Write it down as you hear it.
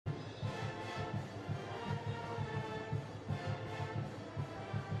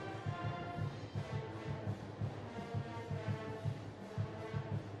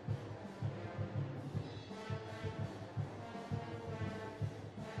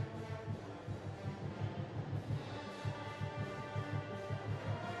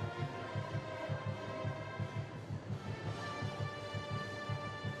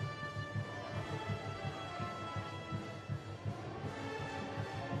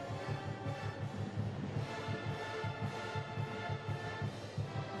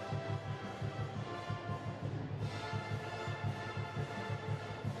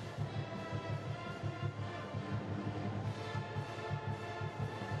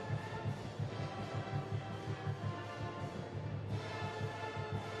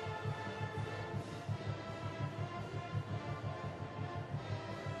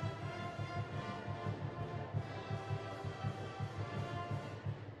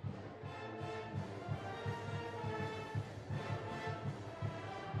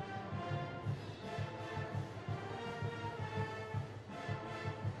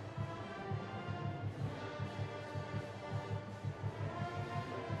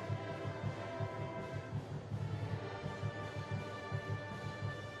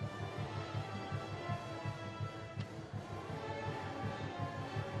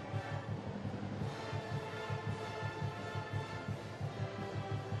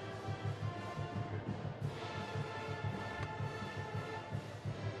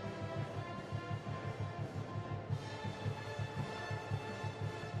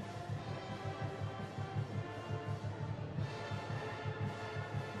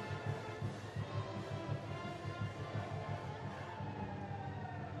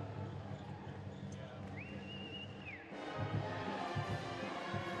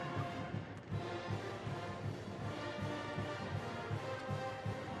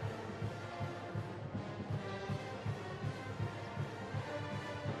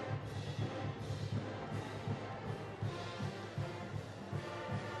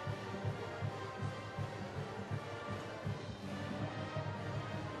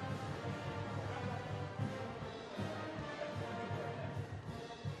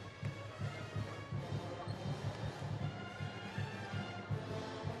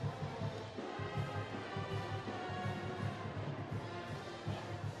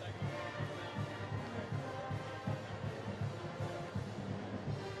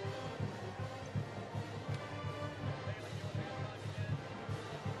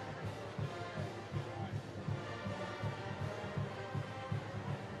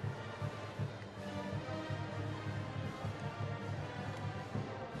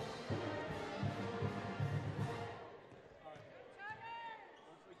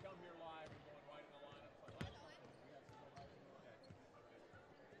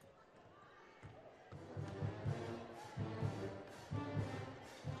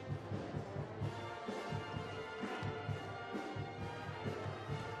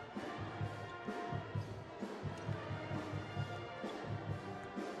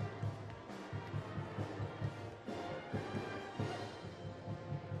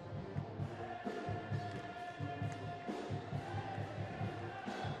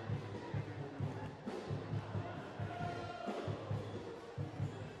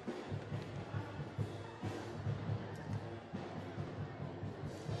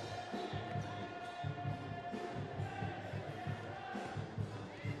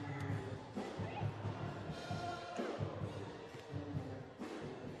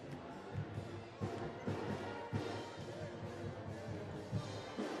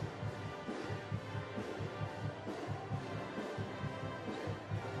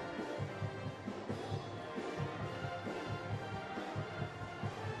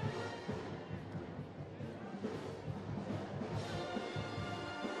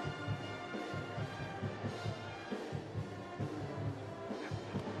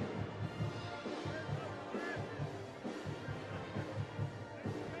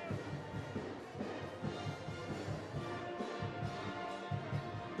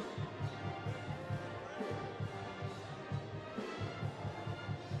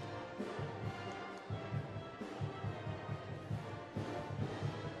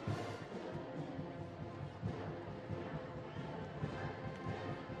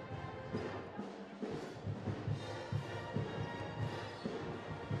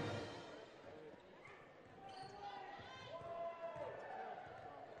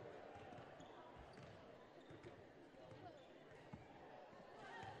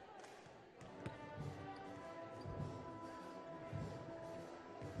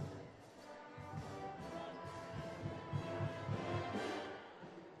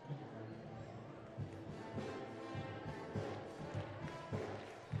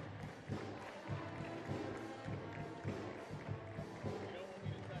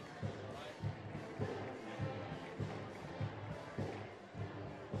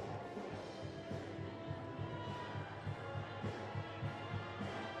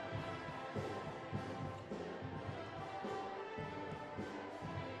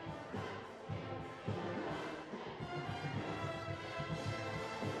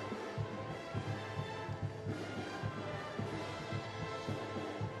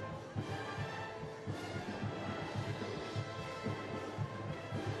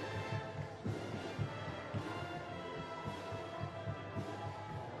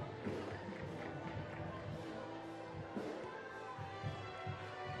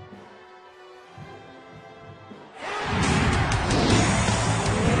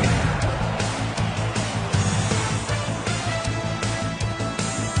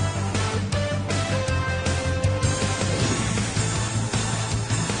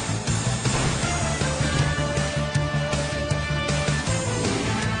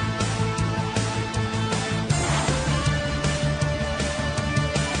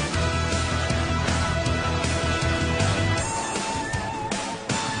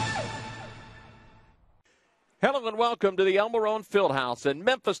Hello and welcome to the El Marone Fieldhouse in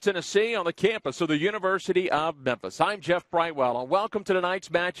Memphis, Tennessee, on the campus of the University of Memphis. I'm Jeff Brightwell, and welcome to tonight's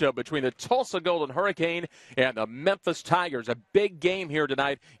matchup between the Tulsa Golden Hurricane and the Memphis Tigers. A big game here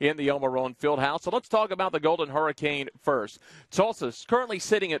tonight in the El Marone Fieldhouse. So let's talk about the Golden Hurricane first. Tulsa's currently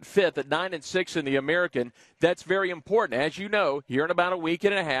sitting at 5th at 9-6 in the American. That's very important. As you know, here in about a week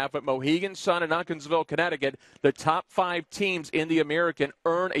and a half at Mohegan Sun in Uncasville, Connecticut, the top 5 teams in the American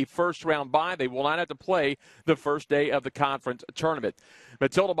earn a first-round bye. They will not have to play the first day of the conference tournament.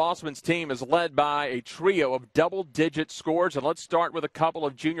 Matilda Mossman's team is led by a trio of double-digit scores, and let's start with a couple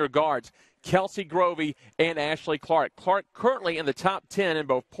of junior guards, Kelsey Grovey and Ashley Clark. Clark currently in the top 10 in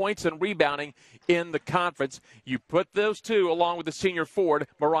both points and rebounding in the conference. You put those two along with the senior forward,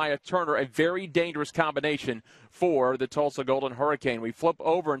 Mariah Turner, a very dangerous combination for the Tulsa Golden Hurricane. We flip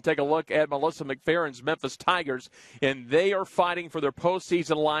over and take a look at Melissa McFerrin's Memphis Tigers, and they are fighting for their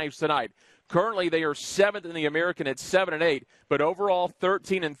postseason lives tonight. Currently, they are 7th in the American at 7-8, but overall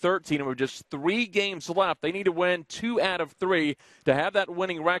 13-13, and with just 3 games left. They need to win 2 out of 3 to have that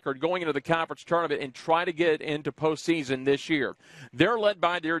winning record going into the conference tournament and try to get into postseason this year. They're led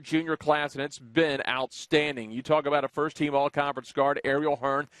by their junior class, and it's been outstanding. You talk about a first-team all-conference guard, Ariel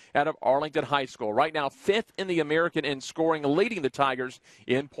Hearn, out of Arlington High School. Right now, 5th in the American in scoring, leading the Tigers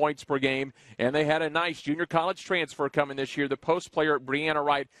in points per game, and they had a nice junior college transfer coming this year. The post player, Brianna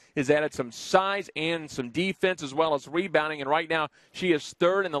Wright, has added some size and some defense as well as rebounding, and right now she is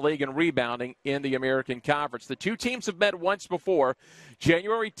 3rd in the league in rebounding in the American Conference. The two teams have met once before,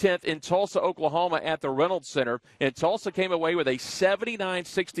 January 10th in Tulsa, Oklahoma at the Reynolds Center, and Tulsa came away with a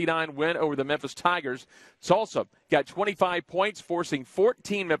 79-69 win over the Memphis Tigers. Tulsa got 25 points, forcing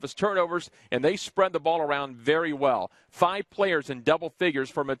 14 Memphis turnovers, and they spread the ball around very well. 5 players in double figures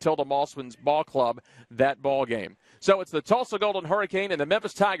for Matilda Mossman's ball club that ball game. So it's the Tulsa Golden Hurricane and the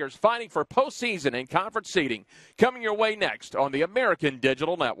Memphis Tigers fighting for postseason and conference seeding. Coming your way next on the American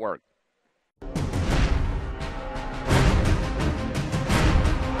Digital Network.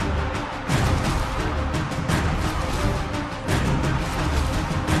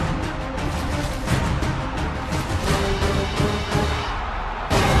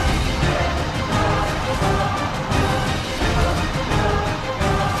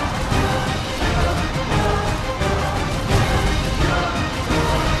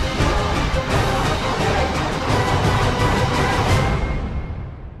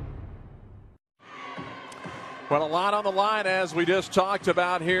 Well, a lot on the line as we just talked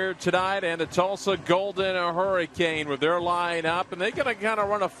about here tonight, and the Tulsa Golden Hurricane with their line up, and they're going to kind of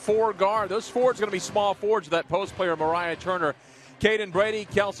run a 4-guard. Those forwards are going to be small forwards. That post player, Mariah Turner, Caden Brady,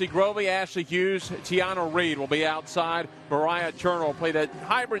 Kelsey Grovey, Ashley Hughes, Tiana Reed will be outside. Mariah Turner will play that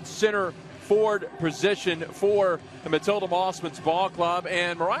hybrid center forward position for the Matilda Mossman's ball club.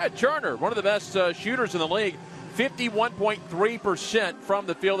 And Mariah Turner, one of the best shooters in the league, 51.3% from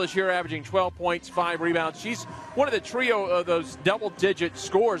the field this year, averaging 12 points, 5 rebounds. She's one of the trio of those double-digit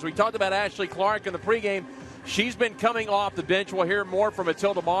scores. We talked about Ashley Clark in the pregame. She's been coming off the bench. We'll hear more from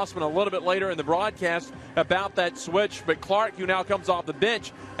Matilda Mossman a little bit later in the broadcast about that switch. But Clark, who now comes off the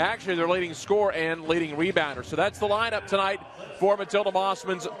bench, actually their leading scorer and leading rebounder. So that's the lineup tonight for Matilda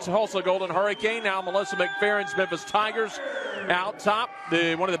Mossman's Tulsa Golden Hurricane. Now Melissa McFerrin's Memphis Tigers. Out top,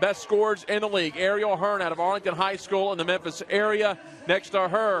 one of the best scorers in the league, Ariel Hearn out of Arlington High School in the Memphis area. Next to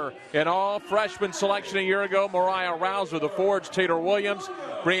her, an all-freshman selection a year ago, Mariah Rouser, the forwards, Tater Williams,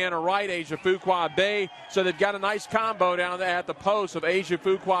 Brianna Wright, Asia Fuqua-Bay. So they've got a nice combo down there at the post of Asia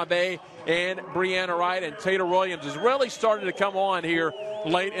Fuqua-Bay and Brianna Wright, and Tater Williams has really started to come on here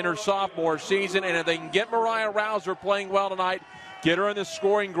late in her sophomore season. And if they can get Mariah Rouser playing well tonight, get her in the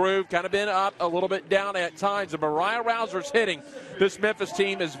scoring groove, kind of been up, a little bit down at times. And Mariah Rouser's hitting. This Memphis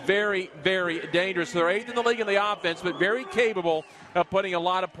team is very, very dangerous. They're 8th in the league in the offense, but very capable of putting a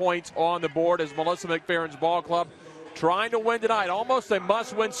lot of points on the board as Melissa McFerrin's ball club trying to win tonight. Almost a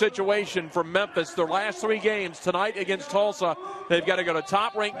must-win situation for Memphis. Their last 3 games tonight against Tulsa. They've got to go to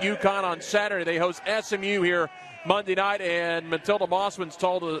top-ranked UConn on Saturday. They host SMU here Monday night, and Matilda Mossman's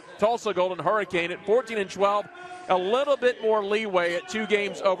Tulsa Golden Hurricane at 14-12. A little bit more leeway at 2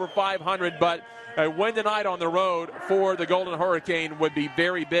 games over 500, but a win tonight on the road for the Golden Hurricane would be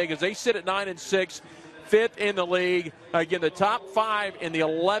very big as they sit at 9-6, 5th in the league. Again, the top 5 in the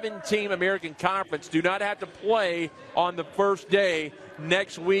 11-team American Conference do not have to play on the first day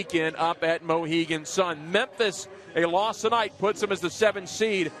next weekend up at Mohegan Sun. Memphis, a loss tonight, puts them as the 7th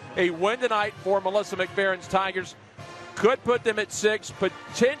seed. A win tonight for Melissa McFerrin's Tigers could put them at 6,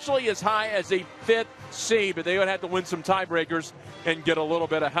 potentially as high as a 5th seed, but they would have to win some tiebreakers and get a little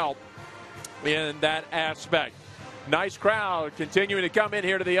bit of help in that aspect. Nice crowd continuing to come in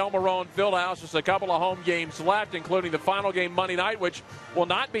here to the El Marone Fieldhouse. Just a couple of home games left, including the final game Monday night, which will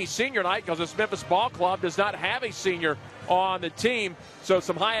not be senior night because this Memphis Ball Club does not have a senior on the team. So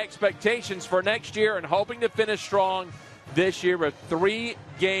some high expectations for next year and hoping to finish strong this year with 3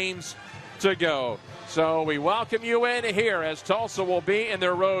 games to go. So we welcome you in here as Tulsa will be in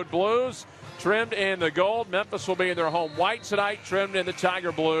their road blues, trimmed in the gold. Memphis will be in their home white tonight, trimmed in the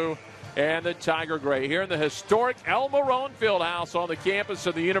tiger blue and the tiger gray. Here in the historic El Marone Fieldhouse on the campus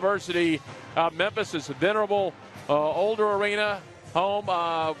of the University of Memphis' venerable older arena,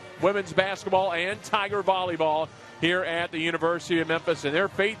 home women's basketball and tiger volleyball here at the University of Memphis. And their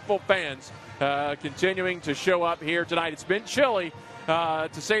faithful fans continuing to show up here tonight. It's been chilly, to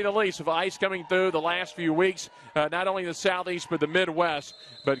say the least, with ice coming through the last few weeks, not only the southeast but the Midwest,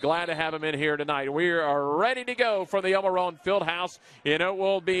 but glad to have them in here tonight. We are ready to go from the El Marone Fieldhouse, and it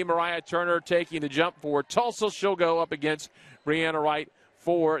will be Mariah Turner taking the jump for Tulsa. She'll go up against Brianna Wright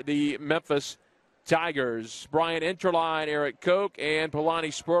for the Memphis Tigers. Brian Interline, Eric Koch, and Polani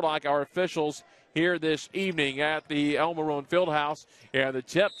Spurlock, our officials here this evening at the El Marone Fieldhouse. And the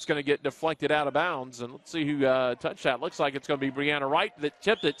tip's going to get deflected out of bounds. And let's see who touched that. Looks like it's going to be Brianna Wright that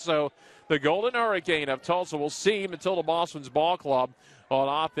tipped it. So the Golden Hurricane of Tulsa will see Matilda Bosman's Ball Club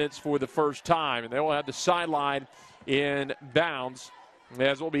on offense for the first time. And they will have the sideline in bounds,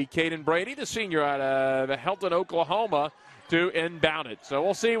 as will be Caden Brady, the senior out of Helton, Oklahoma, to inbound it. So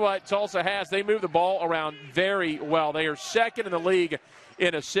we'll see what Tulsa has. They move the ball around very well. They are second in the league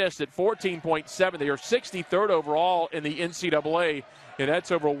in assists at 14.7. They are 63rd overall in the NCAA, and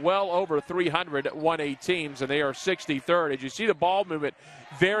that's well over 300 1A teams, and they are 63rd. As you see the ball movement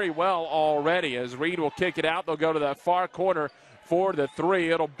very well already. As Reed will kick it out, they'll go to the far corner for the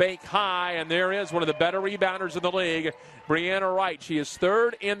 3. It'll bank high, and there is one of the better rebounders in the league, Brianna Wright. She is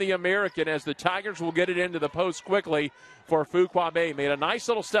 3rd in the American as the Tigers will get it into the post quickly for Fuquabe. Made a nice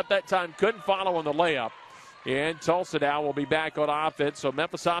little step that time, couldn't follow on the layup. And Tulsa now will be back on offense, so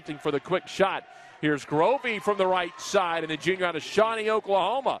Memphis opting for the quick shot. Here's Grovey from the right side, and the junior out of Shawnee,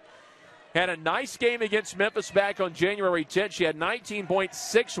 Oklahoma. Had a nice game against Memphis back on January 10th. She had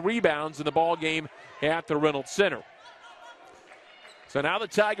 19.6 rebounds in the ball game at the Reynolds Center. So now the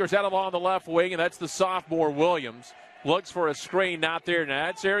Tigers out along the left wing, and that's the sophomore Williams. Looks for a screen, not there. Now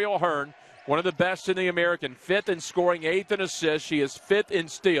that's Ariel Hearn, one of the best in the American. 5th in scoring, 8th in assists. She is 5th in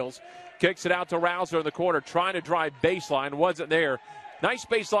steals. Kicks it out to Rouser in the corner, trying to drive baseline. Wasn't there. Nice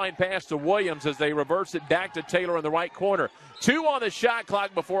baseline pass to Williams as they reverse it back to Taylor in the right corner. 2 on the shot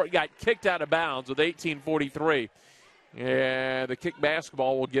clock before it got kicked out of bounds with 18:43. And the kick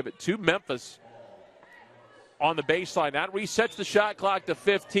basketball will give it to Memphis on the baseline. That resets the shot clock to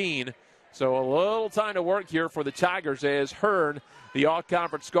 15. So a little time to work here for the Tigers as Hearn, the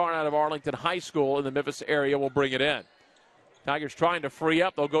all-conference guard out of Arlington High School in the Memphis area, will bring it in. Tigers trying to free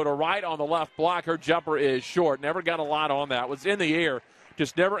up. They'll go to Wright on the left block. Her jumper is short. Never got a lot on that. Was in the air.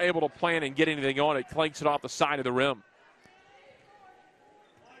 Just never able to plan and get anything on it. Clanks it off the side of the rim.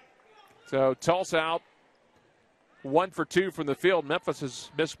 So Tulsa out 1 for 2 from the field. Memphis has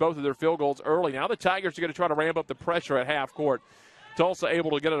missed both of their field goals early. Now the Tigers are going to try to ramp up the pressure at half court. Tulsa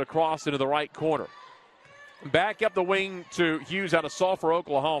able to get it across into the right corner. Back up the wing to Hughes out of Sulphur,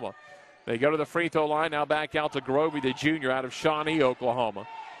 Oklahoma. They go to the free throw line. Now back out to Grovey, the junior out of Shawnee, Oklahoma.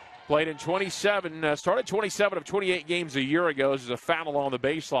 Played in 27, started 27 of 28 games a year ago. This is a foul along the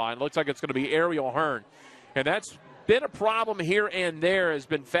baseline. Looks like it's going to be Ariel Hearn. And that's been a problem here and there, has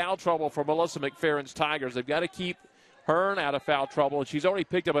been foul trouble for Melissa McFerrin's Tigers. They've got to keep Hearn out of foul trouble, and she's already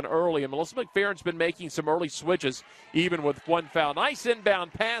picked up an early. And Melissa McFerrin's been making some early switches, even with 1 foul. Nice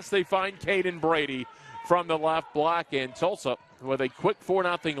inbound pass. They find Caden Brady from the left block, and Tulsa with a quick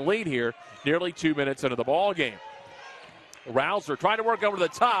 4-0 lead here, nearly 2 minutes into the ball game. Rouser trying to work over to the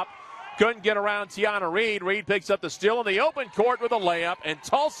top. Couldn't get around Tiana Reed. Reed picks up the steal in the open court with a layup, and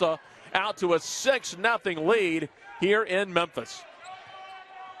Tulsa out to a 6-0 lead here in Memphis.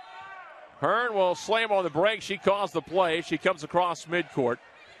 Hearn will slam on the break. She calls the play. She comes across midcourt.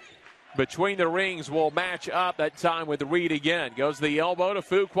 Between the rings will match up that time with Reed again. Goes the elbow to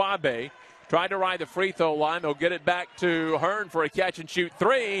Fuquabe. Tried to ride the free throw line. They'll get it back to Hearn for a catch-and-shoot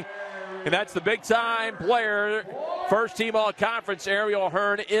 3. And that's the big-time player. First-team all-conference, Ariel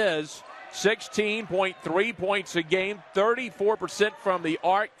Hearn is 16.3 points a game, 34% from the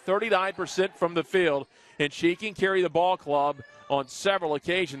arc, 39% from the field. And she can carry the ball club on several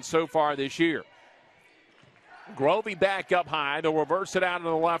occasions so far this year. Grovey back up high. They'll reverse it out in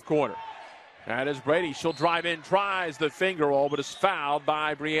the left corner. That is Brady. She'll drive in, tries the finger roll, but is fouled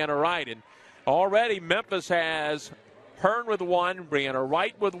by Brianna Wright. And already Memphis has Hearn with 1, Brianna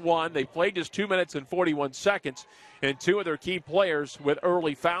Wright with 1. They played just 2 minutes and 41 seconds, and 2 of their key players with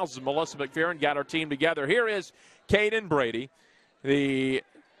early fouls. Melissa McFerrin got her team together. Here is Kaden Brady, the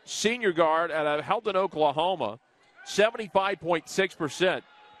senior guard out of Helton, Oklahoma, 75.6%.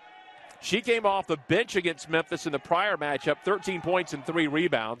 She came off the bench against Memphis in the prior matchup, 13 points and 3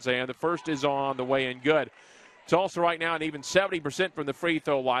 rebounds, and the first is on the way in good. Tulsa right now an even 70% from the free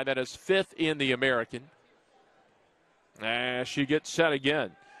throw line. That is 5th in the American. As she gets set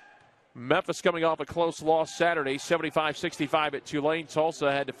again. Memphis coming off a close loss Saturday, 75-65 at Tulane.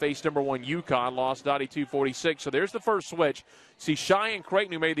 Tulsa had to face number 1 UConn, lost 92-46. So there's the first switch. See Cheyenne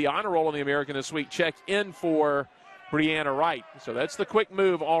Creighton, who made the honor roll in the American this week, check in for Brianna Wright. So that's the quick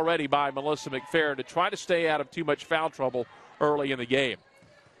move already by Melissa McFerrin to try to stay out of too much foul trouble early in the game.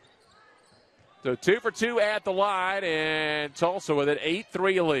 So 2 for 2 at the line, and Tulsa with an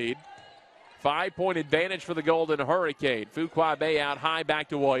 8-3 lead. 5-point advantage for the Golden Hurricane. Fuquabe out high, back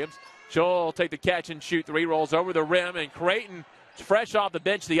to Williams. She'll take the catch and shoot 3, rolls over the rim, and Creighton, fresh off the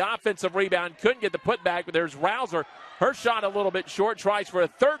bench, the offensive rebound, couldn't get the putback, but there's Rouser. Her shot a little bit short, tries for a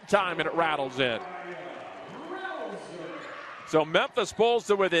 3rd time, and it rattles in. So Memphis pulls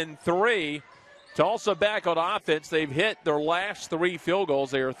to within 3. Tulsa back on offense. They've hit their last 3 field goals.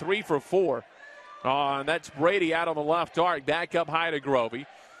 They are 3 for 4. And that's Brady out on the left arc, back up high to Grovey.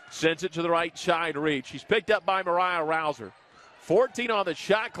 Sends it to the right side reach. She's picked up by Mariah Rouser. 14 on the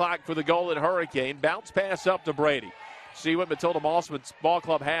shot clock for the Golden Hurricane. Bounce pass up to Brady. See what Matilda Mossman's ball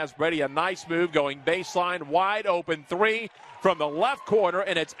club has. Brady, a nice move going baseline, wide open 3 from the left corner,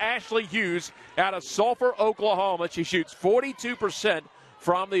 and it's Ashley Hughes out of Sulphur, Oklahoma. She shoots 42%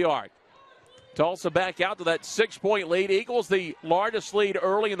 from the arc. Tulsa back out to that 6-point lead, equals the largest lead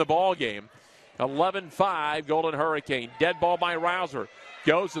early in the ball game. 11-5 Golden Hurricane. Dead ball by Rouser.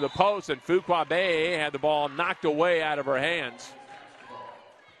 Goes to the post, and Fuquabe had the ball knocked away out of her hands.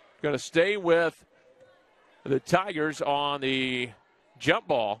 Going to stay with the Tigers on the jump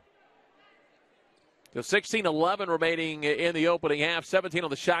ball. The 16-11 remaining in the opening half. 17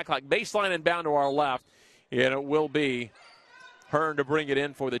 on the shot clock. Baseline and bound to our left. And it will be Hearn to bring it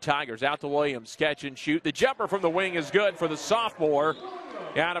in for the Tigers. Out to Williams. Catch and shoot. The jumper from the wing is good for the sophomore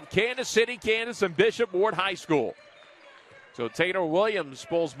out of Kansas City, Kansas, and Bishop Ward High School. So Taylor Williams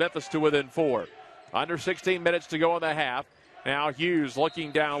pulls Memphis to within 4. Under 16 minutes to go in the half. Now Hughes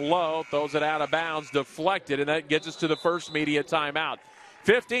looking down low, throws it out of bounds, deflected, and that gets us to the first media timeout.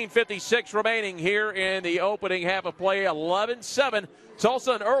 15:56 remaining here in the opening half of play. 11-7.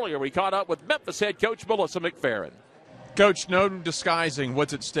 Tulsa, and earlier we caught up with Memphis head coach Melissa McFerrin. Coach, no disguising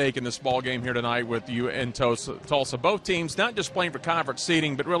what's at stake in this ball game here tonight with you and Tulsa. Both teams not just playing for conference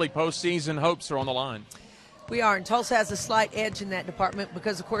seeding, but really postseason hopes are on the line. We are, and Tulsa has a slight edge in that department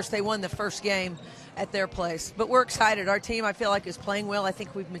because, of course, they won the first game at their place. But we're excited. Our team, I feel like, is playing well. I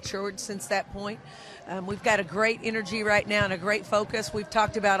think we've matured since that point. We've got a great energy right now and a great focus. We've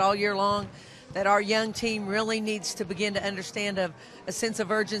talked about all year long that our young team really needs to begin to understand a sense of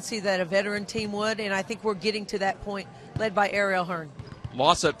urgency that a veteran team would, and I think we're getting to that point, led by Ariel Hearn.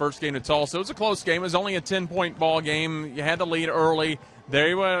 Lost that first game to Tulsa. It was a close game. It was only a 10-point ball game. You had the lead early.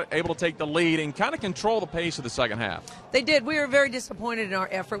 They were able to take the lead and kind of control the pace of the second half. They did. We were very disappointed in our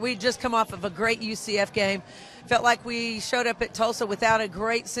effort. We just come off of a great UCF game. Felt like we showed up at Tulsa without a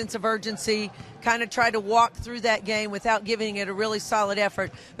great sense of urgency, kind of tried to walk through that game without giving it a really solid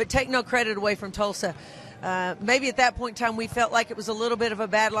effort, but take no credit away from Tulsa. Maybe at that point in time we felt like it was a little bit of a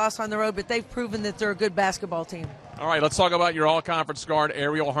bad loss on the road, but they've proven that they're a good basketball team. All right, let's talk about your all-conference guard,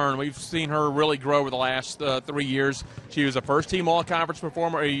 Ariel Hearn. We've seen her really grow over the last 3 years. She was a first-team all-conference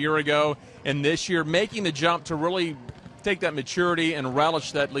performer a year ago, and this year making the jump to really take that maturity and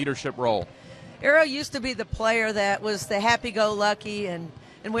relish that leadership role. Ariel used to be the player that was the happy-go-lucky, and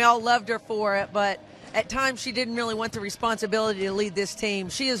we all loved her for it, but at times she didn't really want the responsibility to lead this team.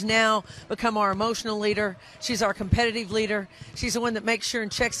 She has now become our emotional leader. She's our competitive leader. She's the one that makes sure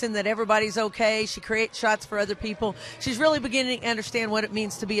and checks in that everybody's okay. She creates shots for other people. She's really beginning to understand what it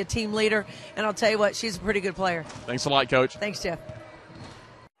means to be a team leader, and I'll tell you what, she's a pretty good player. Thanks a lot, Coach. Thanks, Jeff.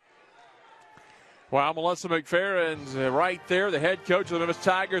 Well, Melissa McFerrin's right there, the head coach of the Memphis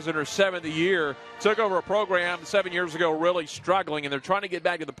Tigers in her 7th year. Took over a program 7 years ago really struggling, and they're trying to get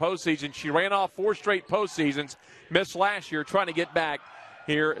back to the postseason. She ran off 4 straight postseasons, missed last year, trying to get back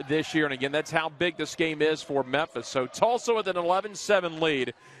here this year. And again, that's how big this game is for Memphis. So Tulsa with an 11-7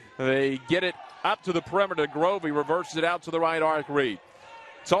 lead. They get it up to the perimeter. Grovey reverses it out to the right arc. Reed.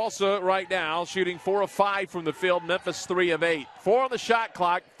 Tulsa right now shooting 4 of 5 from the field. Memphis 3 of 8. 4 on the shot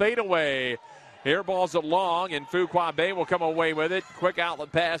clock. Fade away. Air balls it long, and Fuquabe will come away with it. Quick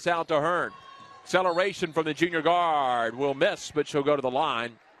outlet pass out to Hearn. Acceleration from the junior guard will miss, but she'll go to the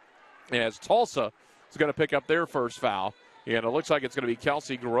line as Tulsa is going to pick up their first foul. And it looks like it's going to be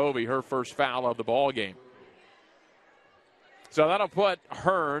Kelsey Grovey, her first foul of the ball game. So that'll put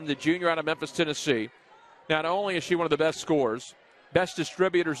Hearn, the junior out of Memphis, Tennessee. Not only is she one of the best scorers, best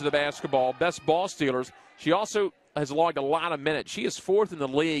distributors of the basketball, best ball stealers, she also has logged a lot of minutes. She is fourth in the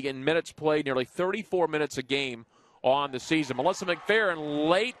league in minutes played, nearly 34 minutes a game on the season. Melissa McFerrin,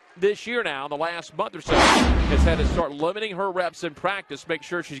 late this year now, in the last month or so, has had to start limiting her reps in practice, make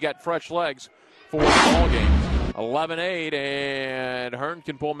sure she's got fresh legs for the ball games. 11-8, and Hearn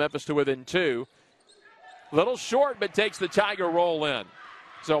can pull Memphis to within 2. Little short, but takes the Tiger roll in.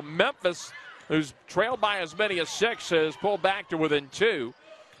 So Memphis, who's trailed by as many as 6, has pulled back to within 2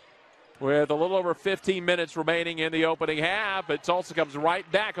 with a little over 15 minutes remaining in the opening half. But Tulsa comes right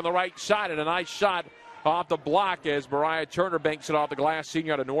back on the right side, and a nice shot off the block as Mariah Turner banks it off the glass,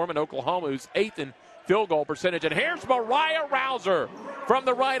 senior out of Norman, Oklahoma, who's 8th in field goal percentage. And here's Mariah Rouser from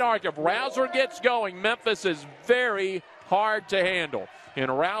the right arc. If Rouser gets going, Memphis is very hard to handle.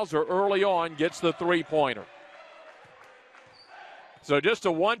 And Rouser early on gets the three-pointer. So just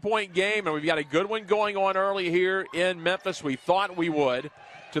a one-point game, and we've got a good one going on early here in Memphis. We thought we would.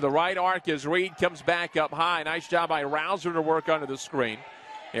 To the right arc as Reed comes back up high. Nice job by Rouser to work under the screen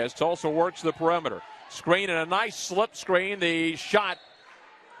as Tulsa works the perimeter. Screen and a nice slip screen. The shot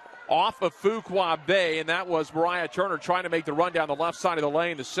off of Fuqua Bay, and that was Mariah Turner trying to make the run down the left side of the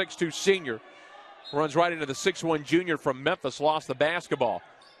lane. The 6'2 senior runs right into the 6'1 junior from Memphis, lost the basketball.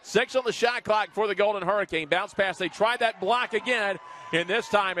 6 on the shot clock for the Golden Hurricane. Bounce pass. They tried that block again, and this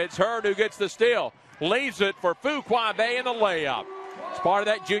time it's Hearn who gets the steal. Leaves it for Fuqua Bay in the layup. It's part of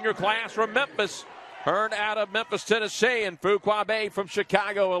that junior class from Memphis. Hearn out of Memphis, Tennessee, and Fuqua Bay from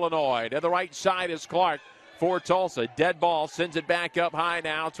Chicago, Illinois. To the right side is Clark for Tulsa. Dead ball, sends it back up high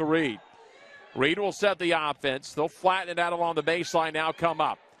now to Reed. Reed will set the offense. They'll flatten it out along the baseline, now come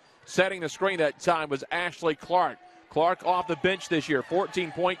up. Setting the screen that time was Ashley Clark. Clark off the bench this year,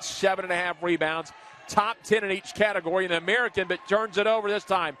 14 points, 7.5 rebounds, top 10 in each category in the American, but turns it over this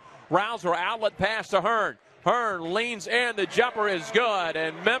time. Rouser outlet pass to Hearn. Hearn leans in, the jumper is good,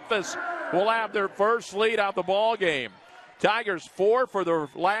 and Memphis will have their first lead out the ball game. Tigers 4 for their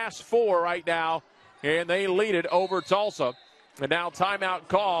last 4 right now, and they lead it over Tulsa. And now timeout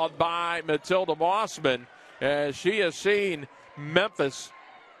called by Matilda Mossman as she has seen Memphis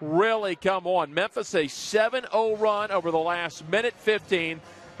really come on. Memphis a 7-0 run over the last minute 15.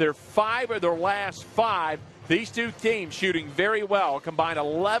 They're 5 of their last 5. These two teams shooting very well. Combined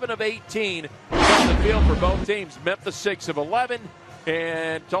 11 of 18 from the field for both teams. Memphis 6 of 11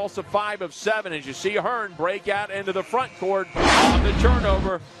 and Tulsa 5 of 7. As you see Hearn break out into the front court on the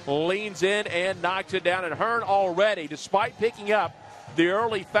turnover, leans in and knocks it down. And Hearn already, despite picking up the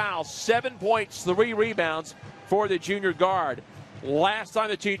early foul, 7 points, 3 rebounds for the junior guard. Last time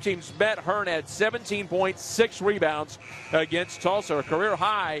the two teams met, Hearn had 17 points, 6 rebounds against Tulsa. Her career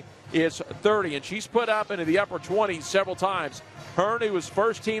high is 30, and she's put up into the upper 20s several times. Hearn, who was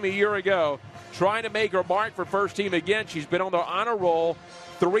first team a year ago, trying to make her mark for first team again. She's been on the honor roll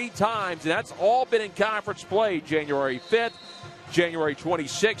 3 times, and that's all been in conference play. January 5th, January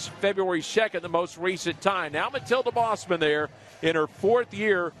 26th, February 2nd, the most recent time. Now Matilda Mossman there in her 4th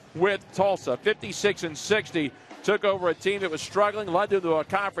year with Tulsa, 56-60. Took over a team that was struggling, led them to a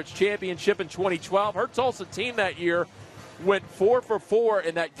conference championship in 2012. Her Tulsa team that year went 4 for 4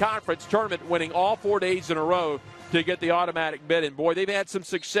 in that conference tournament, winning all 4 days in a row to get the automatic bid. And boy, they've had some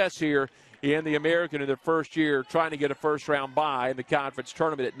success here in the American in their first year, trying to get a first-round bye in the conference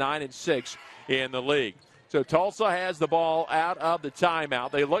tournament at 9-6 in the league. So Tulsa has the ball out of the timeout.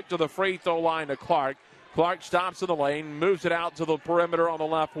 They look to the free throw line to Clark. Clark stops in the lane, moves it out to the perimeter on the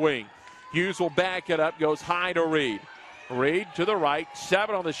left wing. Hughes will back it up, goes high to Reed. Reed to the right,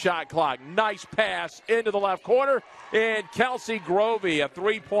 7 on the shot clock. Nice pass into the left corner, and Kelsey Grovey, a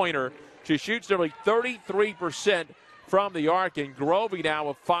three-pointer. She shoots nearly 33% from the arc, and Grovey now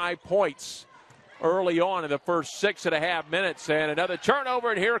with 5 points early on in the first 6.5 minutes. And another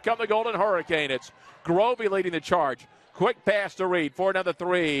turnover, and here come the Golden Hurricane. It's Grovey leading the charge. Quick pass to Reed for another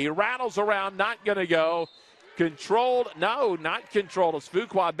 3. Rattles around, not going to go. Controlled, no, not controlled. As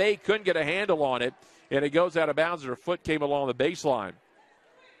Fuqua Bay couldn't get a handle on it, and it goes out of bounds. Her foot came along the baseline.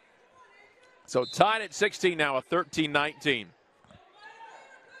 So tied at 16 now, a 13-19.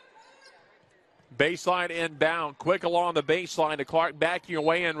 Baseline inbound, quick along the baseline to Clark, backing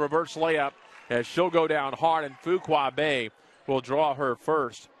away in reverse layup as she'll go down hard, and Fuqua Bay will draw her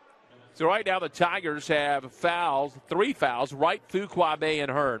first. So right now the Tigers have fouls, 3 fouls, right Fuqua Bay and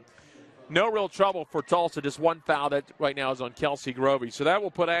Hearn. no real trouble for Tulsa. Just one foul that right now is on Kelsey Grovey. So that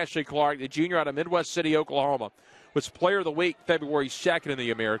will put Ashley Clark, the junior out of Midwest City, Oklahoma, was Player of the Week February 2nd in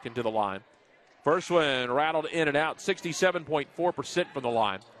the American, to the line. First one rattled in and out, 67.4% from the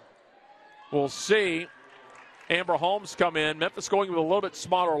line. We'll see Amber Holmes come in. Memphis going with a little bit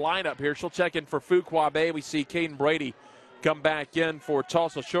smaller lineup here. She'll check in for Fuquabe. We see Caden Brady come back in for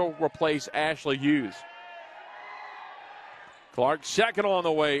Tulsa. She'll replace Ashley Hughes. Clark's second on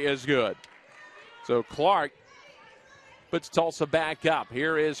the way is good. So Clark puts Tulsa back up.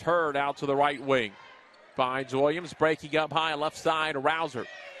 Here is Hurd out to the right wing. Finds Williams breaking up high left side. Rouser.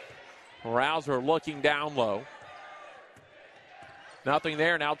 Rouser looking down low. Nothing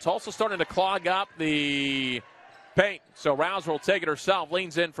there. Now Tulsa starting to clog up the paint. So Rouser will take it herself.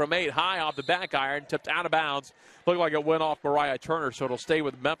 Leans in from 8 high off the back iron. Tipped out of bounds. Looked like it went off Mariah Turner, so it'll stay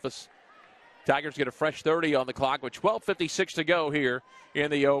with Memphis. Tigers get a fresh 30 on the clock with 12:56 to go here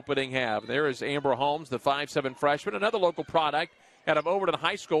in the opening half. There is Amber Holmes, the 5'7" freshman, another local product out of Overton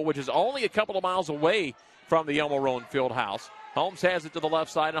High School, which is only a couple of miles away from the Elmo Roan Fieldhouse. Holmes has it to the left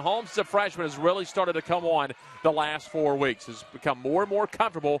side, and Holmes, the freshman, has really started to come on the last 4 weeks. Has become more and more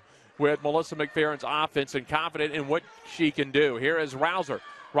comfortable with Melissa McFerrin's offense and confident in what she can do. Here is Rouser.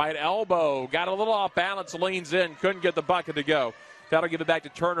 Right elbow. Got a little off balance, leans in. Couldn't get the bucket to go. That'll give it back to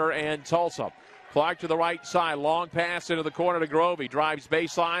Turner and Tulsa. Clark to the right side. Long pass into the corner to Grovey. Drives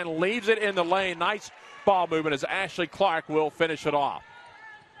baseline. Leaves it in the lane. Nice ball movement as Ashley Clark will finish it off.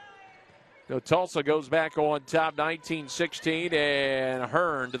 So Tulsa goes back on top, 19-16, and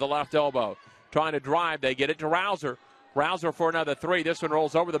Hearn to the left elbow. Trying to drive. They get it to Rouser. Rouser for another 3. This one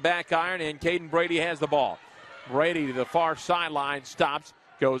rolls over the back iron, and Caden Brady has the ball. Brady to the far sideline, stops,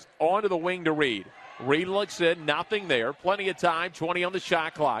 goes onto the wing to Reed. Reed looks in, nothing there. Plenty of time, 20 on the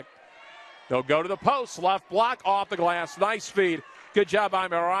shot clock. They'll go to the post, left block, off the glass. Nice feed. Good job by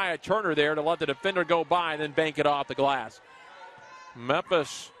Mariah Turner there to let the defender go by and then bank it off the glass.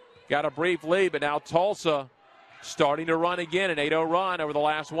 Memphis got a brief lead, but now Tulsa starting to run again. An 8-0 run over the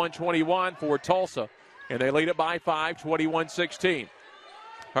last 121 for Tulsa. And they lead it by 5, 21-16.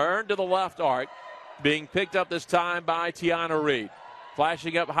 Hearn to the left arc, being picked up this time by Tiana Reed.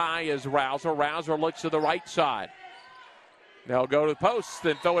 Flashing up high is Rouser. Rouser looks to the right side. They'll go to the post,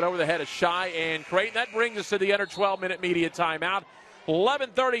 then throw it over the head of Shy and Creighton. That brings us to the under 12-minute media timeout.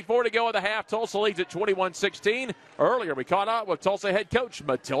 11:34 to go in the half. Tulsa leads at 21-16. Earlier, we caught up with Tulsa head coach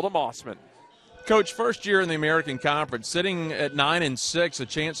Matilda Mossman. Coach, first year in the American Conference, sitting at 9-6, a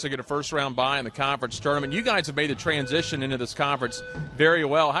chance to get a first-round bye in the conference tournament. You guys have made the transition into this conference very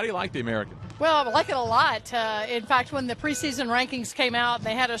well. How do you like the American? Well, I like it a lot. In fact, when the preseason rankings came out and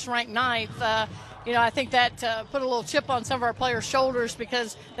they had us ranked 9th, I think that put a little chip on some of our players' shoulders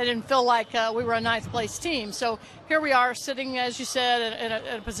because they didn't feel like we were a 9th-place team. So here we are sitting, as you said, in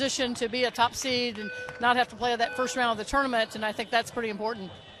a position to be a top seed and not have to play that first round of the tournament, and I think that's pretty important.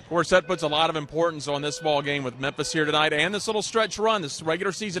 Of course, that puts a lot of importance on this ball game with Memphis here tonight and this little stretch run. This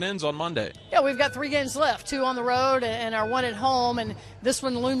regular season ends on Monday. Yeah, we've got 3 games left, 2 on the road and our 1 at home, and this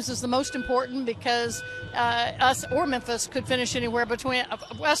one looms as the most important because us or Memphis could finish anywhere between,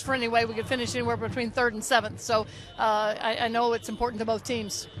 us for anyway, we could finish anywhere between 3rd and 7th. So I know it's important to both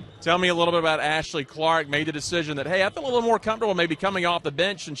teams. Tell me a little bit about Ashley Clark. Made the decision that, hey, I feel a little more comfortable maybe coming off the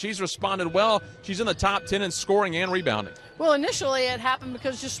bench, and she's responded well. She's in the top 10 in scoring and rebounding. Well, initially it happened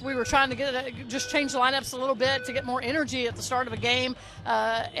because we were trying to change the lineups a little bit to get more energy at the start of a game,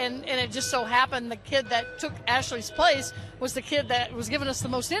 and it just so happened the kid that took Ashley's place was the kid that was giving us the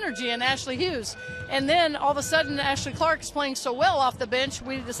most energy, in Ashley Hughes. And then all of a sudden Ashley Clark is playing so well off the bench,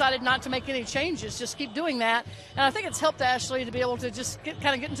 we decided not to make any changes, just keep doing that. And I think it's helped Ashley to be able to just get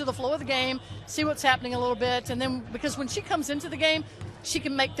into the flow of the game, see what's happening a little bit, and then because when she comes into the game, she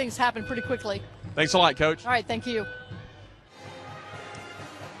can make things happen pretty quickly. Thanks a lot, Coach. All right, thank you.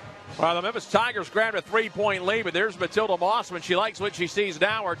 Well, the Memphis Tigers grabbed a 3-point lead, but there's Matilda Mossman. She likes what she sees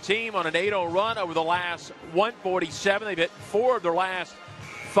now. Her team on an 8-0 run over the last 147. They've hit 4 of their last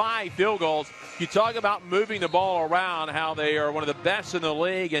 5 field goals. You talk about moving the ball around, how they are one of the best in the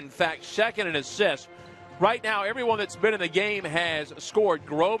league. In fact, second in assists. Right now, everyone that's been in the game has scored.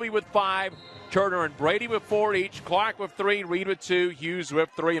 Grovey with 5, Turner and Brady with 4 each, Clark with 3, Reed with 2, Hughes with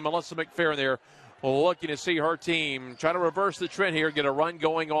 3, and Melissa McFerrin there looking to see her team try to reverse the trend here, get a run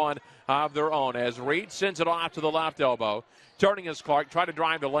going on of their own. As Reed sends it off to the left elbow, turning as Clark, try to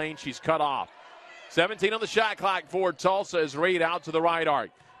drive the lane, she's cut off. 17 on the shot clock for Tulsa as Reed out to the right arc.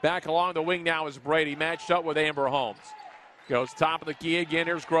 Back along the wing now is Brady, matched up with Amber Holmes. Goes top of the key again,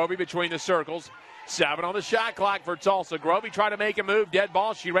 here's Grovey between the circles. 7 on the shot clock for Tulsa. Grovey tried to make a move, dead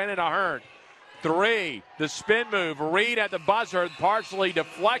ball, she ran into Hearn. 3, the spin move, Reed at the buzzer, partially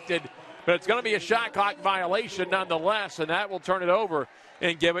deflected But it's going to be a shot clock violation nonetheless, and that will turn it over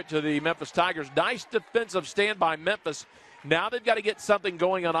and give it to the Memphis Tigers. Nice defensive stand by Memphis. Now they've got to get something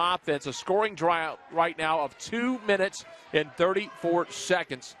going on offense. A scoring drought right now of 2 minutes and 34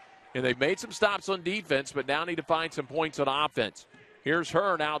 seconds. And they've made some stops on defense, but now need to find some points on offense. Here's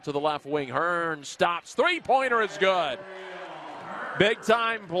Hearn out to the left wing. Hearn stops. Three-pointer is good.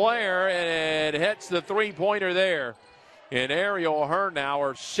 Big-time player, and it hits the three-pointer there. And Ariel Hearn now,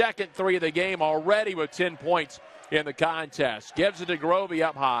 her second three of the game already with 10 points in the contest. Gives it to Grovey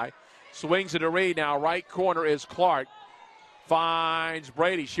up high. Swings it to Reed. Now right corner is Clark. Finds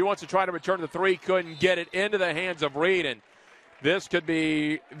Brady. She wants to try to return the three. Couldn't get it into the hands of Reed. And this could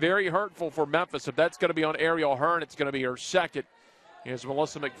be very hurtful for Memphis. If that's going to be on Ariel Hearn, it's going to be her second. As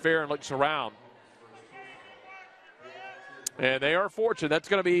Melissa McFerrin looks around. And they are fortunate. That's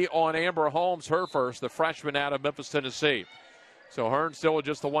going to be on Amber Holmes, her first, the freshman out of Memphis, Tennessee. So Hearn still with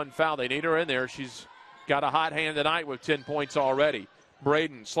just the one foul. They need her in there. She's got a hot hand tonight with 10 points already.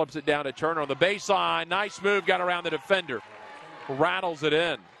 Braden slips it down to Turner on the baseline. Nice move, got around the defender. Rattles it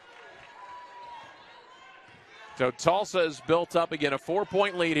in. So Tulsa is built up again, a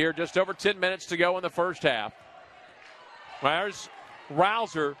 4-point lead here, just over 10 minutes to go in the first half. There's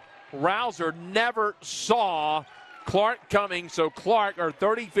Rouser. Rouser never saw Clark coming, so Clark, her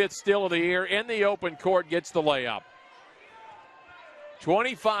 35th steal of the year, in the open court, gets the layup.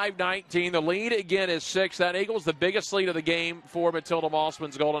 25-19. The lead again is 6. That equals the biggest lead of the game for Matilda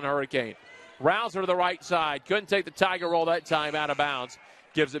Mossman's Golden Hurricane. Rouser to the right side. Couldn't take the Tiger roll that time, out of bounds.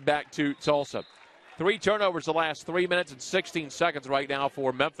 Gives it back to Tulsa. 3 turnovers the last 3 minutes and 16 seconds right now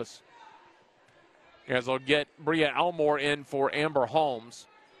for Memphis. As they'll get Bria Elmore in for Amber Holmes.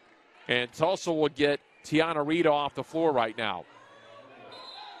 And Tulsa will get Tiana Reed off the floor right now.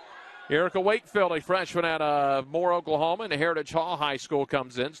 Erica Wakefield, a freshman out of Moore, Oklahoma, and Heritage Hall High School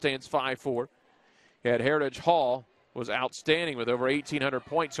comes in, stands 5'4". At Heritage Hall was outstanding with over 1,800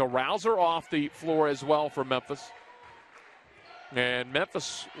 points. So Rouser off the floor as well for Memphis. And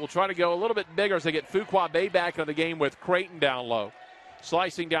Memphis will try to go a little bit bigger as they get Fuqua Bay back into the game with Creighton down low.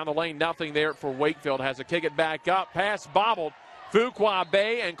 Slicing down the lane, nothing there for Wakefield. Has to kick it back up. Pass bobbled. Fuqua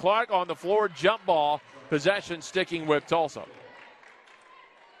Bay and Clark on the floor. Jump ball. Possession sticking with Tulsa.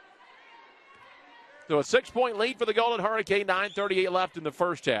 So a 6-point lead for the Golden Hurricane. 9:38 left in the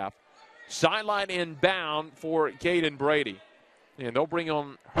first half. Sideline inbound for Caden Brady. And they'll bring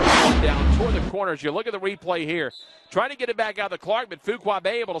on her down toward the corners. You look at the replay here. Trying to get it back out to Clark, but Fuqua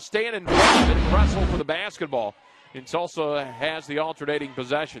Bay able to stand in front of it and wrestle for the basketball. And Tulsa has the alternating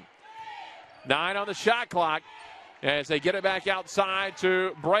possession. 9 on the shot clock as they get it back outside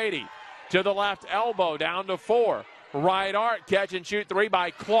to Brady. To the left elbow, down to 4. Right arc, catch and shoot 3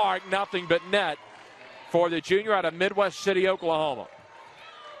 by Clark. Nothing but net for the junior out of Midwest City, Oklahoma.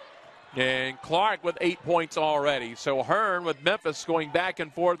 And Clark with 8 points already. So Hearn with Memphis going back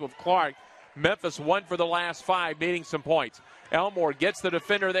and forth with Clark. Memphis 1 for the last 5, needing some points. Elmore gets the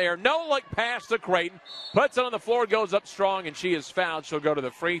defender there. No look pass to Creighton. Puts it on the floor, goes up strong, and she is fouled. She'll go to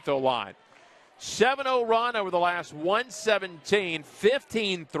the free throw line. 7-0 run over the last 117.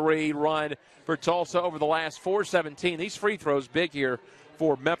 15-3 run for Tulsa over the last 417. These free throws big here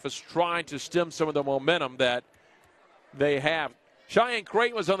for Memphis, trying to stem some of the momentum that they have. Cheyenne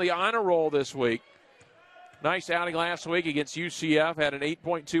Creighton was on the honor roll this week. Nice outing last week against UCF. Had an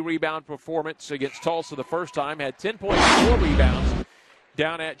 8.2 rebound performance against Tulsa the first time. Had 10.4 rebounds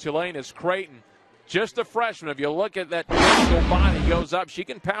down at Tulane. As Creighton, just a freshman. If you look at that physical body, goes up. She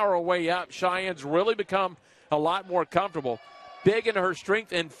can power her way up. Cheyenne's really become a lot more comfortable. Big into her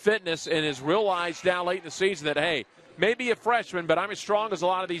strength and fitness, and has realized now late in the season that, hey, maybe a freshman, but I'm as strong as a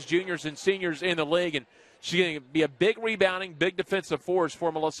lot of these juniors and seniors in the league. And she's going to be a big rebounding, big defensive force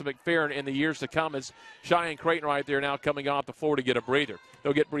for Melissa McFerrin in the years to come, as Cheyenne Creighton right there now coming off the floor to get a breather.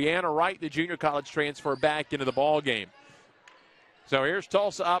 They'll get Brianna Wright, the junior college transfer, back into the ball game. So here's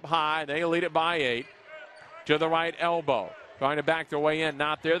Tulsa up high. They lead it by 8. To the right elbow. Trying to back their way in.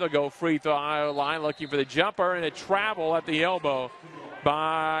 Not there. They'll go free throw line looking for the jumper, and a travel at the elbow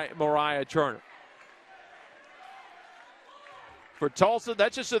by Mariah Turner. For Tulsa,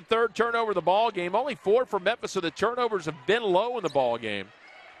 that's just the 3rd turnover of the ball game. Only 4 for Memphis, so the turnovers have been low in the ball game.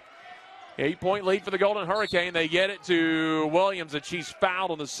 8-point lead for the Golden Hurricane. They get it to Williams, and she's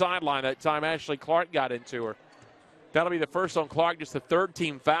fouled on the sideline that time. Ashley Clark got into her. That'll be the first on Clark, just the 3rd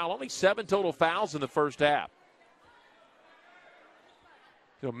team foul. Only 7 total fouls in the first half.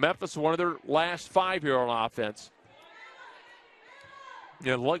 So Memphis, one of their last 5 here on offense.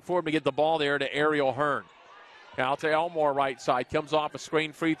 You know, look for him to get the ball there to Ariel Hearn. Out to Elmore right side. Comes off a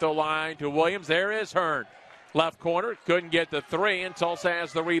screen free throw line to Williams. There is Hearn. Left corner, couldn't get the three, and Tulsa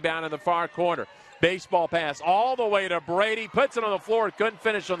has the rebound in the far corner. Baseball pass all the way to Brady, puts it on the floor, couldn't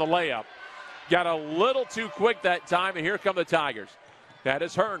finish on the layup. Got a little too quick that time, and here come the Tigers. That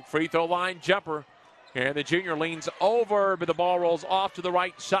is Hearn, free throw line jumper. And the junior leans over, but the ball rolls off to the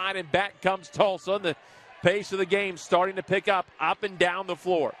right side, and back comes Tulsa. The pace of the game starting to pick up and down the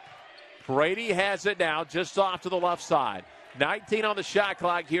floor. Brady has it now just off to the left side. 19 on the shot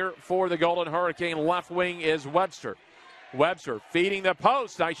clock here for the Golden Hurricane. Left wing is Webster. Webster feeding the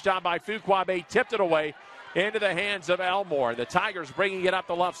post. Nice job by Fuquabe. Tipped it away into the hands of Elmore. The Tigers bringing it up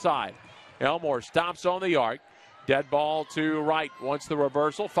the left side. Elmore stops on the arc. Dead ball to right. Wants the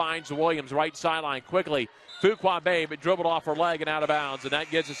reversal. Finds Williams right sideline quickly. Fuquabe, but dribbled off her leg and out of bounds. And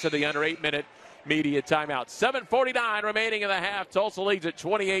that gets us to the under 8-minute media timeout. 7:49 remaining in the half. Tulsa leads at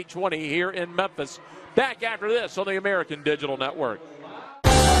 28-20 here in Memphis. Back after this on the American Digital Network.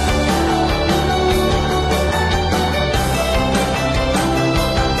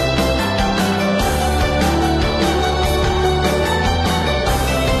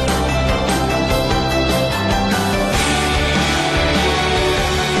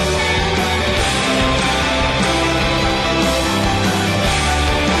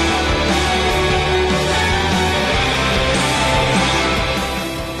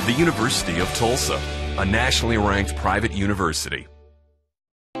 The University of Tulsa, a nationally ranked private university.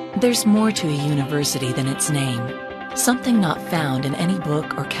 There's more to a university than its name, something not found in any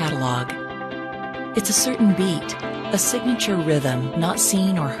book or catalog. It's a certain beat, a signature rhythm not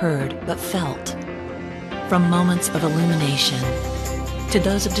seen or heard but felt. From moments of illumination to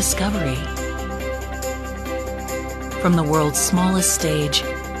those of discovery. From the world's smallest stage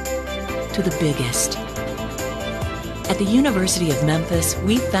to the biggest. At the University of Memphis,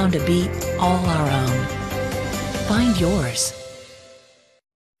 we've found a beat all our own. Find yours.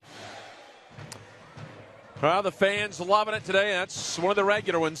 Well, the fans loving it today. That's one of the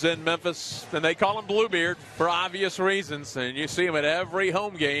regular ones in Memphis, and they call him Bluebeard for obvious reasons. And you see him at every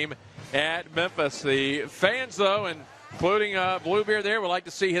home game at Memphis. The fans, though, including Bluebeard there, would like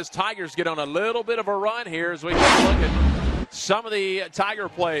to see his Tigers get on a little bit of a run here as we take a look at some of the Tiger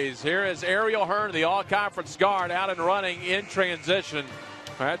plays. Here is Ariel Hearn, the all-conference guard, out and running in transition.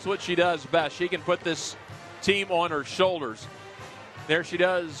 That's what she does best. She can put this team on her shoulders. There she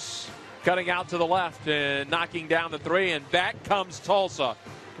does, cutting out to the left and knocking down the three. And back comes Tulsa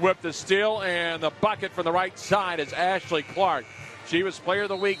with the steal, and the bucket from the right side is Ashley Clark. She was Player of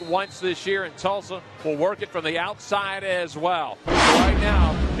the Week once this year, and Tulsa will work it from the outside as well. So right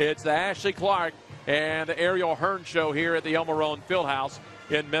now, it's the Ashley Clark and the Ariel Hearn show here at the El Marone Fieldhouse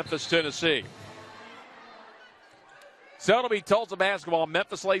in Memphis, Tennessee. So it'll be Tulsa basketball.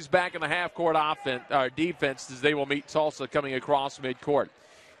 Memphis lays back in the half-court defense as they will meet Tulsa coming across midcourt.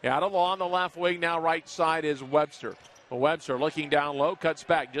 Out along the left wing now, right side is Webster. Webster looking down low, cuts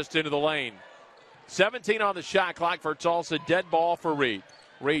back just into the lane. 17 on the shot clock for Tulsa. Dead ball for Reed.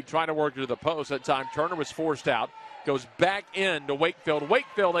 Reed trying to work to the post. That time Turner was forced out. Goes back in to Wakefield.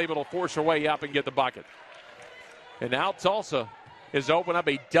 Wakefield able to force her way up and get the bucket. And now Tulsa is open up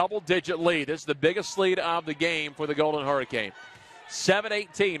a double-digit lead. This is the biggest lead of the game for the Golden Hurricane.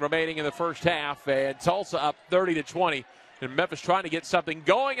 7:18 remaining in the first half, and Tulsa up 30-20. And Memphis trying to get something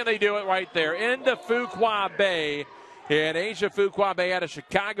going, and they do it right there. Into Fuquabe. And Asia Fuquabe out of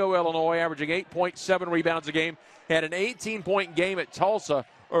Chicago, Illinois, averaging 8.7 rebounds a game. Had an 18-point game at Tulsa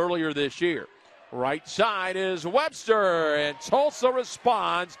earlier this year. Right side is Webster, and Tulsa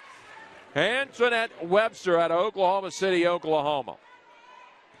responds. Antoinette Webster out of Oklahoma City, Oklahoma.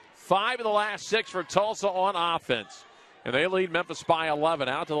 5 of the last 6 for Tulsa on offense. And they lead Memphis by 11.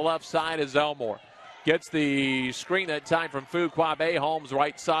 Out to the left side is Elmore. Gets the screen that time from Fuquabe. Holmes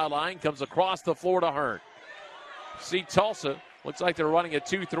right sideline. Comes across the floor to Hearn. See Tulsa. Looks like they're running a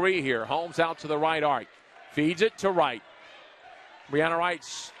 2-3 here. Holmes out to the right arc. Feeds it to Wright. Brianna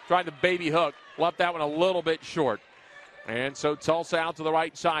Wright's trying to baby hook. Left that one a little bit short. And so Tulsa out to the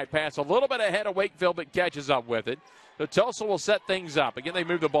right side. Pass a little bit ahead of Wakefield, but catches up with it. So Tulsa will set things up. Again, they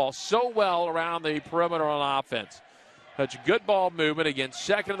move the ball so well around the perimeter on offense. Such good ball movement. Again,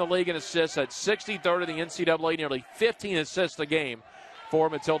 second in the league in assists at 63rd in the NCAA. Nearly 15 assists a game for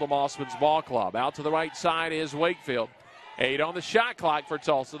Matilda Mossman's ball club. Out to the right side is Wakefield. 8 on the shot clock for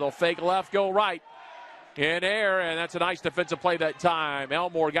Tulsa. They'll fake left, go right. In air, and that's a nice defensive play that time.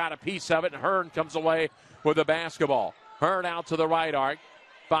 Elmore got a piece of it, and Hearn comes away with the basketball. Hearn out to the right arc.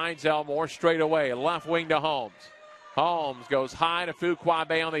 Finds Elmore straight away. Left wing to Holmes. Holmes goes high to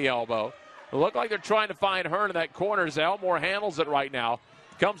Fuquabe on the elbow. It looked like they're trying to find Hearn in that corner as Elmore handles it right now.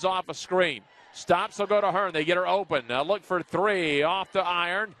 Comes off a screen. Stops, will go to Hearn. They get her open. Now look for 3. Off the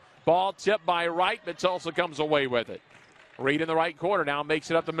iron. Ball tipped by Wright, but Tulsa comes away with it. Reed in the right corner now makes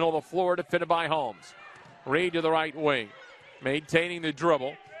it up the middle of the floor, defended by Holmes. Reed to the right wing, maintaining the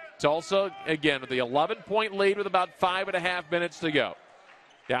dribble. Tulsa, again, with the 11-point lead with about 5.5 minutes to go.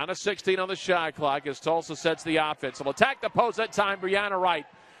 Down to 16 on the shot clock as Tulsa sets the offense. They'll attack the post that time. Brianna Wright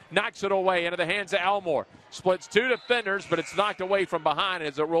knocks it away into the hands of Elmore. Splits two defenders, but it's knocked away from behind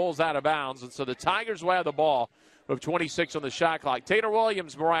as it rolls out of bounds. And so the Tigers will have the ball with 26 on the shot clock. Taylor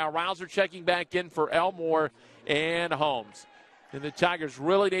Williams, Mariah Rouser checking back in for Elmore and Holmes. And the Tigers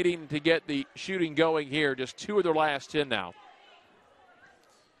really needing to get the shooting going here. Just 2 of their last 10 now.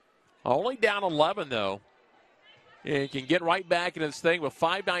 Only down 11, though. And can get right back in this thing with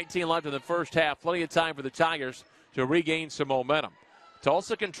 5:19 left in the first half. Plenty of time for the Tigers to regain some momentum.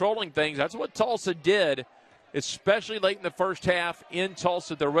 Tulsa controlling things. That's what Tulsa did, especially late in the first half in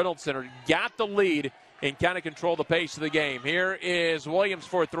Tulsa at the Reynolds Center. Got the lead and kind of controlled the pace of the game. Here is Williams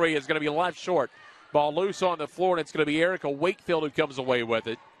for 3. It's going to be left short. Ball loose on the floor, and it's going to be Erica Wakefield who comes away with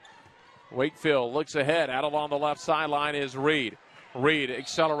it. Wakefield looks ahead. Out along the left sideline is Reed. Reed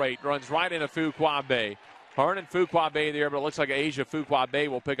accelerate, runs right into Fuquabe. Hearn and Fuquabe there, but it looks like Asia Fuquabe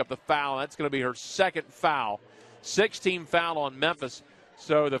will pick up the foul. That's going to be her second foul. 16 foul on Memphis.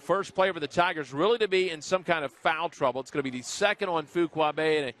 So the first player for the Tigers really to be in some kind of foul trouble. It's going to be the second on Fuquabe,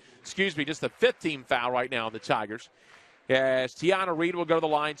 and just the 15th foul right now on the Tigers. As Tiana Reed will go to the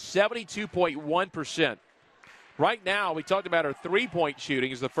line, 72.1%. Right now, we talked about her three-point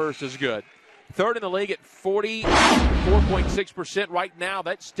shooting as the first is good. Third in the league at 44.6% right now.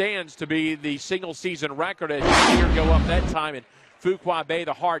 That stands to be the single-season record. As you see her go up that time, and Fuquabe,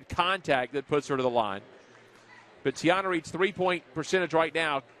 the hard contact that puts her to the line. But Tiana Reed's three-point percentage right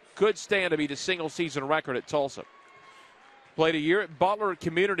now could stand to be the single-season record at Tulsa. Played a year at Butler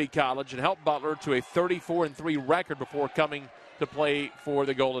Community College and helped Butler to a 34-3 record before coming to play for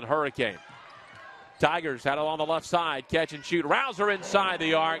the Golden Hurricane. Tigers had it on the left side. Catch and shoot. Rouser inside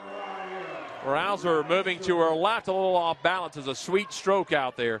the arc. Rouser moving to her left, a little off balance. Is a sweet stroke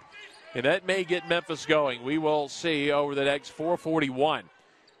out there. And that may get Memphis going. We will see over the next 4:41.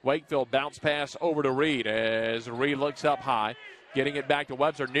 Wakefield bounce pass over to Reed as Reed looks up high. Getting it back to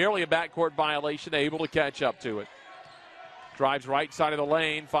Webster. Nearly a backcourt violation. Able to catch up to it. Drives right side of the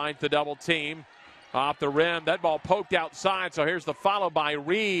lane. Finds the double team. Off the rim. That ball poked outside. So here's the follow by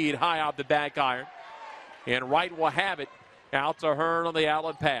Reed. High off the back iron. And Wright will have it. Out to Hearn on the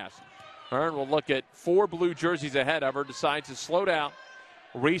outlet pass. Hearn will look at 4 blue jerseys ahead of her. Decides to slow down.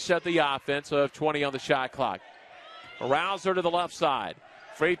 Reset the offense of 20 on the shot clock. Rouser to the left side.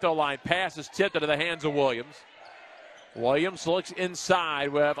 Free throw line pass is tipped into the hands of Williams. Williams looks inside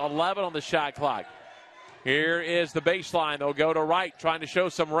with 11 on the shot clock. Here is the baseline. They'll go to Wright, trying to show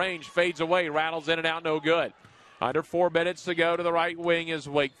some range. Fades away, rattles in and out, no good. Under 4 minutes to go to the right wing is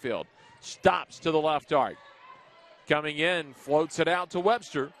Wakefield. Stops to the left arc. Coming in, floats it out to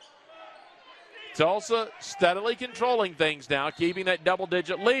Webster. Tulsa steadily controlling things now, keeping that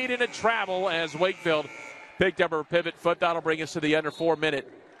double-digit lead in a travel as Wakefield picked up her pivot foot. That'll bring us to the under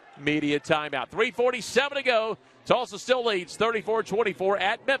 4-minute media timeout. 3:47 to go. Tulsa still leads 34-24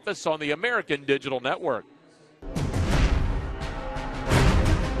 at Memphis on the American Digital Network.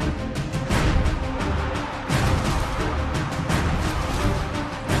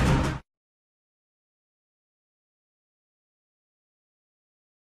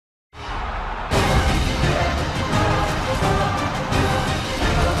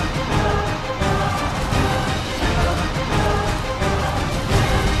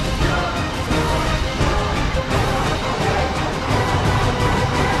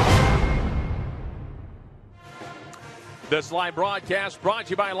 This live broadcast brought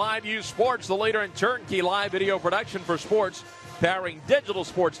to you by LiveView Sports, the leader in turnkey live video production for sports, powering digital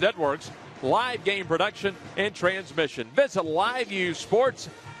sports networks, live game production, and transmission. Visit LiveView Sports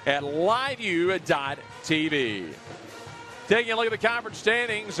at liveview.tv. Taking a look at the conference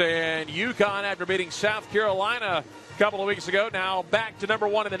standings, and UConn, after beating South Carolina a couple of weeks ago, now back to number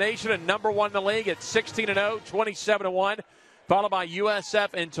 1 in the nation and number 1 in the league at 16-0, 27-1, followed by USF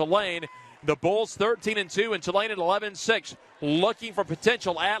and Tulane. The Bulls 13-2 and Tulane at 11-6, looking for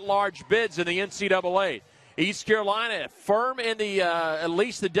potential at-large bids in the NCAA. East Carolina firm in the at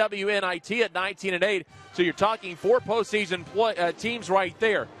least the WNIT at 19-8. So you're talking 4 postseason teams right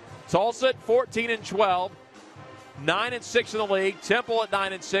there. Tulsa at 14-12, 9-6 in the league. Temple at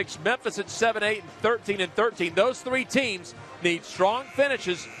 9-6, Memphis at 7-8 and 13-13. Those 3 teams need strong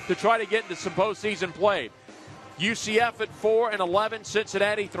finishes to try to get into some postseason play. UCF at 4-11,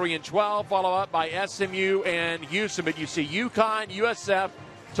 Cincinnati 3-12, followed up by SMU and Houston. But you see UConn, USF,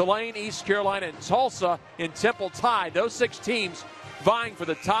 Tulane, East Carolina, and Tulsa in Temple tied. Those 6 teams vying for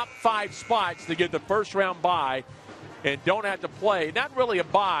the top 5 spots to get the first round bye and don't have to play. Not really a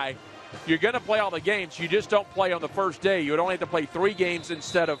bye. You're going to play all the games. You just don't play on the first day. You would only have to play 3 games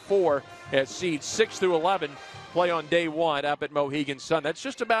instead of 4 as seeds 6 through 11 play on day 1 up at Mohegan Sun. That's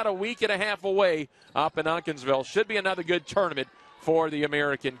just about a week and a half away up in Uncasville. Should be another good tournament for the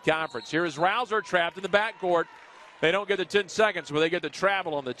American Conference. Here is Rouser trapped in the backcourt. They don't get the 10 seconds, but they get the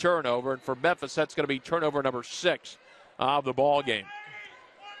travel on the turnover. And for Memphis, that's going to be turnover number 6 of the ball game.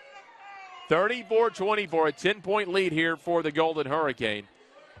 34-24, a 10-point lead here for the Golden Hurricane.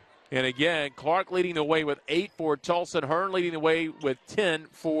 And again, Clark leading the way with 8 for Tulsa, and Hearn leading the way with 10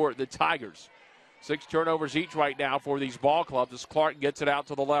 for the Tigers. 6 turnovers each right now for these ball clubs as Clark gets it out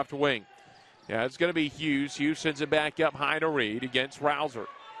to the left wing. Yeah, it's going to be Hughes. Hughes sends it back up high to Reed against Rouser.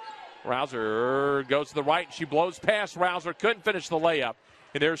 Rouser goes to the right, and she blows past Rouser. Couldn't finish the layup.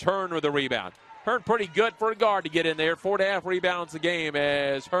 And there's Hearn with the rebound. Hearn pretty good for a guard to get in there. 4.5 rebounds a game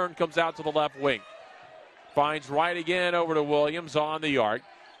as Hearn comes out to the left wing. Finds right again over to Williams on the arc.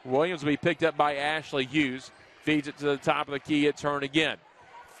 Williams will be picked up by Ashley Hughes. Feeds it to the top of the key. It's Hearn again.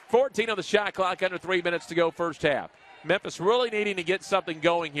 14 on the shot clock, under 3 minutes to go first half. Memphis really needing to get something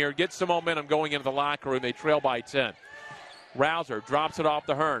going here, get some momentum going into the locker room. They trail by 10. Rouser drops it off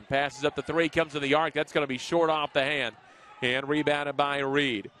to Hearn. Passes up the 3, comes to the arc. That's going to be short off the hand. And rebounded by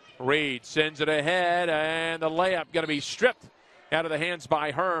Reed. Reed sends it ahead, and the layup going to be stripped out of the hands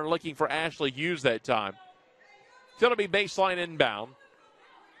by Hearn, looking for Ashley Hughes that time. It's going to be baseline inbound.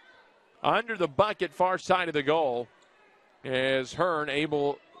 Under the bucket, far side of the goal, is Hearn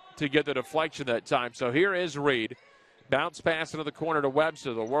able to get the deflection that time. So here is Reed. Bounce pass into the corner to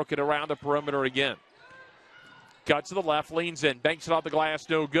Webster. They'll work it around the perimeter again. Cuts to the left, leans in, banks it off the glass,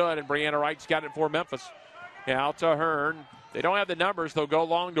 no good, and Brianna Wright's got it for Memphis. Out to Hearn. They don't have the numbers. They'll go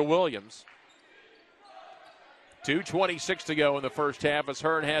long to Williams. 2:26 to go in the first half as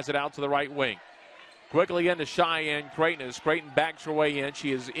Hearn has it out to the right wing. Quickly into Cheyenne Creighton as Creighton backs her way in.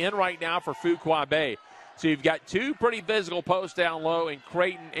 She is in right now for Fuqua Bay. So you've got 2 pretty physical posts down low in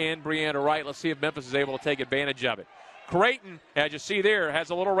Creighton and Brianna Wright. Let's see if Memphis is able to take advantage of it. Creighton, as you see there, has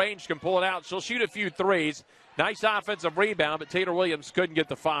a little range, can pull it out. She'll shoot a few threes. Nice offensive rebound, but Taylor Williams couldn't get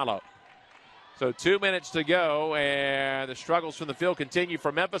the follow. So 2 minutes to go, and the struggles from the field continue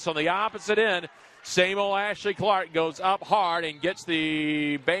for Memphis. On the opposite end, same old Ashley Clark goes up hard and gets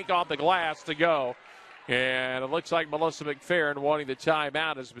the bank off the glass to go. And it looks like Melissa McFerrin wanting the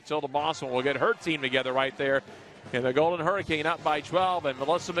timeout as Matilda Boston will get her team together right there. And the Golden Hurricane up by 12, and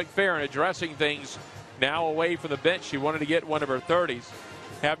Melissa McFerrin addressing things now away from the bench. She wanted to get one of her 30s.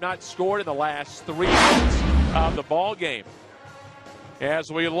 Have not scored in the last 3 minutes of the ball game.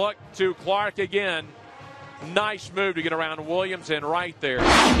 As we look to Clark again, nice move to get around Williams and right there.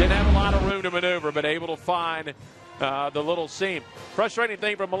 Didn't have a lot of room to maneuver, but able to find the little seam. Frustrating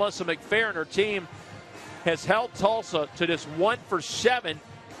thing for Melissa McFerrin, her team has held Tulsa to just 1 for 7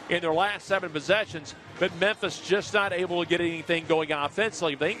 in their last 7 possessions, but Memphis just not able to get anything going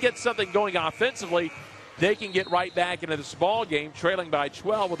offensively. If they can get something going offensively, they can get right back into this ball game, trailing by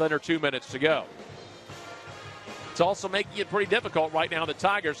 12 with under 2 minutes to go. It's also making it pretty difficult right now, the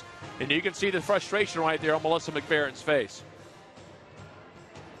Tigers, and you can see the frustration right there on Melissa McFerrin's face.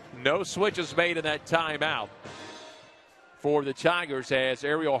 No switches made in that timeout for the Tigers as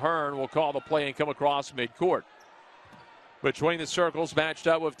Ariel Hearn will call the play and come across midcourt. Between the circles, matched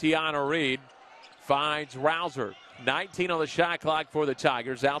up with Tiana Reed, finds Rouser. 19 on the shot clock for the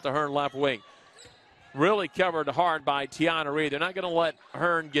Tigers, out to Hearn left wing. Really covered hard by Tiana Reed. They're not going to let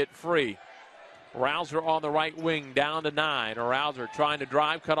Hearn get free. Rouser on the right wing, down to 9. Rouser trying to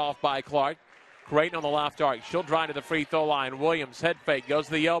drive, cut off by Clark. Creighton on the left arc. She'll drive to the free throw line. Williams, head fake, goes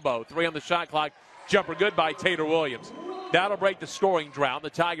to the elbow. 3 on the shot clock. Jumper good by Taylor Williams. That'll break the scoring drought. The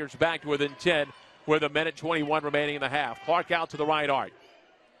Tigers back to within 10 with 1:21 remaining in the half. Clark out to the right arc.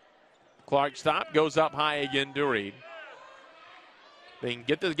 Clark stop, goes up high again to Reed. They can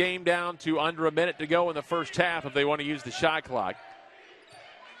get the game down to under a minute to go in the first half if they want to use the shot clock.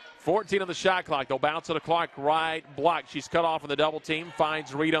 14 on the shot clock. They'll bounce to the Clark right block. She's cut off in the double team.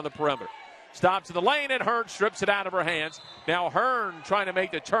 Finds Reed on the perimeter. Stops in the lane, and Hearn strips it out of her hands. Now Hearn trying to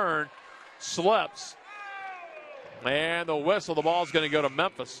make the turn. Slips. And the whistle. The ball's going to go to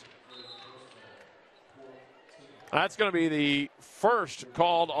Memphis. That's going to be the first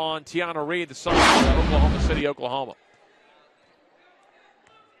called on Tiana Reed, the son of Oklahoma City, Oklahoma.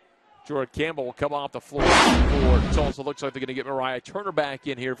 Jordan Campbell will come off the floor for Tulsa. Looks like they're going to get Mariah Turner back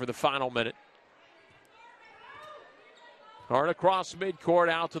in here for the final minute. Hard across midcourt,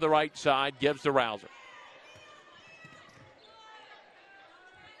 out to the right side, gives to Rouser.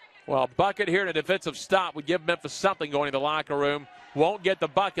 Well, bucket here and a defensive stop would give Memphis something going to the locker room. won't get the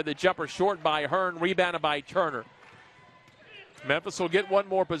bucket. The jumper short by Hearn, rebounded by Turner. Memphis will get one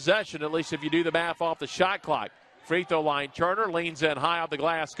more possession, at least if you do the math off the shot clock. Free throw line, Turner leans in high off the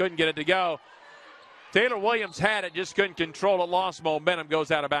glass, couldn't get it to go. Taylor Williams had it, just couldn't control it, lost momentum,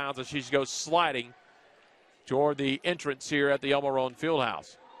 goes out of bounds as she goes sliding toward the entrance here at the Elmo Roan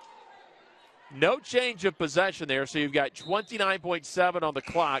Fieldhouse. No change of possession there, so you've got 29.7 on the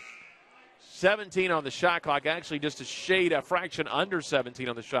clock, 17 on the shot clock, actually just a fraction under 17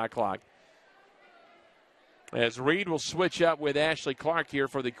 on the shot clock. As Reed will switch up with Ashley Clark here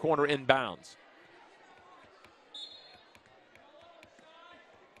for the corner inbounds.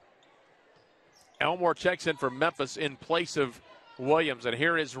 Elmore checks in for Memphis in place of Williams, and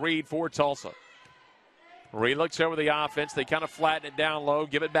here is Reed for Tulsa. Reed looks over the offense. They kind of flatten it down low,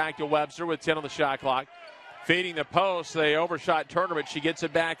 give it back to Webster with 10 on the shot clock. Feeding the post, they overshot Turner, but she gets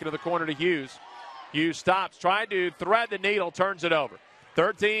it back into the corner to Hughes. Hughes stops, trying to thread the needle, turns it over.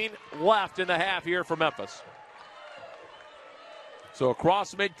 13 left in the half here for Memphis. So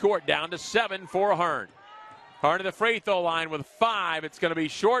across midcourt, down to 7 for Hearn. Hearn to the free throw line with 5. It's going to be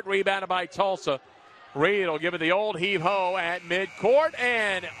short, rebounded by Tulsa. Reed will give it the old heave-ho at midcourt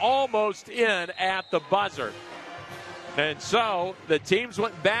and almost in at the buzzer. And so the teams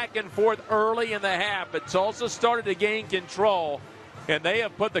went back and forth early in the half, but Tulsa started to gain control, and they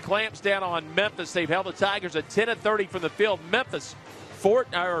have put the clamps down on Memphis. They've held the Tigers at 10 of 30 from the field.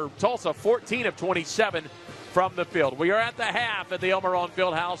 Tulsa 14 of 27 from the field. We are at the half at the Elmo Roan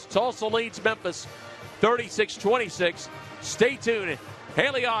Fieldhouse. Tulsa leads Memphis 36-26. Stay tuned.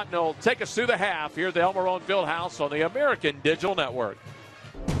 Haley Otten will take us through the half here at the Elmo Roan Fieldhouse on the American Digital Network.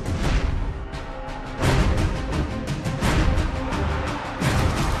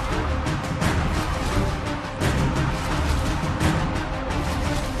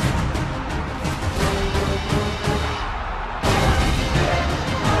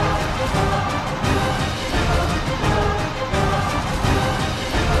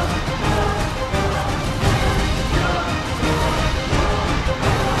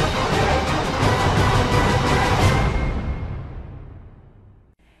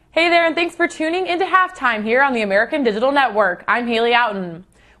 Hey there, and thanks for tuning into halftime here on the American Digital Network. I'm Haley Outen.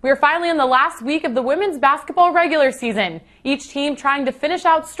 We are finally in the last week of the women's basketball regular season, each team trying to finish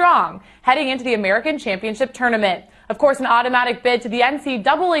out strong, heading into the American Championship Tournament. Of course, an automatic bid to the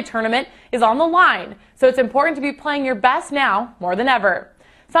NCAA tournament is on the line, so it's important to be playing your best now more than ever.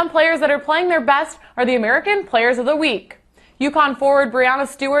 Some players that are playing their best are the American Players of the Week. UConn forward Brianna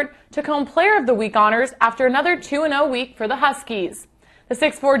Stewart took home Player of the Week honors after another 2-0 week for the Huskies. The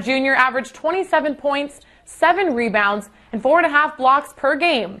 6'4" junior averaged 27 points, 7 rebounds, and 4.5 blocks per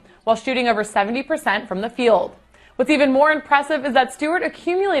game, while shooting over 70% from the field. What's even more impressive is that Stewart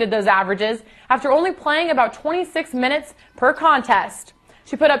accumulated those averages after only playing about 26 minutes per contest.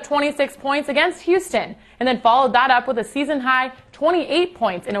 She put up 26 points against Houston, and then followed that up with a season-high 28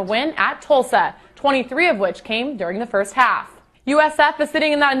 points in a win at Tulsa, 23 of which came during the first half. USF is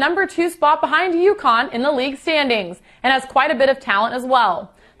sitting in that number 2 spot behind UConn in the league standings and has quite a bit of talent as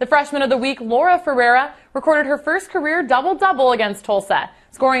well. The freshman of the week, Laura Ferreira, recorded her first career double-double against Tulsa,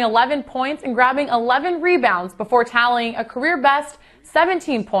 scoring 11 points and grabbing 11 rebounds before tallying a career-best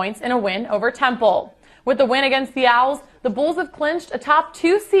 17 points in a win over Temple. With the win against the Owls, the Bulls have clinched a top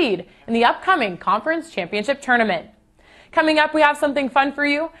 2 seed in the upcoming conference championship tournament. Coming up, we have something fun for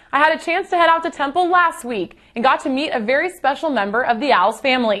you. I had a chance to head out to Temple last week and got to meet a very special member of the Owls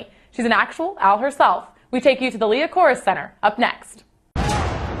family. She's an actual Owl herself. We take you to the Leah Chorus Center up next.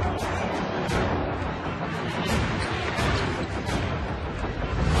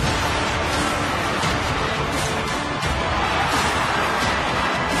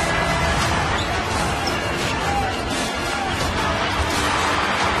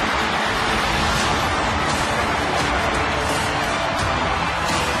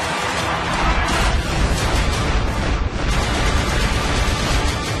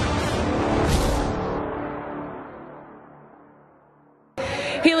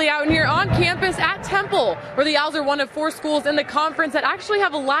 Haley Outen here on campus at Temple, where the Owls are one of 4 schools in the conference that actually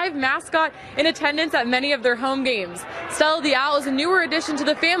have a live mascot in attendance at many of their home games. Stella the Owl is a newer addition to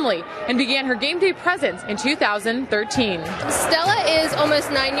the family and began her game day presence in 2013. Stella is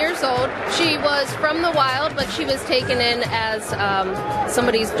almost 9 years old. She was from the wild, but she was taken in as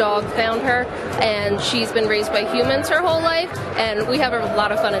somebody's dog found her, and she's been raised by humans her whole life, and we have a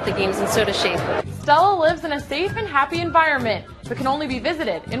lot of fun at the games, and so does she. Stella lives in a safe and happy environment, but can only be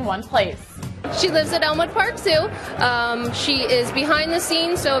visited in one place. She lives at Elmwood Park Zoo. She is behind the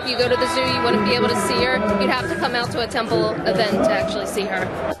scenes, so if you go to the zoo, you wouldn't be able to see her. You'd have to come out to a Temple event to actually see her.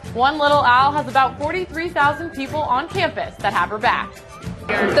 One little owl has about 43,000 people on campus that have her back.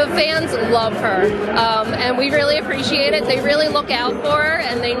 The fans love her, and we really appreciate it. They really look out for her,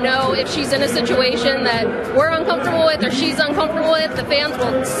 and they know if she's in a situation that we're uncomfortable with or she's uncomfortable with, the fans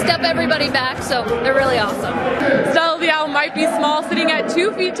will step everybody back, so they're really awesome. Stella the owl might be small, sitting at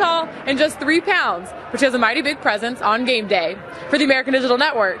 2 feet tall and just 3 pounds, but she has a mighty big presence on game day. For the American Digital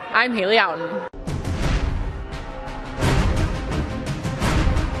Network, I'm Haley Outen.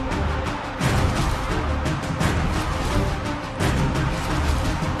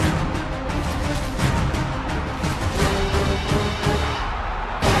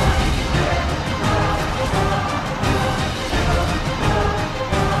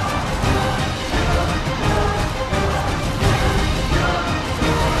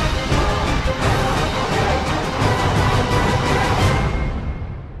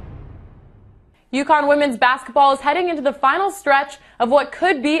 UConn women's basketball is heading into the final stretch of what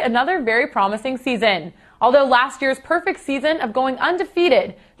could be another very promising season. Although last year's perfect season of going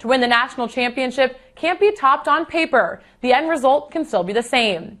undefeated to win the national championship can't be topped on paper, the end result can still be the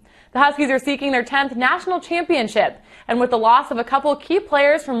same. The Huskies are seeking their 10th national championship, and with the loss of a couple key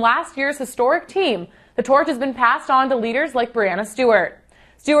players from last year's historic team, the torch has been passed on to leaders like Brianna Stewart.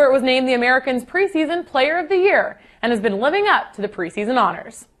 Stewart was named the Americans' preseason player of the year and has been living up to the preseason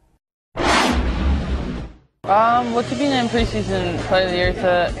honors. Well, to be named preseason player of the year,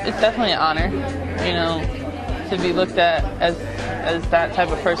 it's definitely an honor, you know, to be looked at as that type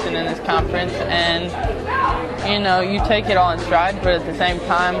of person in this conference. And, you know, you take it all in stride, but at the same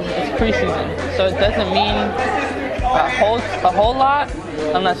time, it's preseason. So it doesn't mean a whole lot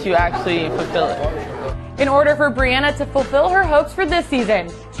unless you actually fulfill it. In order for Brianna to fulfill her hopes for this season,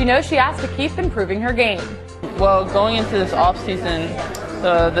 she knows she has to keep improving her game. Well, going into this off-season,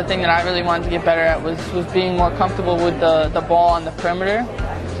 the thing that I really wanted to get better at was being more comfortable with the ball on the perimeter.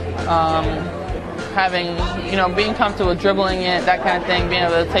 Being comfortable dribbling it, that kind of thing, being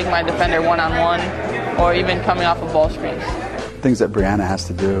able to take my defender one-on-one, or even coming off of ball screens. Things that Brianna has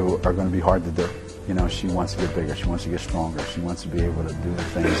to do are going to be hard to do. You know, she wants to get bigger, she wants to get stronger, she wants to be able to do the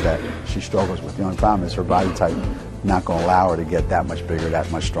things that she struggles with. The only problem is her body type not going to allow her to get that much bigger,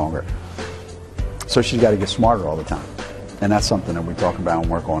 that much stronger. So she's got to get smarter all the time. And that's something that we talk about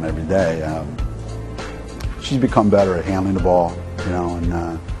and work on every day. She's become better at handling the ball, you know,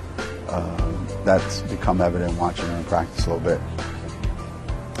 and that's become evident watching her in practice a little bit.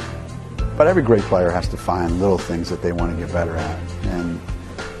 But every great player has to find little things that they want to get better at. And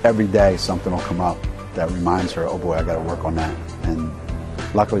every day something will come up that reminds her, oh boy, I got to work on that. And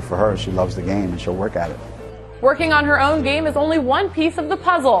luckily for her, she loves the game and she'll work at it. Working on her own game is only one piece of the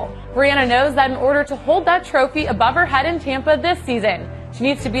puzzle. Brianna knows that in order to hold that trophy above her head in Tampa this season, she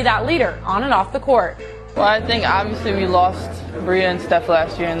needs to be that leader on and off the court. Well, I think obviously we lost Bria and Steph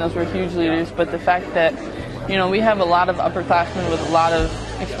last year, and those were huge leaders, but the fact that, you know, we have a lot of upperclassmen with a lot of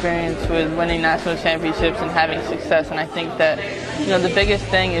experience with winning national championships and having success, and I think that, you know, the biggest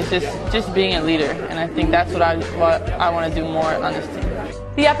thing is just being a leader, and I think that's what I want to do more on this team.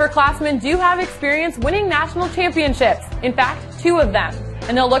 The upperclassmen do have experience winning national championships, in fact, 2 of them,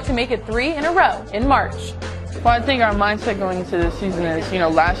 and they'll look to make it 3 in a row in March. Well, I think our mindset going into this season is, you know,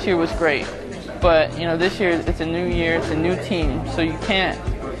 last year was great, but, you know, this year it's a new year, it's a new team, so you can't,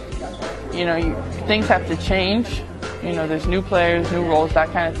 you know, things have to change. You know, there's new players, new roles,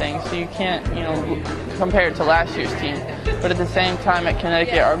 that kind of thing, so you can't, you know, compare it to last year's team. But at the same time, at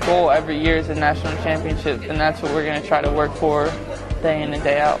Connecticut, our goal every year is a national championship, and that's what we're going to try to work for day in and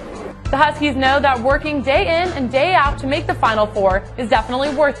day out. The Huskies know that working day in and day out to make the Final Four is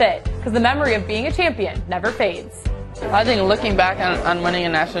definitely worth it, because the memory of being a champion never fades. I think looking back on winning a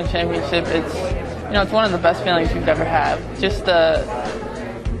national championship, it's, you know, it's one of the best feelings you've ever had. Just the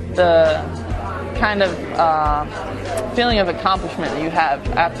kind of feeling of accomplishment that you have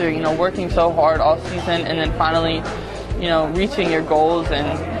after, you know, working so hard all season and then finally, you know, reaching your goals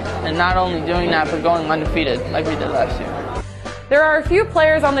and not only doing that but going undefeated like we did last year. There are a few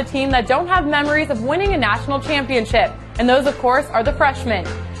players on the team that don't have memories of winning a national championship, and those, of course, are the freshmen.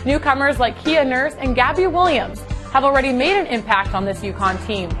 Newcomers like Kia Nurse and Gabby Williams have already made an impact on this UConn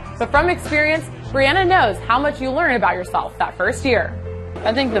team, but from experience, Brianna knows how much you learn about yourself that first year.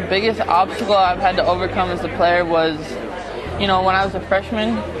 I think the biggest obstacle I've had to overcome as a player was, you know, when I was a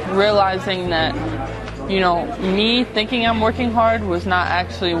freshman, realizing that, you know, me thinking I'm working hard was not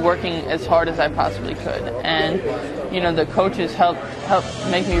actually working as hard as I possibly could. And, you know, the coaches helped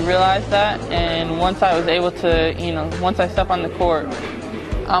make me realize that. And once I was able to, you know, once I step on the court,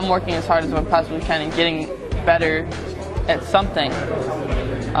 I'm working as hard as I possibly can and getting better at something.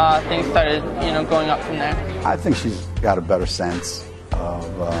 Things started, you know, going up from there. I think she's got a better sense of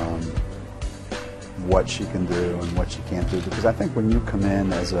of what she can do and what she can't do. Because I think when you come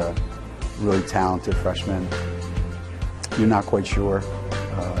in as a really talented freshman, you're not quite sure.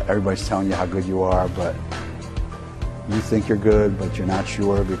 Everybody's telling you how good you are, but you think you're good, but you're not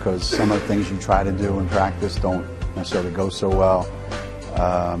sure because some of the things you try to do in practice don't necessarily go so well.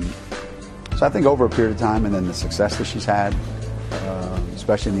 So I think over a period of time, and then the success that she's had,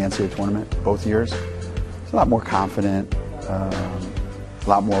 especially in the NCAA tournament, both years, she's a lot more confident, a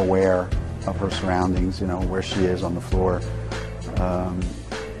lot more aware of her surroundings, you know, where she is on the floor.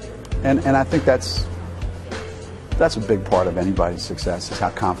 And I think that's a big part of anybody's success, is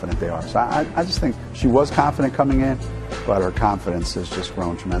how confident they are. So I just think she was confident coming in, but her confidence has just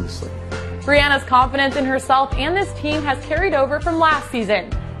grown tremendously. Brianna's confidence in herself and this team has carried over from last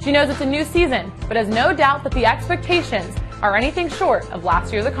season. She knows it's a new season, but has no doubt that the expectations are anything short of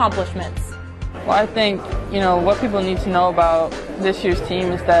last year's accomplishments. Well, I think, you know, what people need to know about this year's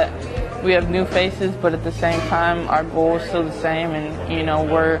team is that we have new faces, but at the same time, our goal is still the same, and, you know,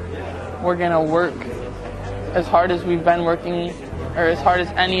 we're going to work as hard as we've been working, or as hard as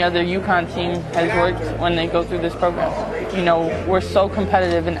any other UConn team has worked when they go through this program. You know, we're so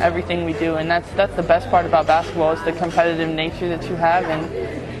competitive in everything we do, and that's the best part about basketball, is the competitive nature that you have, and,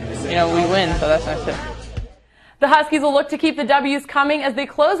 you know, we win, so that's nice too. The Huskies will look to keep the W's coming as they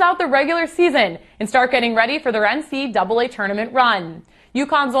close out the regular season and start getting ready for their NCAA tournament run.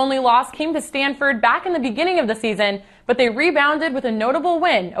 UConn's only loss came to Stanford back in the beginning of the season, but they rebounded with a notable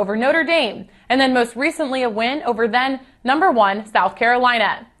win over Notre Dame, and then most recently a win over then #1 South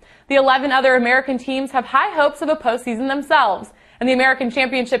Carolina. The 11 other American teams have high hopes of a postseason themselves, and the American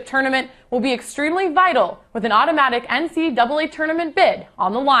Championship Tournament will be extremely vital with an automatic NCAA tournament bid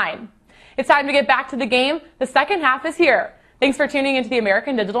on the line. It's time to get back to the game. The second half is here. Thanks for tuning into the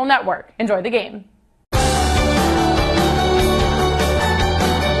American Digital Network. Enjoy the game.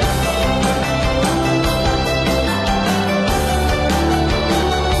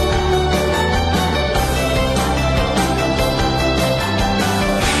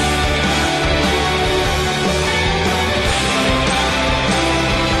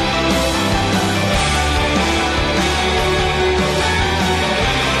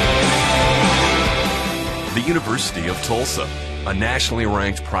 The University of Tulsa, a nationally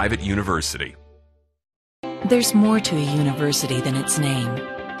ranked private university. There's more to a university than its name,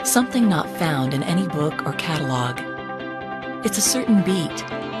 something not found in any book or catalog. It's a certain beat,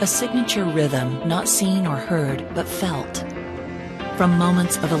 a signature rhythm not seen or heard but felt. From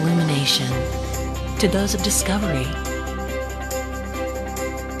moments of illumination to those of discovery.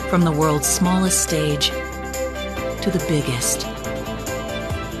 From the world's smallest stage to the biggest.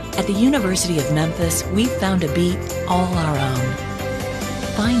 At the University of Memphis, we've found a beat all our own.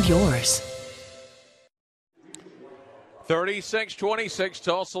 Find yours. 36-26,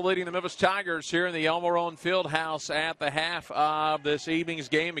 Tulsa leading the Memphis Tigers here in the El Morone Fieldhouse at the half of this evening's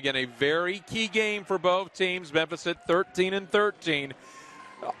game. Again, a very key game for both teams. Memphis at 13-13.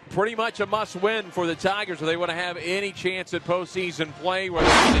 Pretty much a must-win for the Tigers if they want to have any chance at postseason play, whether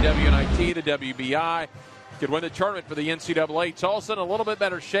it's the WNIT, the WBI. Could win the tournament for the NCAA. Tulsa in a little bit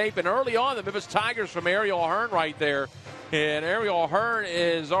better shape. And early on, the Memphis Tigers from Ariel Hearn right there. And Ariel Hearn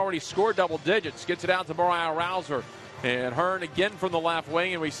has already scored double digits. Gets it out to Mariah Rouser. And Hearn again from the left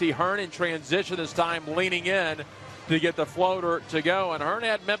wing. And we see Hearn in transition this time, leaning in to get the floater to go. And Hearn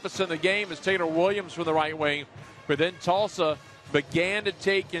had Memphis in the game as Taylor Williams from the right wing. But then Tulsa began to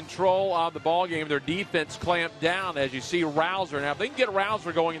take control of the ball game. Their defense clamped down, as you see Rouser. Now, if they can get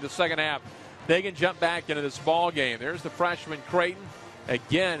Rouser going in the second half, they can jump back into this ball game. There's the freshman Creighton.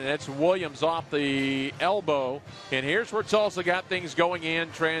 Again, and it's Williams off the elbow. And here's where Tulsa got things going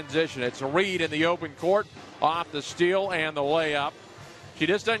in transition. It's Reed in the open court off the steal and the layup. She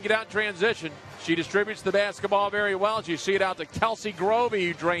just doesn't get out in transition. She distributes the basketball very well. As you see it out to Kelsey Grovey,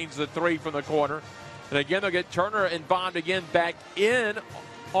 who drains the three from the corner. And again, they'll get Turner and Bond again back in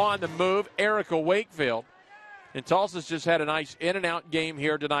on the move. Erica Wakefield. And Tulsa's just had a nice in-and-out game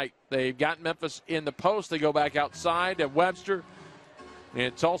here tonight. They've got Memphis in the post. They go back outside at Webster.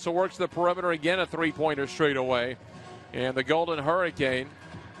 And Tulsa works the perimeter again, a three-pointer straight away. And the Golden Hurricane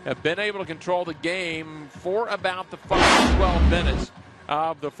have been able to control the game for about the 5-12 minutes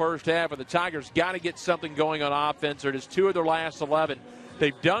of the first half. And the Tigers got to get something going on offense. They're just 2 of their last 11.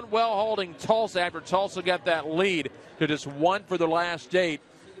 They've done well holding Tulsa after Tulsa got that lead to just 1 for the last 8.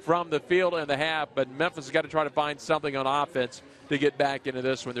 From the field in the half, but Memphis has got to try to find something on offense to get back into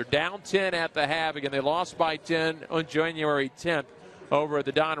this one. They're down 10 at the half. Again, they lost by 10 on January 10th over at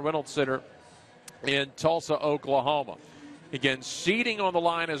the Don Reynolds Center in Tulsa, Oklahoma. Again, seeding on the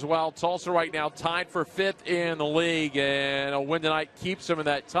line as well. Tulsa right now tied for 5th in the league, and a win tonight keeps them in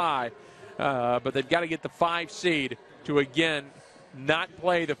that tie. But they've got to get the 5 seed to, again, not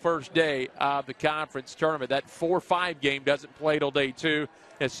play the first day of the conference tournament. That 4-5 game doesn't play till day 2,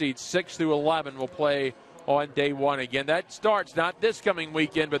 as seeds 6 through 11 will play on day 1. Again, that starts not this coming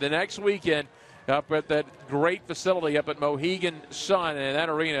weekend, but the next weekend up at that great facility up at Mohegan Sun, and that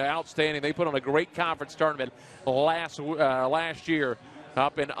arena, outstanding. They put on a great conference tournament last year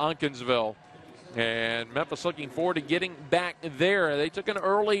up in Unkinsville. And Memphis looking forward to getting back there. They took an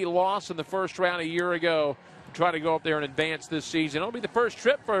early loss in the first round a year ago to try to go up there and advance this season. It'll be the first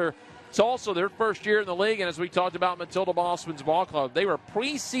trip for Tulsa, their first year in the league. And as we talked about Matilda Mossman's ball club, they were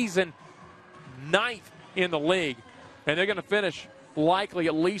preseason 9th in the league, and they're going to finish likely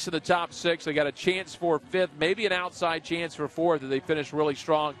at least in the top 6. They got a chance for 5th, maybe an outside chance for 4th if they finish really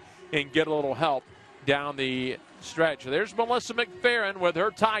strong and get a little help down the stretch. There's Melissa McFerrin with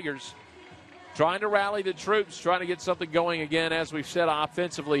her Tigers trying to rally the troops, trying to get something going again, as we've said,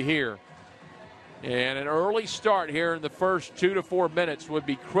 offensively here. And an early start here in the first 2 to 4 minutes would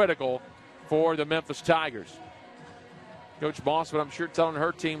be critical for the Memphis Tigers. Coach Mossman, I'm sure, telling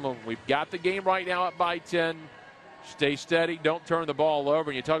her team, well, we've got the game right now up by 10. Stay steady. Don't turn the ball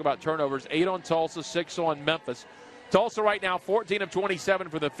over. And you talk about turnovers, 8 on Tulsa, 6 on Memphis. Tulsa right now 14 of 27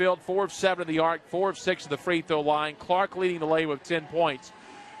 from the field, 4 of 7 to the arc, 4 of 6 to the free throw line. Clark leading the way with 10 points.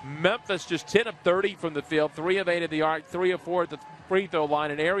 Memphis just 10 of 30 from the field, 3 of 8 at the arc, 3 of 4 at the free throw line.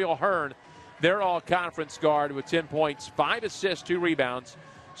 And Ariel Hearn, their all-conference guard, with 10 points, 5 assists, 2 rebounds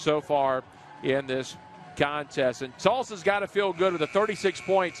so far in this contest. And Tulsa's got to feel good with the 36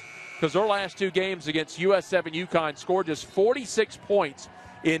 points, because their last 2 games against USF and UConn scored just 46 points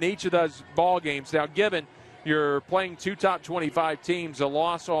in each of those ball games. Now, given you're playing 2 top 25 teams, a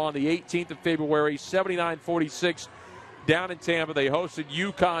loss on the 18th of February, 79-46 down in Tampa. They hosted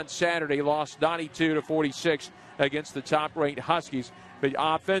UConn Saturday, lost 92-46 against the top-ranked Huskies. But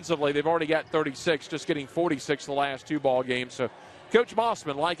offensively, they've already got 36, just getting 46 the last 2 ball games. So Coach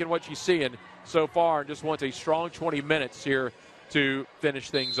Mossman liking what she's seeing so far and just wants a strong 20 minutes here to finish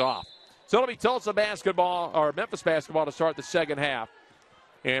things off. So it'll be Tulsa basketball, or Memphis basketball, to start the second half.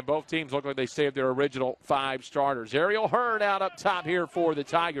 And both teams look like they saved their original 5 starters. Ariel Hearn out up top here for the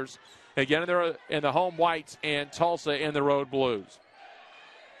Tigers. Again, they're in the home whites, and Tulsa in the road blues.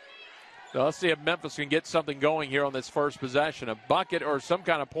 So let's see if Memphis can get something going here on this first possession. A bucket or some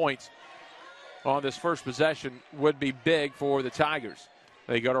kind of points on this first possession would be big for the Tigers.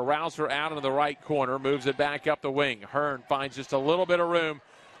 They go to Rouser out into the right corner, moves it back up the wing. Hearn finds just a little bit of room.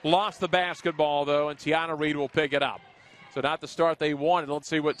 Lost the basketball, though, and Tiana Reed will pick it up. So not the start they wanted. Let's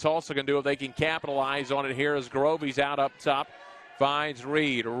see what Tulsa can do if they can capitalize on it here, as Grovey's out up top. Finds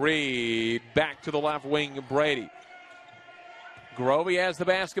Reed. Reed back to the left wing, Brady. Grovey has the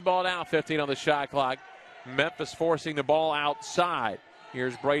basketball now, 15 on the shot clock. Memphis forcing the ball outside.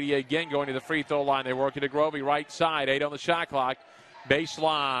 Here's Brady again going to the free throw line. They work it to Grovey, right side, 8 on the shot clock.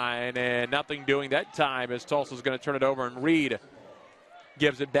 Baseline, and nothing doing that time, as Tulsa's going to turn it over, and Reed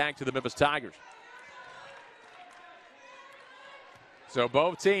gives it back to the Memphis Tigers. So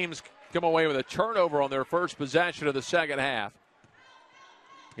both teams come away with a turnover on their first possession of the second half,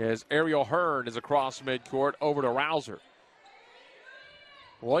 as Ariel Hearn is across midcourt over to Rouser.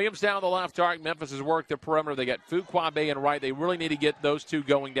 Williams down the left arc. Memphis has worked the perimeter. They got Fuquabe and right. They really need to get those 2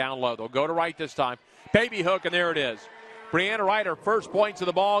 going down low. They'll go to right this time. Baby hook, and there it is. Brianna Wright, her first points of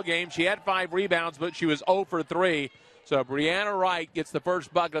the ball game. She had 5 rebounds, but she was 0 for 3. So Brianna Wright gets the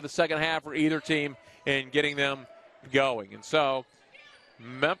first bucket of the second half for either team in getting them going. And so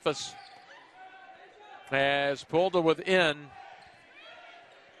Memphis has pulled to within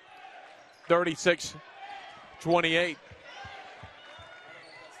 36-28.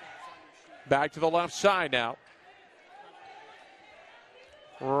 Back to the left side now.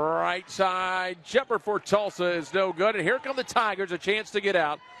 Right side jumper for Tulsa is no good. And here come the Tigers, a chance to get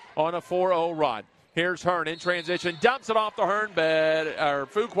out on a 4-0 run. Here's Hearn in transition. Dumps it off the Hearn bed, or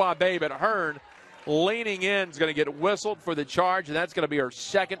Fuquabe, but Hearn leaning in is going to get whistled for the charge, and that's going to be her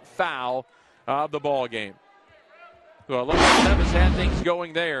second foul of the ball game. So it looks like Memphis had things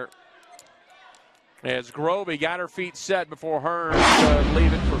going there, as Grovey got her feet set before Hearn could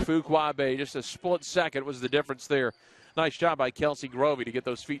leave it for Fuquabe. Just a split second was the difference there. Nice job by Kelsey Grovey to get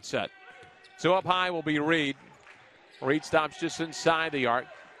those feet set. So up high will be Reed. Reed stops just inside the arc.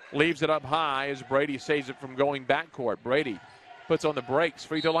 Leaves it up high as Brady saves it from going backcourt. Brady puts on the brakes.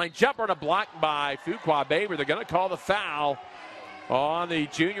 Free throw line jumper, and a block by Fuquabe. They're going to call the foul on the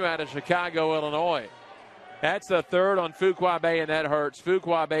junior out of Chicago, Illinois. That's the third on Fuquabe, and that hurts.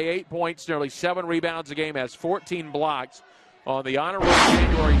 Fuquabe, 8 points, nearly 7 rebounds a game, has 14 blocks. on the honor roll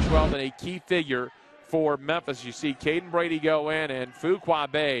January 12th and a key figure for Memphis. You see Caden Brady go in, and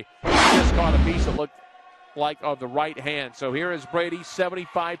Fuquabe just caught a piece that looked like of the right hand. So here is Brady,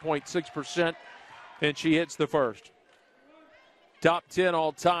 75.6%, and she hits the first. Top 10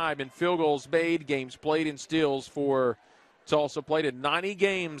 all time in field goals made, games played, and steals for Tulsa. Played in 90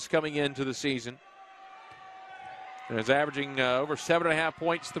 games coming into the season. And is averaging over 7.5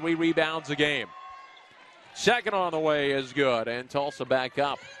 points, 3 rebounds a game. Second on the way is good, and Tulsa back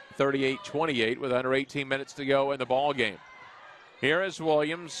up 38-28 with under 18 minutes to go in the ball game. Here is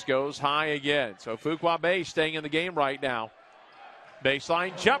Williams, goes high again. So Fuquabe staying in the game right now.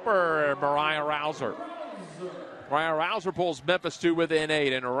 Baseline jumper, Mariah Rouser. Mariah Rouser pulls Memphis to within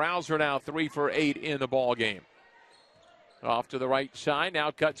 8, and Rouser now 3 for 8 in the ball game. Off to the right side, now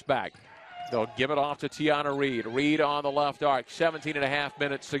cuts back. They'll give it off to Tiana Reed. Reed on the left arc, 17.5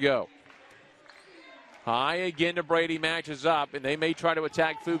 minutes to go. High again to Brady, matches up, and they may try to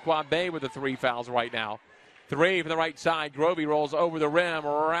attack Fuquabe with the 3 fouls right now. 3 from the right side. Grovey rolls over the rim.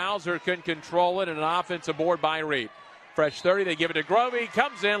 Rouser couldn't control it, and an offensive board by Reed. Fresh 30, they give it to Grovey.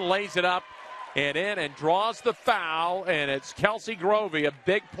 Comes in, lays it up, and in, and draws the foul, and it's Kelsey Grovey, a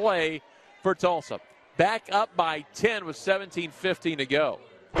big play for Tulsa. Back up by 10 with 17:15 to go.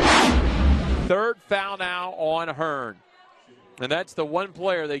 Third foul now on Hearn. And that's the one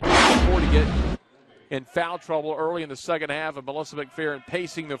player they can't afford to get in foul trouble early in the second half of Melissa McPherson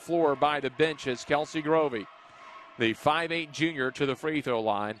pacing the floor by the bench as Kelsey Grovey, the 5'8 junior, to the free throw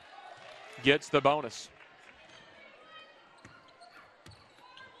line, gets the bonus.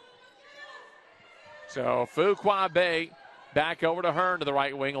 So Fuquabe back over to Hearn to the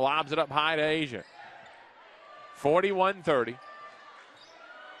right wing, lobs it up high to Asia. 41-30.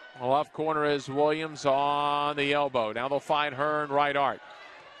 The left corner is Williams on the elbow. Now they'll find Hearn right arc.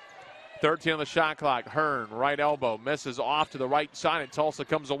 13 on the shot clock. Hearn, right elbow, misses off to the right side, and Tulsa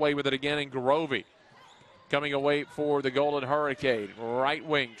comes away with it again, and Grovey coming away for the Golden Hurricane. Right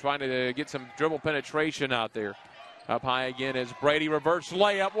wing, trying to get some dribble penetration out there. Up high again is Brady, reverse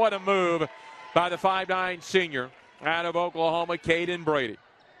layup. What a move by the 5'9 senior out of Oklahoma, Caden Brady.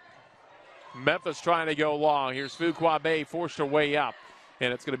 Memphis trying to go long. Here's Fuquabe, forced her way up.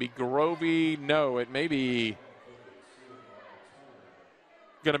 And it's going to be Grovey. No, it may be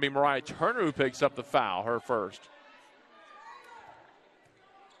going to be Mariah Turner who picks up the foul, her first.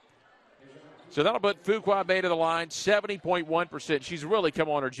 So that'll put Fuquabe to the line, 70.1%. She's really come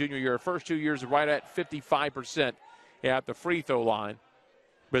on her junior year. Her first 2 years right at 55% at the free throw line.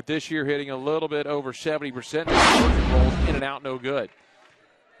 But this year hitting a little bit over 70%. Rolls in and out, no good.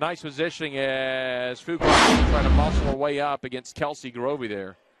 Nice positioning as Fuquabe trying to muscle her way up against Kelsey Grovey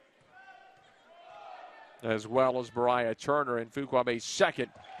there, as well as Mariah Turner, and Fuquabe's second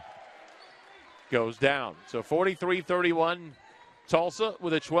goes down. So 43-31, Tulsa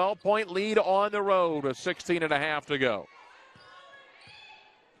with a 12-point lead on the road with 16.5 to go.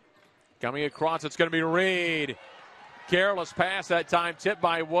 Coming across, it's going to be Reed. Careless pass that time, tipped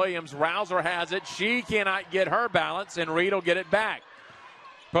by Williams. Rouser has it. She cannot get her balance, and Reed will get it back.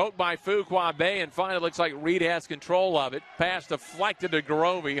 Poked by Fuquabe, and finally looks like Reed has control of it. Pass deflected to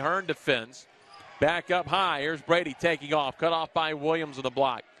Grovey. Hearn defends. Back up high. Here's Brady taking off. Cut off by Williams on the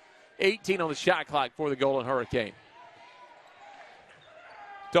block. 18 on the shot clock for the Golden Hurricane.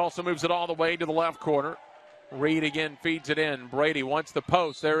 Tulsa moves it all the way to the left corner. Reed again feeds it in. Brady wants the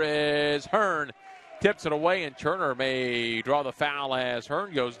post. There is Hearn. Tips it away, and Turner may draw the foul as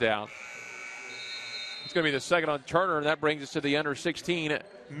Hearn goes down. It's going to be the second on Turner, and that brings us to the under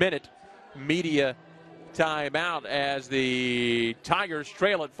 16-minute media timeout as the Tigers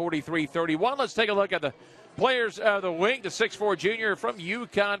trail at 43-31. Let's take a look at the players of the week. The 6'4 junior from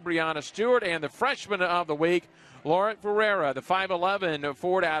UConn, Brianna Stewart, and the freshman of the week, Lauren Ferreira. The 5'11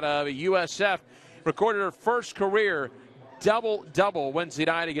 forward out of USF recorded her first career double-double Wednesday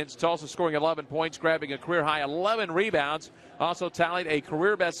night against Tulsa, scoring 11 points, grabbing a career-high 11 rebounds. Also tallied a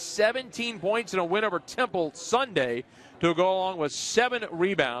career-best 17 points in a win over Temple Sunday to go along with 7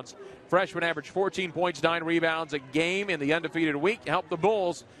 rebounds. Freshman averaged 14 points, 9 rebounds a game in the undefeated week. Helped the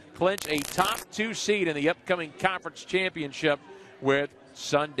Bulls clinch a top 2 seed in the upcoming conference championship with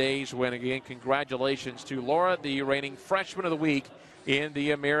Sunday's win. Again, congratulations to Laura, the reigning freshman of the week in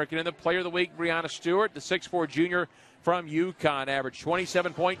the American. And the player of the week, Brianna Stewart, the 6'4 junior from UConn, averaged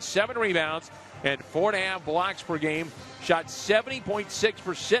 27 points, 7 rebounds, and 4.5 blocks per game. Shot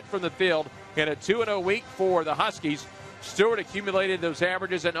 70.6% from the field in a 2-0 week for the Huskies. Stewart accumulated those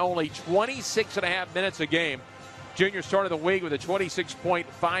averages in only 26.5 minutes a game. Junior started the week with a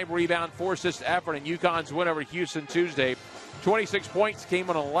 26.5 rebound, 4 assist effort in UConn's win over Houston Tuesday. 26 points, came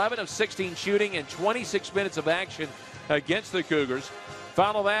on 11 of 16 shooting and 26 minutes of action against the Cougars.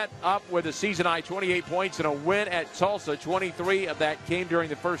 Follow that up with a season-high 28 points and a win at Tulsa. 23 of that came during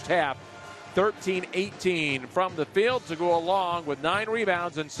the first half. 13-18 from the field to go along with 9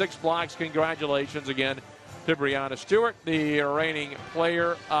 rebounds and 6 blocks. Congratulations again to Brianna Stewart, the reigning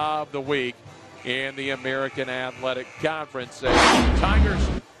player of the week in the American Athletic Conference. Tigers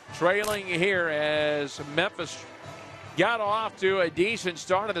trailing here as Memphis got off to a decent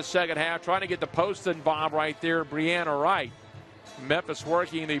start of the second half, trying to get the post involved right there. Brianna Wright. Memphis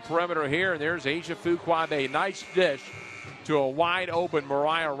working the perimeter here, and there's Asia Fuquabe. Nice dish to a wide-open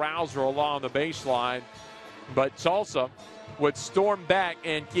Mariah Rouser along the baseline. But Tulsa would storm back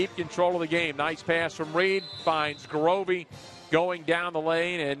and keep control of the game. Nice pass from Reed, finds Grovey going down the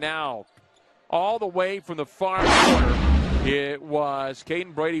lane, and now all the way from the far corner, it was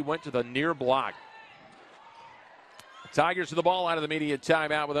Caden Brady went to the near block. Tigers to the ball out of the media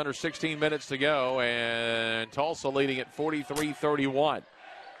timeout with under 16 minutes to go, and Tulsa leading at 43-31.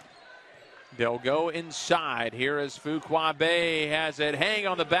 They'll go inside. Here is Fuquabe, has it hang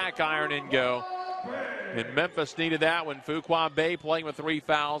on the back iron and go. And Memphis needed that one. Fuquabe playing with 3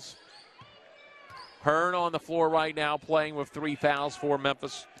 fouls. Hearn on the floor right now playing with 3 fouls for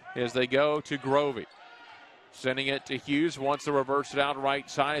Memphis as they go to Grovey. Sending it to Hughes, wants to reverse it out right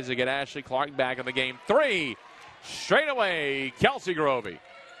side as they get Ashley Clark back in the game. 3, straight away, Kelsey Grovey.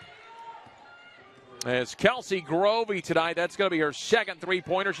 As Kelsey Grovey tonight, that's going to be her second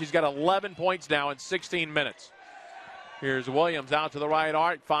three-pointer. She's got 11 points now in 16 minutes. Here's Williams out to the right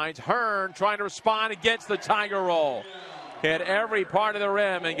arc, finds Hearn trying to respond against the Tiger roll. Hit every part of the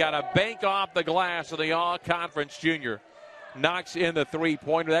rim and got a bank off the glass of the all-conference junior. Knocks in the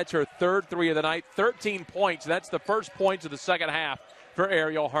three-pointer. That's her third 3 of the night. 13 points. That's the first points of the second half for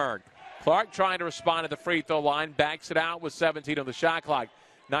Ariel Hearn. Clark trying to respond at the free throw line. Backs it out with 17 on the shot clock.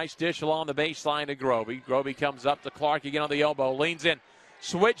 Nice dish along the baseline to Grovey. Grovey comes up to Clark again on the elbow. Leans in.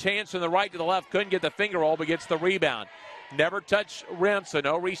 Switch hands from the right to the left. Couldn't get the finger roll, but gets the rebound. Never touched rim, so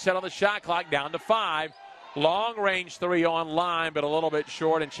no reset on the shot clock. Down to 5. Long range 3 on line, but a little bit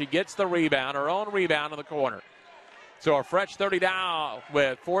short, and she gets the rebound. Her own rebound in the corner. So a fresh 30 down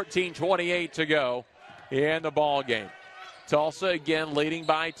with 14:28 to go in the ball game. Tulsa again leading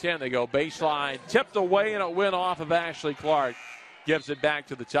by 10. They go baseline, tipped away, and a win off of Ashley Clark. Gives it back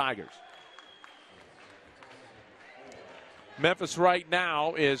to the Tigers. Memphis right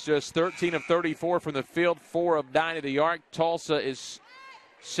now is just 13 of 34 from the field, 4 of 9 at the arc. Tulsa is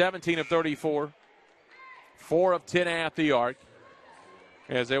 17 of 34, 4 of 10 at the arc.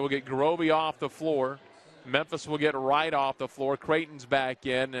 As they will get Grovey off the floor. Memphis will get Wright off the floor. Creighton's back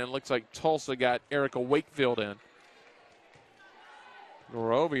in, and it looks like Tulsa got Erica Wakefield in.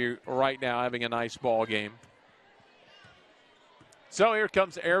 Grovey right now having a nice ball game. So here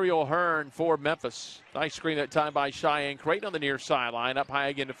comes Ariel Hearn for Memphis. Nice screen that time by Cheyenne Creighton on the near sideline. Up high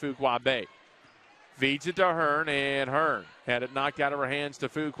again to Fuquabe. Feeds it to Hearn, and Hearn had it knocked out of her hands to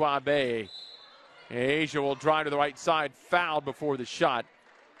Fuquabe. Asia will drive to the right side, fouled before the shot.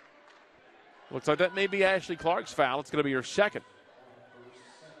 Looks like that may be Ashley Clark's foul. It's going to be her second.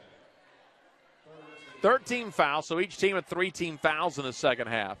 13 fouls, so each team had 3 team fouls in the second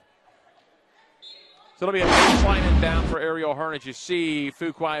half. So it'll be a baseline and down for Ariel Hearn as you see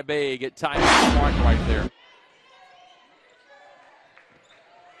Fuquabe get tied to the mark right there.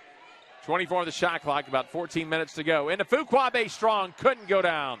 24 on the shot clock, about 14 minutes to go. Into Fuquabe strong, couldn't go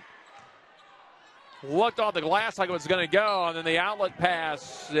down. Looked off the glass like it was going to go, and then the outlet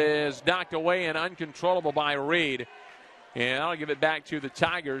pass is knocked away and uncontrollable by Reed. And I'll give it back to the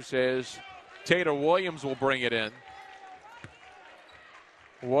Tigers as Tater Williams will bring it in.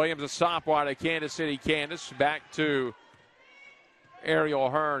 Williams, a sophomore out of Kansas City, Kansas. Back to Ariel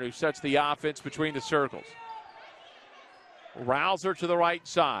Hearn, who sets the offense between the circles. Rouser to the right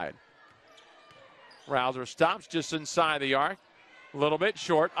side. Rouser stops just inside the arc. A little bit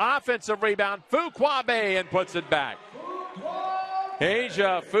short. Offensive rebound. Fuquabe and puts it back.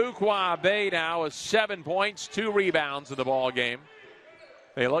 Asia Fuquabe now with 7 points, 2 rebounds in the ball game.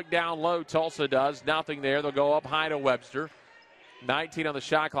 They look down low. Tulsa does. Nothing there. They'll go up high to Webster. 19 on the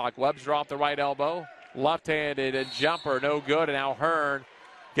shot clock. Webster off the right elbow. Left-handed and jumper. No good. And now Hearn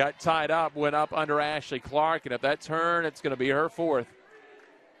got tied up. Went up under Ashley Clark. And if that's Hearn, it's going to be her 4th.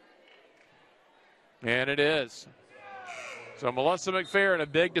 And it is. So Melissa McFerrin, a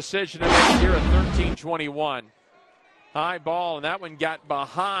big decision to make here at 13-21. High ball, and that one got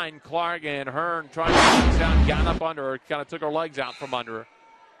behind Clark, and Hearn trying to bounce down, got up under her, kind of took her legs out from under her.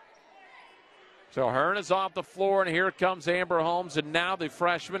 So Hearn is off the floor, and here comes Amber Holmes, and now the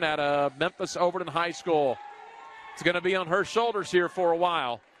freshman out of Memphis Overton High School. It's going to be on her shoulders here for a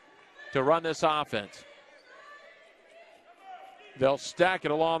while to run this offense. They'll stack it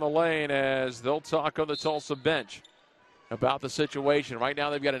along the lane as they'll talk on the Tulsa bench about the situation. Right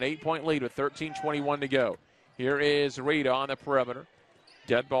now they've got an 8-point lead with 13:21 to go. Here is Reed on the perimeter.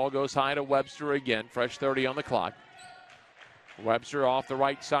 Dead ball goes high to Webster again. Fresh 30 on the clock. Webster off the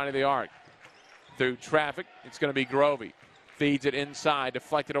right side of the arc. Through traffic, it's going to be Grovey. Feeds it inside,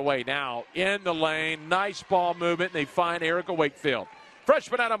 deflected away. Now in the lane, nice ball movement, and they find Erica Wakefield.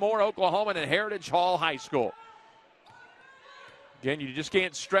 Freshman out of Moore, Oklahoma, and Heritage Hall High School. Again, you just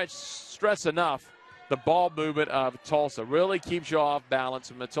can't stress enough the ball movement of Tulsa. Really keeps you off balance.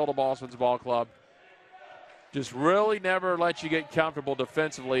 And Matilda Bosman's ball club just really never lets you get comfortable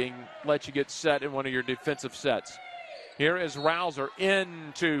defensively and let you get set in one of your defensive sets. Here is Rouser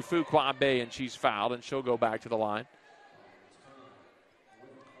into Fuqua Bay, and she's fouled, and she'll go back to the line.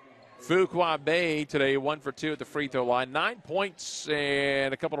 Fuqua Bay today 1 for 2 at the free throw line. 9 points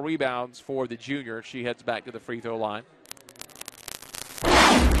and a couple of rebounds for the junior. She heads back to the free throw line.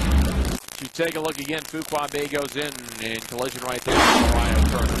 You take a look again. Fuqua Bay goes in collision right there with Mariah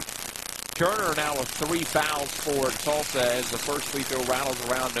Turner. Turner now with 3 fouls for Tulsa as the first free throw rattles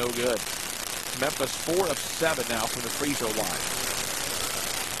around, no good. Memphis 4 of 7 now from the free throw line.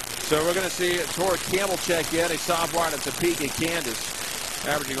 So we're going to see Tora Campbell check in, a sophomore out of Topeka, Kansas,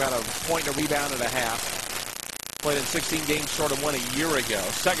 averaging about a point and a rebound and a half. Played in 16 games, sort of won a year ago.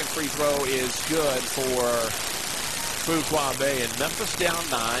 Second free throw is good for Fuqua Bay, and Memphis down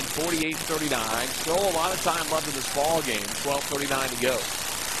 9, 48-39. Still a lot of time left in this ball game. 12:39 to go.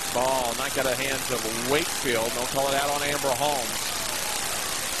 Ball knocked out of the hands of Wakefield. They'll call it out on Amber Holmes.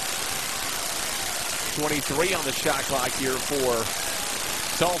 23 on the shot clock here for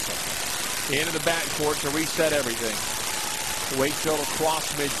Tulsa. Into the backcourt to reset everything. Wakefield across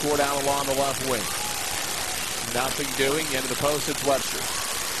midcourt out along the left wing. Nothing doing. Into the post, it's Webster.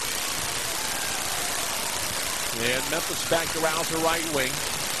 And Memphis back to Rouser right wing.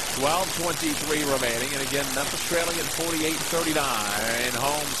 12:23 remaining. And again, Memphis trailing at 48-39. And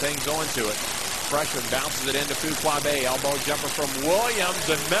Holmes hangs on to it. Freshman bounces it into Fuqua Bay. Elbow jumper from Williams.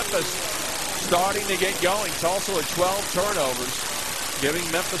 And Memphis starting to get going. Tulsa with 12 turnovers, giving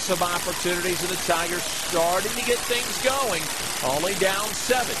Memphis some opportunities. And the Tigers starting to get things going. Only down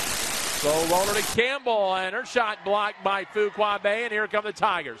 7. So roller to Campbell. And her shot blocked by Fuqua Bay. And here come the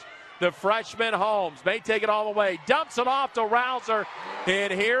Tigers. The freshman Holmes may take it all the way. Dumps it off to Rouser.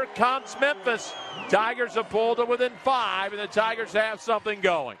 And here comes Memphis. Tigers have pulled it within 5, and the Tigers have something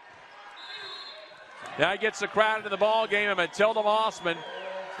going. That gets the crowd into the ball game, and Matilda Mossman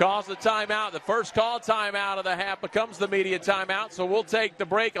calls the timeout. The first call timeout of the half becomes the media timeout, so we'll take the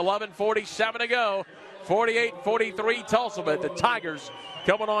break. 11:47 to go. 48-43 Tulsa, but the Tigers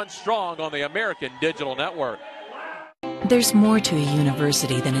coming on strong on the American Digital Network. There's more to a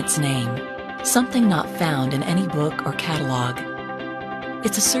university than its name, something not found in any book or catalog.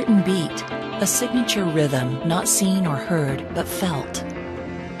 It's a certain beat, a signature rhythm not seen or heard but felt.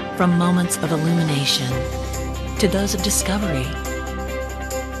 From moments of illumination to those of discovery.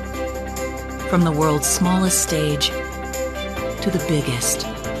 From the world's smallest stage to the biggest.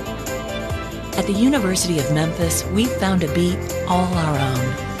 At the University of Memphis, we've found a beat all our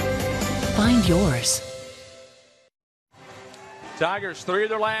own. Find yours. Tigers 3 of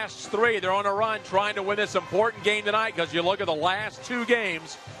their last 3. They're on a run trying to win this important game tonight because you look at the last 2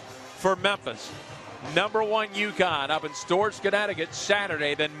 games for Memphis. Number 1 UConn up in Storrs, Connecticut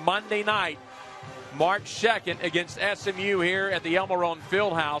Saturday. Then Monday night, March 2nd against SMU here at the El Marone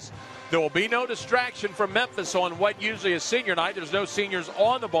Fieldhouse. There will be no distraction from Memphis on what usually is senior night. There's no seniors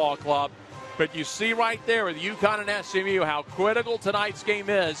on the ball club. But you see right there with UConn and SMU how critical tonight's game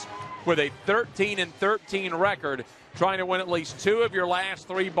is with a 13-13 record. Trying to win at least 2 of your last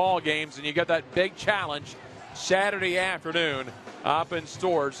 3 ball games, and you get that big challenge Saturday afternoon up in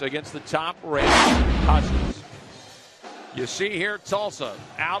Storrs against the top-ranked Huskies. You see here Tulsa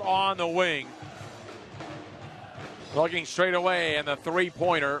out on the wing. Looking straight away, and the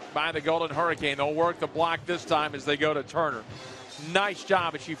three-pointer by the Golden Hurricane. They'll work the block this time as they go to Turner. Nice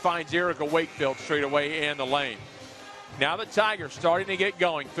job as she finds Erica Wakefield straight away in the lane. Now the Tigers starting to get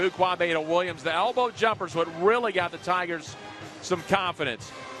going. Fuqua Bay to Williams. The elbow jumper's what really got the Tigers some confidence.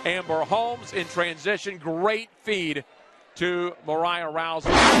 Amber Holmes in transition. Great feed to Mariah Rouser.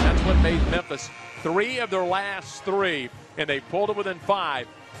 That's what made Memphis 3 of their last 3, and they pulled it within 5.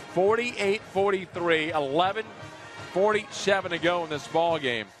 48-43, 11:47 to go in this ball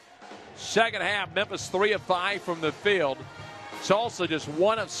game. Second half, Memphis 3 of 5 from the field. Tulsa just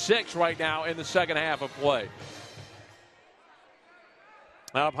 1 of 6 right now in the second half of play.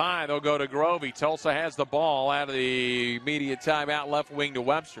 Up high, they'll go to Grovey. Tulsa has the ball out of the immediate timeout, left wing to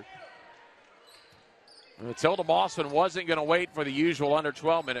Webster. Matilda Mossman wasn't going to wait for the usual under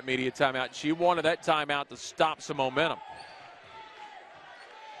 12-minute media timeout. She wanted that timeout to stop some momentum.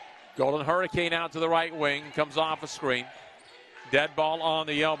 Golden Hurricane out to the right wing, comes off a screen. Dead ball on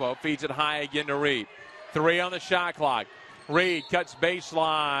the elbow, feeds it high again to Reed. 3 on the shot clock. Reed cuts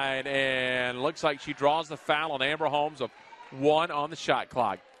baseline and looks like she draws the foul on Amber Holmes of 1 on the shot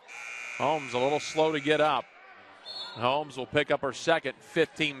clock. Holmes a little slow to get up. Holmes will pick up her second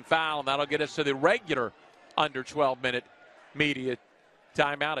 15 foul, and that'll get us to the regular under 12-minute media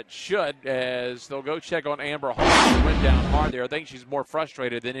timeout. It should, as they'll go check on Amber Holmes, who went down hard there. I think she's more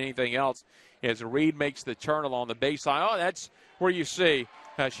frustrated than anything else as Reed makes the turn along the baseline. Oh, that's where you see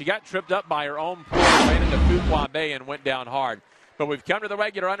she got tripped up by her own player, ran into Fuqua Bay and went down hard. But we've come to the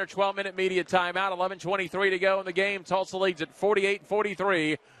regular under 12-minute media timeout. 11:23 to go in the game. Tulsa leads at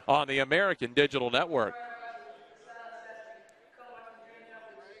 48-43 on the American Digital Network.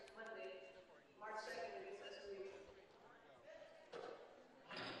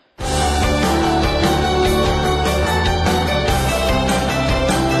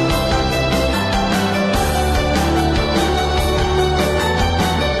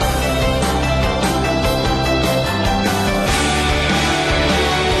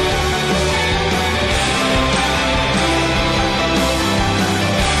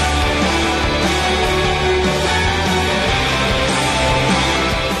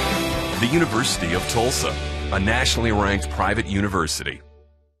 University of Tulsa, a nationally ranked private university.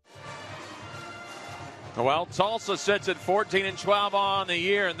 Well, Tulsa sits at 14-12 on the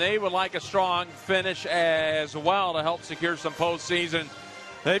year, and they would like a strong finish as well to help secure some postseason.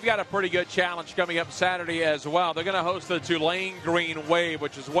 They've got a pretty good challenge coming up Saturday as well. They're going to host the Tulane Green Wave,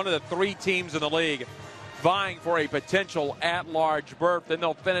 which is one of the 3 teams in the league vying for a potential at-large berth. Then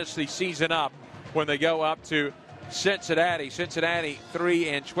they'll finish the season up when they go up to Cincinnati. Cincinnati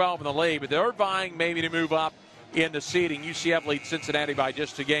 3-12 in the league, but they're vying maybe to move up in the seeding. UCF leads Cincinnati by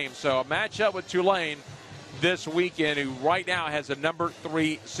just a game. So a matchup with Tulane this weekend, who right now has a number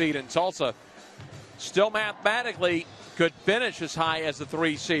 3 seed in Tulsa. Still mathematically could finish as high as the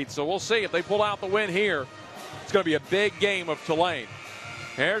 3 seed. So we'll see if they pull out the win here. It's going to be a big game of Tulane.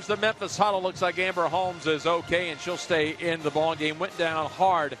 Here's the Memphis huddle. Looks like Amber Holmes is okay, and she'll stay in the ball game. Went down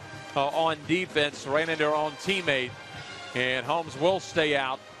hard on defense, ran into her own teammate, and Holmes will stay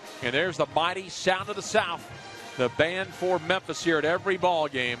out. And there's the mighty sound of the South, the band for Memphis here at every ball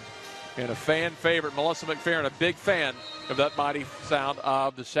game, and a fan favorite, Melissa McFerrin, a big fan of that mighty sound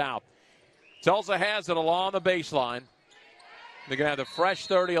of the South. Tulsa has it along the baseline. They're going to have the fresh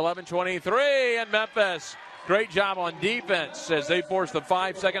 30, 11-23, and Memphis, great job on defense as they force the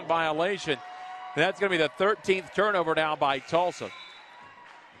 5-second violation. And that's going to be the 13th turnover now by Tulsa.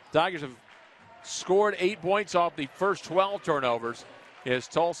 Tigers have scored 8 points off the first 12 turnovers. Is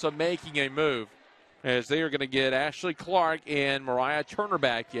Tulsa making a move as they are going to get Ashley Clark and Mariah Turner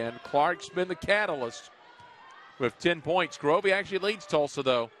back in. Clark's been the catalyst with 10 points. Grovey actually leads Tulsa,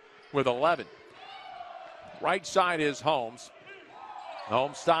 though, with 11. Right side is Holmes.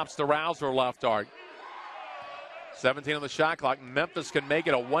 Holmes stops the Rouser left arc. 17 on the shot clock. Memphis can make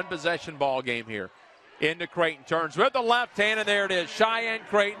it a one-possession ball game here. Into Creighton, turns with the left hand, and there it is. Cheyenne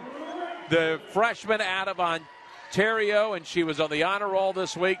Creighton, the freshman out of Ontario, and she was on the honor roll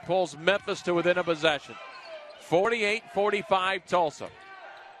this week, pulls Memphis to within a possession. 48-45 Tulsa.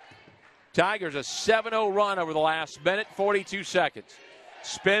 Tigers a 7-0 run over the last minute, 42 seconds.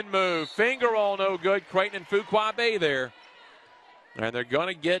 Spin move, finger roll, no good. Creighton and Fuqua Bay there. And they're going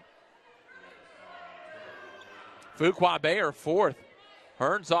to get Fuqua Bay are 4th.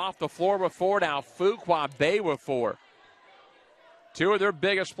 Hearns off the floor with 4 now. Fuqua Bay with 4. 2 of their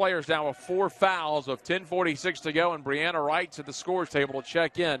biggest players now with 4 fouls of 10:46 to go. And Brianna Wright's at the scores table to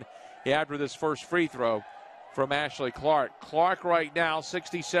check in after this first free throw from Ashley Clark. Clark right now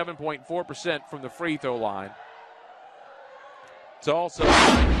 67.4% from the free throw line. It's also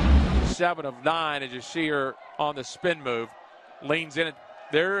 7 of 9 as you see her on the spin move. Leans in.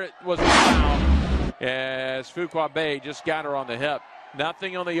 There it was a foul as Fuqua Bay just got her on the hip.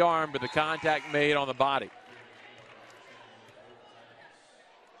 Nothing on the arm, but the contact made on the body.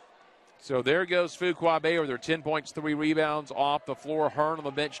 So there goes Fuqua Bay with their 10 points, 3 rebounds off the floor. Hearn on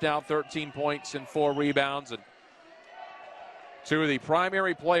the bench now, 13 points and 4 rebounds. And 2 of the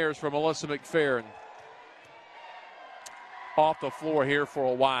primary players for Melissa McFerrin off the floor here for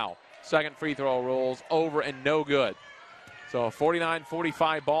a while. Second free throw rolls over and no good. So a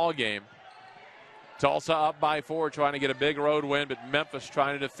 49-45 ball game. Tulsa up by 4, trying to get a big road win, but Memphis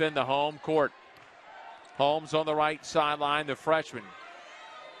trying to defend the home court. Holmes on the right sideline, the freshman.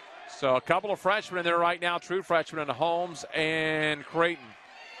 So a couple of freshmen in there right now, true freshmen, Holmes and Creighton,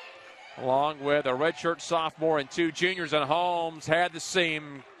 along with a redshirt sophomore and 2 juniors. And Holmes had the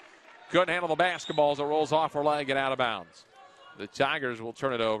seam, couldn't handle the basketball as it rolls off her leg and out of bounds. The Tigers will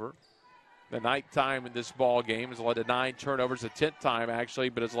turn it over. The 9th time in this ball game has led to 9 turnovers, the 10th time actually,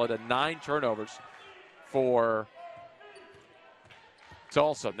 but has led to 9 turnovers for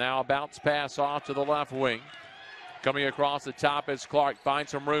Tulsa. Now a bounce pass off to the left wing. Coming across the top is Clark,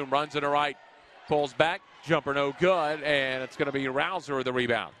 finds some room, runs to the right, pulls back, jumper no good, and it's going to be Rouser with the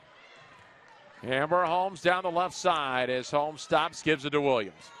rebound. Amber Holmes down the left side as Holmes stops, gives it to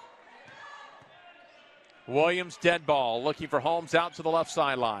Williams. Williams dead ball, looking for Holmes out to the left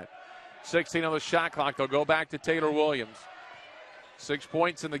sideline. 16 on the shot clock. They'll go back to Taylor Williams. 6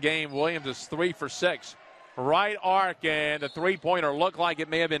 points in the game. Williams is 3 for 6. Right arc, and the three-pointer looked like it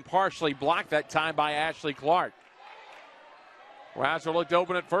may have been partially blocked that time by Ashley Clark. Rouser looked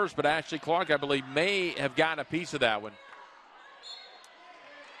open at first, but Ashley Clark, I believe, may have gotten a piece of that one.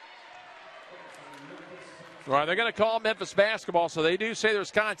 All right, they're going to call Memphis basketball, so they do say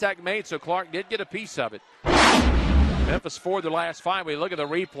there's contact made, so Clark did get a piece of it. Memphis for their last 5. We look at the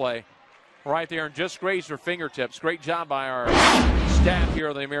replay right there and just grazed her fingertips. Great job by our staff here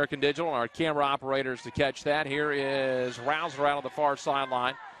on the American Digital and our camera operators to catch that. Here is Rouser out on the far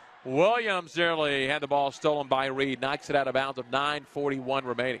sideline. Williams nearly had the ball stolen by Reed. Knocks it out of bounds of 9:41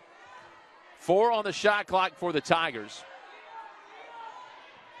 remaining. 4 on the shot clock for the Tigers.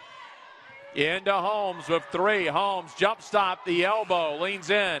 Into Holmes with 3. Holmes jump stop, the elbow, leans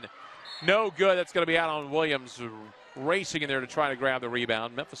in. No good. That's going to be out on Williams, racing in there to try to grab the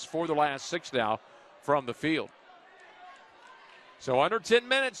rebound. Memphis for the last 6 now from the field. So under 10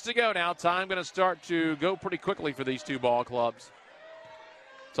 minutes to go now. Time going to start to go pretty quickly for these two ball clubs.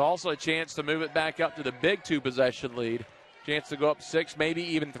 It's also a chance to move it back up to the big 2-possession lead. Chance to go up 6, maybe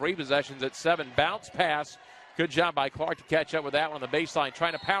even 3 possessions at 7. Bounce pass. Good job by Clark to catch up with that one on the baseline.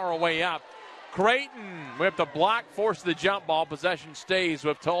 Trying to power away up. Creighton with the block, force the jump ball. Possession stays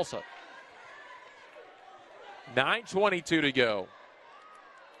with Tulsa. 9:22 to go.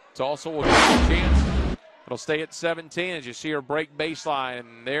 Tulsa will get a chance. It'll stay at 17 as you see her break baseline.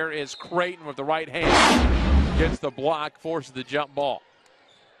 And there is Creighton with the right hand. Gets the block, forces the jump ball.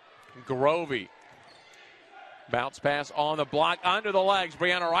 Grovey. Bounce pass on the block, under the legs.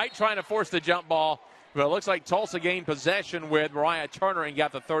 Brianna Wright trying to force the jump ball. But it looks like Tulsa gained possession with Mariah Turner and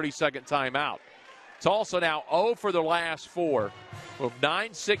got the 30-second timeout. Tulsa now 0 for the last 4 with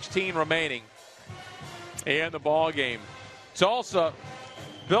 9:16 remaining in the ball game. Tulsa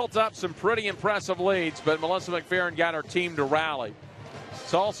built up some pretty impressive leads, but Melissa McFerrin got her team to rally.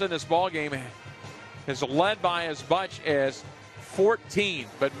 Tulsa in this ball game is led by as much as 14,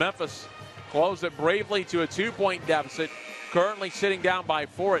 but Memphis closed it bravely to a 2-point deficit. Currently sitting down by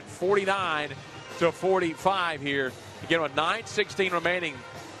 4 at 49-45 here. Again, with 9:16 remaining,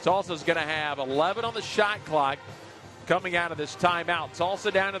 Tulsa's going to have 11 on the shot clock coming out of this timeout.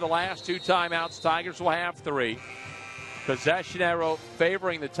 Tulsa down to the last 2 timeouts. Tigers will have 3. Possession arrow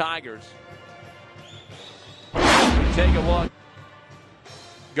favoring the Tigers. We take a look.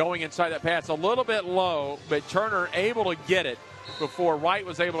 Going inside that pass a little bit low, but Turner able to get it before Wright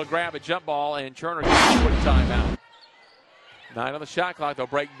was able to grab a jump ball, and Turner gets a quick timeout. 9 on the shot clock. They'll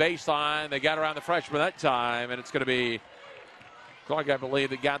break baseline. They got around the freshman that time, and it's going to be Clark, I believe,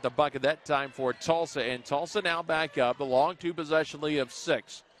 that got the bucket that time for Tulsa. And Tulsa now back up. The long 2-possession lead of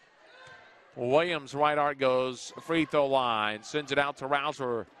 6. Williams, right arc goes free throw line. Sends it out to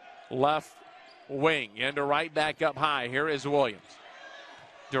Rouser, left wing. Into right, back up high. Here is Williams.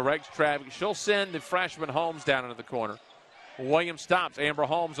 Directs traffic. She'll send the freshman Holmes down into the corner. Williams stops. Amber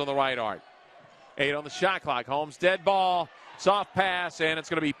Holmes on the right arc. 8 on the shot clock. Holmes dead ball. Soft pass, and it's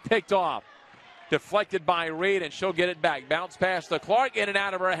going to be picked off. Deflected by Reed, and she'll get it back. Bounce pass to Clark, in and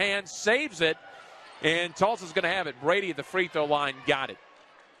out of her hands. Saves it, and Tulsa's going to have it. Brady at the free throw line got it.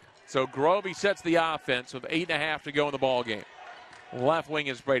 So Grovey sets the offense with 8.5 to go in the ball game. Left wing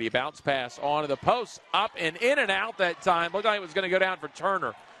is Brady. Bounce pass onto the post. Up and in and out that time. Looked like it was going to go down for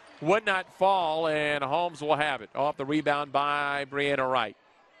Turner. Would not fall, and Holmes will have it. Off the rebound by Brianna Wright.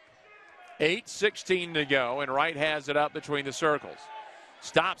 8:16 to go, and Wright has it up between the circles.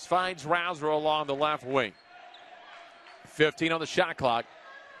 Stops, finds Rouser along the left wing. 15 on the shot clock.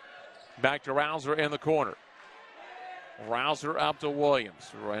 Back to Rouser in the corner. Rouser up to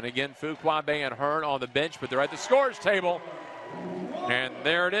Williams. And again, Fuquabe and Hearn on the bench, but they're at the scores table. And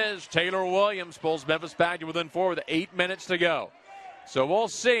there it is. Taylor Williams pulls Memphis back to within 4 with 8 minutes to go. So we'll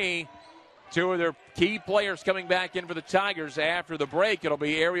see 2 of their key players coming back in for the Tigers after the break. It'll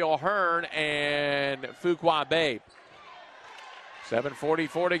be Ariel Hearn and Fuquabe.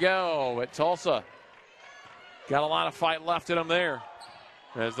 7:44 to go at Tulsa. Got a lot of fight left in them there,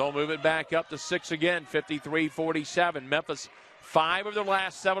 as they'll move it back up to 6 again, 53-47. Memphis, 5 of their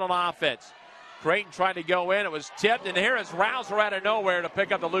last 7 on offense. Creighton tried to go in. It was tipped, and here is Rouser out of nowhere to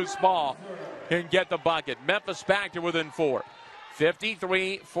pick up the loose ball and get the bucket. Memphis back to within 4.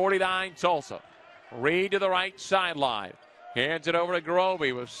 53-49 Tulsa. Reed to the right sideline. Hands it over to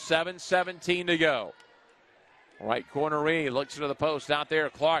Grovey with 7:17 to go. Right corner Reed looks into the post out there.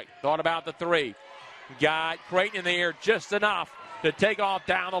 Clark thought about the 3. Got Creighton in the air just enough to take off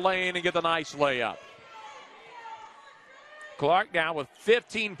down the lane and get the nice layup. Clark now with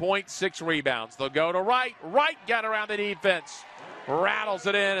 15.6 rebounds. They'll go to right. Right got around the defense. Rattles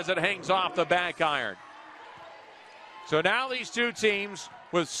it in as it hangs off the back iron. So now these two teams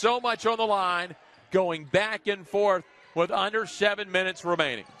with so much on the line going back and forth with under 7 minutes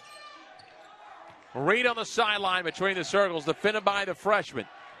remaining. Reed on the sideline between the circles, defended by the freshman.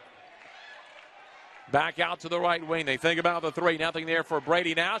 Back out to the right wing. They think about the 3. Nothing there for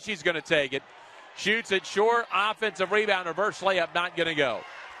Brady. Now she's going to take it. Shoots it short. Offensive rebound. Reverse layup. Not going to go.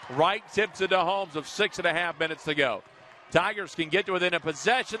 Wright tips it to Holmes with 6.5 minutes to go. Tigers can get to within a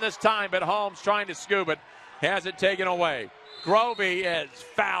possession this time, but Holmes trying to scoop it. Has it taken away. Grovey is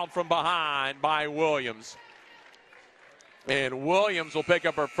fouled from behind by Williams. And Williams will pick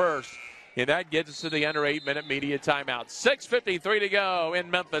up her first. And that gets us to the under 8-minute media timeout. 6:53 to go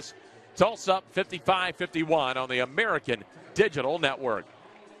in Memphis. Tulsa up 55-51 on the American Digital Network.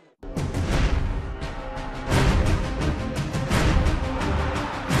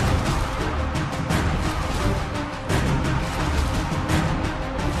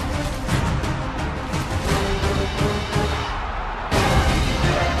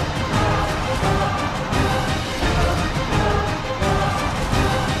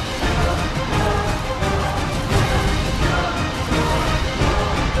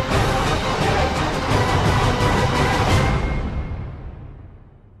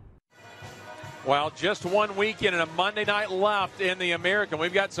 Well, just one weekend and a Monday night left in the American.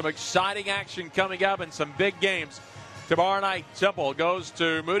 We've got some exciting action coming up and some big games. Tomorrow night, Temple goes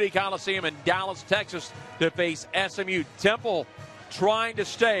to Moody Coliseum in Dallas, Texas to face SMU. Temple trying to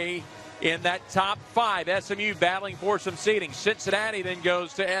stay in that top 5. SMU battling for some seeding. Cincinnati then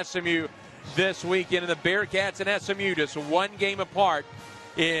goes to SMU this weekend. And the Bearcats and SMU just one game apart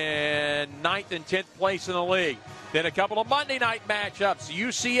in 9th and 10th place in the league. Then a couple of Monday night matchups.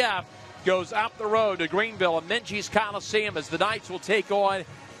 UCF goes up the road to Greenville and Minges Coliseum as the Knights will take on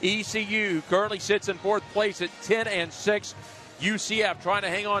ECU, who currently sits in 4th place at 10-6. UCF trying to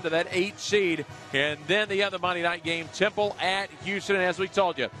hang on to that 8th seed. And then the other Monday night game, Temple at Houston. And as we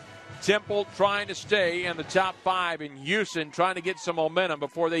told you, Temple trying to stay in the top 5, and Houston trying to get some momentum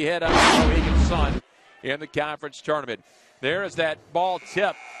before they head up to Mohegan Sun in the conference tournament. There is that ball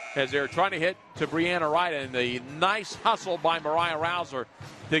tip as they're trying to hit to Brianna Wright, and the nice hustle by Mariah Rouser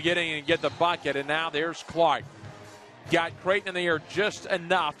to get in and get the bucket. And now there's Clark. Got Creighton in the air just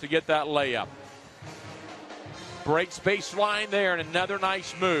enough to get that layup. Breaks baseline there, and another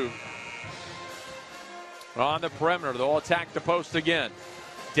nice move. On the perimeter, they'll attack the post again.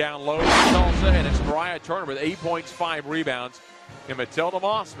 Down low to Tulsa, and it's Mariah Turner with 8 points, 5 rebounds. And Matilda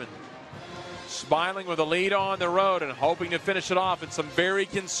Mossman smiling with a lead on the road and hoping to finish it off. And some very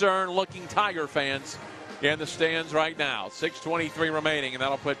concerned-looking Tiger fans in the stands right now. 6:23 remaining, and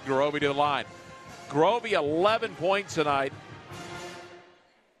that'll put Grovey to the line. Grovey, 11 points tonight.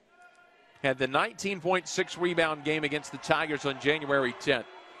 Had the 19.6 rebound game against the Tigers on January 10th.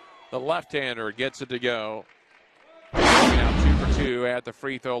 The left-hander gets it to go. Now 2 for 2 at the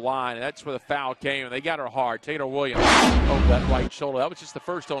free throw line, and that's where the foul came, and they got her hard. Taylor Williams over that right shoulder. That was just the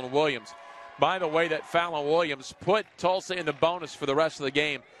first on Williams. By the way, that foul on Williams put Tulsa in the bonus for the rest of the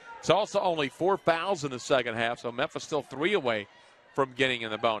game. Tulsa only 4 fouls in the second half, so Memphis still 3 away from getting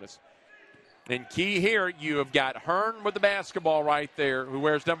in the bonus. And key here, you have got Hearn with the basketball right there, who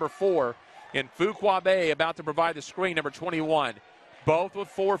wears number 4, and Fuquabe about to provide the screen, number 21. Both with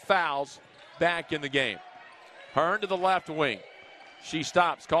 4 fouls back in the game. Hearn to the left wing. She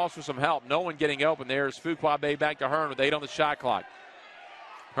stops, calls for some help. No one getting open. There's Fuquabe back to Hearn with 8 on the shot clock.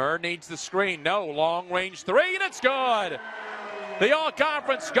 Hearn needs the screen. No, long-range 3, and it's good. The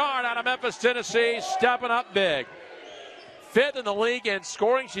all-conference guard out of Memphis, Tennessee, stepping up big. 5th in the league in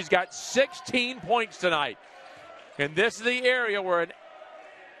scoring. She's got 16 points tonight. And this is the area where an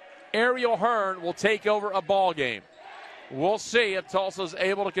Ariel Hearn will take over a ball game. We'll see if Tulsa's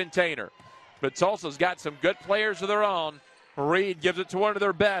able to contain her. But Tulsa's got some good players of their own. Reed gives it to one of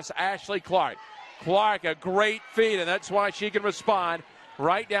their best, Ashley Clark. Clark, a great feed, and that's why she can respond.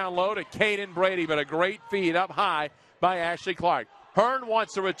 Right down low to Kaden Brady, but a great feed up high by Ashley Clark. Hearn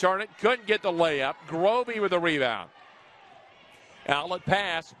wants to return it. Couldn't get the layup. Grovey with the rebound. Outlet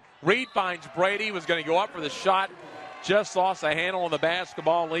pass. Reed finds Brady. Was going to go up for the shot. Just lost a handle on the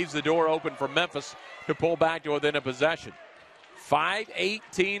basketball. Leaves the door open for Memphis to pull back to within a possession.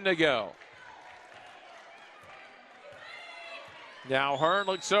 5:18 to go. Now Hearn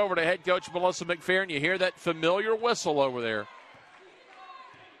looks over to head coach Melissa McPherson. You hear that familiar whistle over there.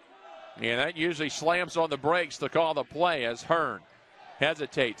 And that usually slams on the brakes to call the play as Hearn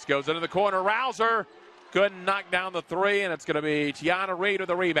hesitates. Goes into the corner. Rouser couldn't knock down the three, and it's going to be Tiana Reed with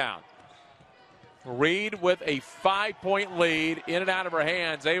the rebound. Reed with a 5-point lead, in and out of her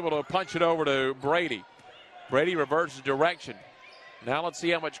hands, able to punch it over to Brady. Brady reverses direction. Now let's see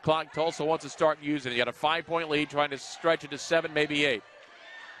how much clock Tulsa wants to start using. He got a 5-point lead, trying to stretch it to 7, maybe 8.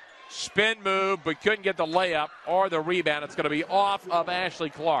 Spin move, but couldn't get the layup or the rebound. It's going to be off of Ashley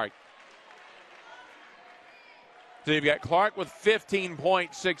Clark. So you've got Clark with 15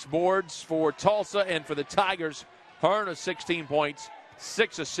 points, 6 boards for Tulsa, and for the Tigers, Hearn with 16 points,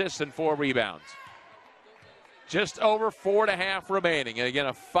 6 assists, and 4 rebounds. Just over 4.5 remaining. And again,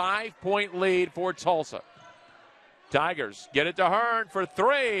 a 5-point lead for Tulsa. Tigers get it to Hearn for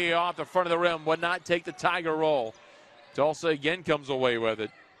 3 off the front of the rim. Would not take the Tiger roll. Tulsa again comes away with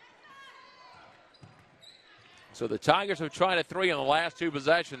it. So the Tigers have tried a 3 on the last 2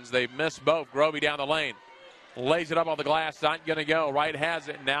 possessions. They've missed both. Grovey down the lane. Lays it up on the glass. Not going to go. Wright has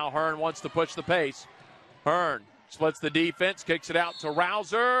it. Now Hearn wants to push the pace. Hearn splits the defense. Kicks it out to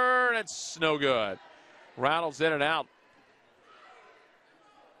Rouser. And it's no good. Rattles in and out.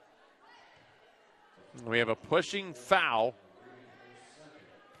 We have a pushing foul.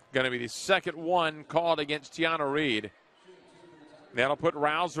 Going to be the second one called against Tiana Reed. That'll put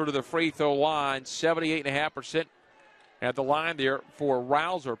Rouser to the free throw line. 78.5% at the line there for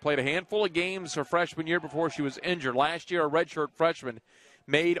Rouser. Played a handful of games her freshman year before she was injured. Last year, a redshirt freshman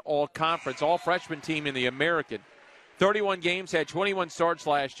made all-conference, all-freshman team in the American. 31 games, had 21 starts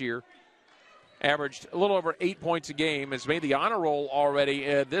last year. Averaged a little over 8 points a game. Has made the honor roll already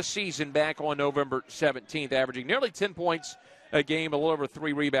this season back on November 17th, averaging nearly 10 points a game, a little over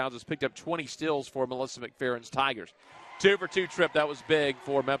 3 rebounds. Has picked up 20 steals for Melissa McPherron's Tigers. 2-for-2 trip. That was big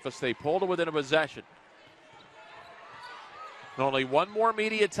for Memphis. They pulled it within a possession. Only one more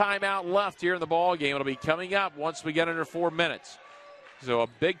media timeout left here in the ball game. It'll be coming up once we get under 4 minutes. So a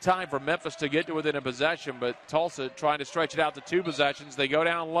big time for Memphis to get to within a possession, but Tulsa trying to stretch it out to 2 possessions. They go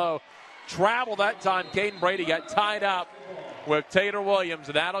down low. Travel that time. Caden Brady got tied up with Taylor Williams,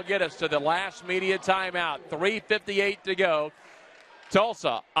 and that'll get us to the last media timeout. 3:58 to go.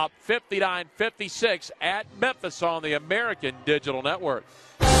 Tulsa up 59-56 at Memphis on the American Digital Network.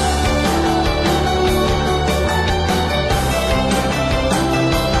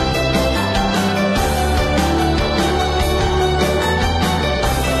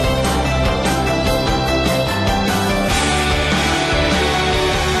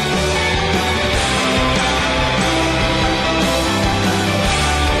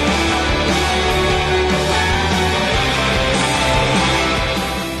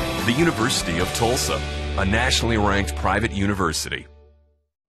 The University of Tulsa, a nationally ranked private university.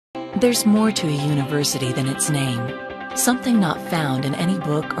 There's more to a university than its name, something not found in any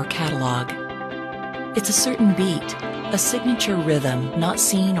book or catalog. It's a certain beat, a signature rhythm not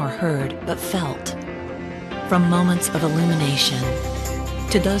seen or heard but felt. From moments of illumination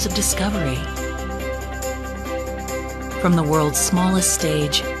to those of discovery. From the world's smallest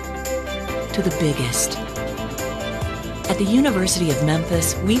stage to the biggest. At the University of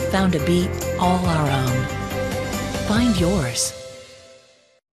Memphis, we've found a beat all our own. Find yours.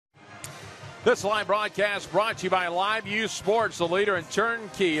 This live broadcast brought to you by LiveView Sports, the leader in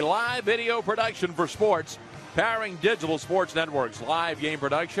turnkey live video production for sports, powering digital sports networks, live game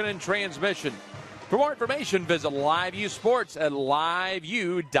production and transmission. For more information, visit LiveView Sports at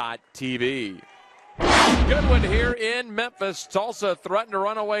liveview.tv. Good one here in Memphis. Tulsa threatened to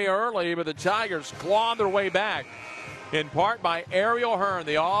run away early, but the Tigers clawed their way back. In part by Ariel Hearn,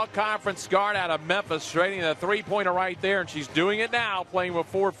 the all-conference guard out of Memphis, straightening the three-pointer right there, and she's doing it now, playing with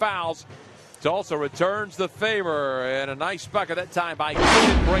 4 fouls. Tulsa returns the favor, and a nice bucket that time by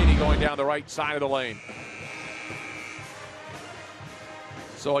Caden Brady going down the right side of the lane.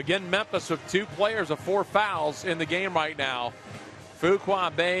 So again, Memphis with 2 players of 4 fouls in the game right now.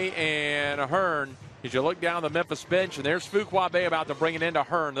 Fuqua Bay and Hearn. As you look down the Memphis bench, and there's Fuqua Bay about to bring it into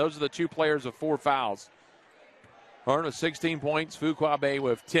Hearn. Those are the 2 players of 4 fouls. Hearn with 16 points, Fuqua Bay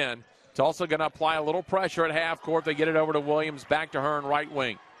with 10. Tulsa going to apply a little pressure at half court. They get it over to Williams, back to Hearn, right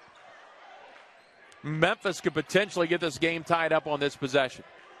wing. Memphis could potentially get this game tied up on this possession.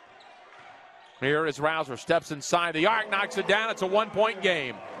 Here is Rouser, steps inside the arc, knocks it down. It's a 1-point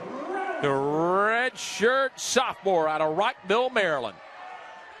game. The redshirt sophomore out of Rockville, Maryland.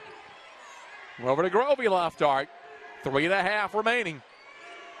 Over to Grovey, left arc. 3.5 remaining.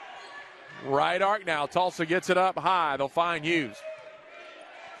 Right arc now. Tulsa gets it up high. They'll find Hughes.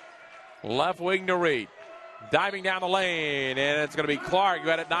 Left wing to Reed. Diving down the lane, and it's going to be Clark who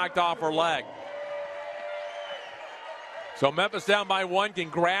had it knocked off her leg. So Memphis down by 1 can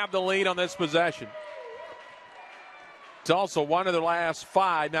grab the lead on this possession. Tulsa one of the last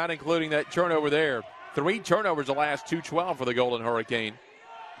 5, not including that turnover there. 3 turnovers the last 2-12 for the Golden Hurricane.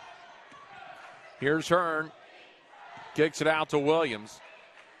 Here's Hearn. Kicks it out to Williams.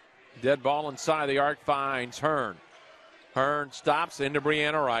 Dead ball inside the arc finds Hearn. Hearn stops into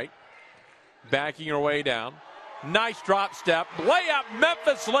Brianna Wright. Backing her way down. Nice drop step. Layup.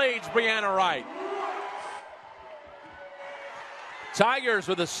 Memphis leads Brianna Wright. Tigers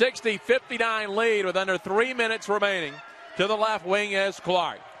with a 60-59 lead with under 3 minutes remaining. To the left wing is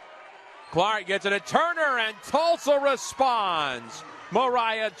Clark. Clark gets it to Turner, and Tulsa responds.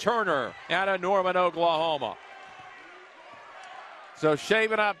 Mariah Turner out of Norman, Oklahoma. So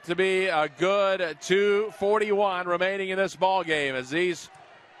shaving up to be a good 2:41 remaining in this ball game as these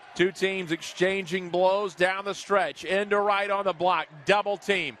two teams exchanging blows down the stretch. Into Wright on the block. Double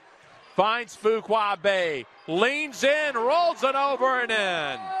team. Finds Fuqua Bay. Leans in. Rolls it over and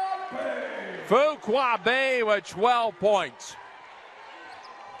in. Fuqua Bay with 12 points.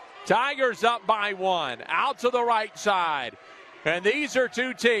 Tigers up by 1. Out to the right side. And these are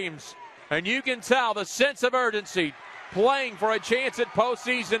two teams. And you can tell the sense of urgency playing for a chance at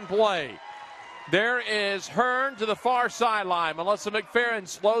postseason play. There is Hearn to the far sideline. Melissa McFerrin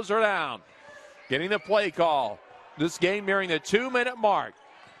slows her down. Getting the play call. This game nearing the 2-minute mark.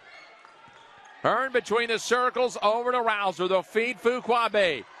 Hearn between the circles over to Rouser. They'll feed Fuqua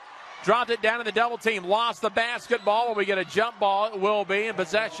Bay. Dropped it down in the double team. Lost the basketball. Will we get a jump ball? It will be. And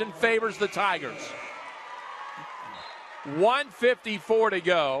possession favors the Tigers. 1:54 to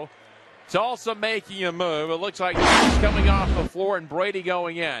go. Tulsa making a move. It looks like he's coming off the floor and Brady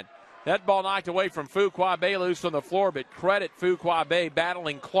going in. That ball knocked away from Fuqua Bay, loose on the floor, but credit Fuqua Bay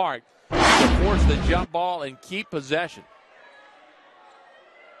battling Clark to force the jump ball and keep possession.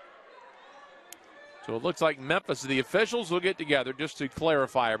 So it looks like Memphis, the officials will get together just to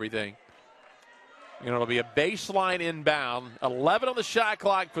clarify everything. And it'll be a baseline inbound. 11 on the shot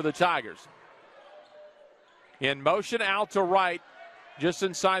clock for the Tigers. In motion out to right, just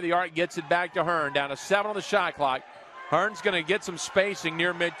inside the arc, gets it back to Hearn. Down to 7 on the shot clock. Hearn's going to get some spacing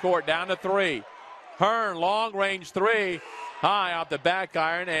near midcourt. Down to 3. Hearn, long range 3. High off the back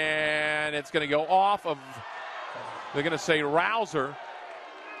iron, and it's going to go off of, they're going to say Rouser.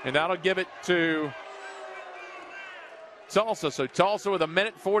 And that'll give it to Tulsa. So Tulsa with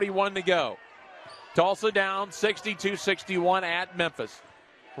 1:41 to go. Tulsa down 62-61 at Memphis.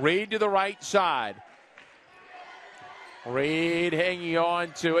 Reed to the right side. Reed hanging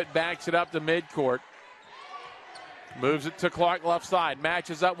on to it, backs it up to midcourt. Moves it to Clark left side,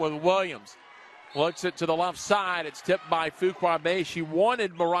 matches up with Williams. Looks it to the left side. It's tipped by Fuqua Bay. She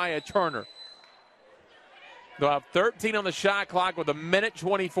wanted Mariah Turner. They'll have 13 on the shot clock with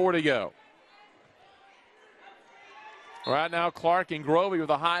 1:24 to go. Right now, Clark and Grovey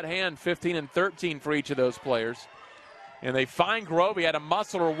with a hot hand, 15 and 13 for each of those players. And they find Grovey, had to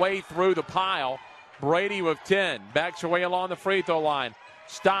muscle her way through the pile. Brady with 10, backs her way along the free throw line.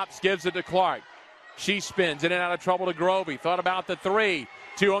 Stops, gives it to Clark. She spins in and out of trouble to Grovey. Thought about the 3.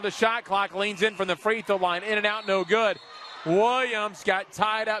 2 on the shot clock, leans in from the free throw line. In and out, no good. Williams got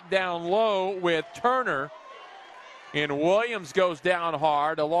tied up down low with Turner. And Williams goes down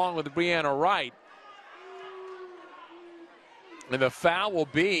hard along with Brianna Wright. And the foul will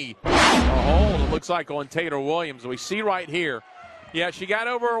be a hold, it looks like, on Taylor Williams. We see right here. Yeah, she got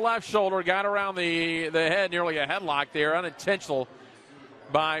over her left shoulder, got around the head, nearly a headlock there, unintentional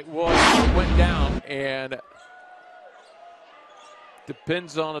by Williams. Went down, and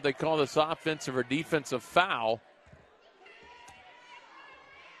depends on if they call this offensive or defensive foul.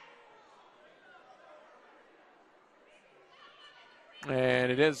 And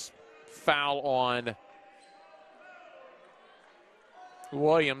it is foul on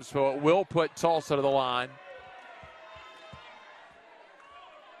Williams, so it will put Tulsa to the line.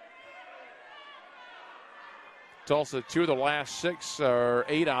 Tulsa, 2 of the last 6 or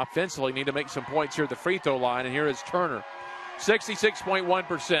 8 offensively, need to make some points here at the free throw line, and here is Turner.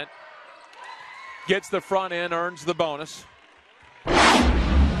 66.1%. Gets the front end, earns the bonus.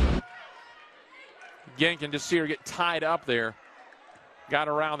 Again, can just see her get tied up there. Got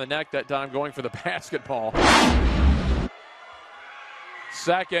around the neck that time, going for the basketball.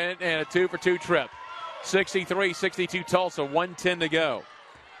 second, and a 2-for-2 trip. 63-62 Tulsa, 1:10 to go.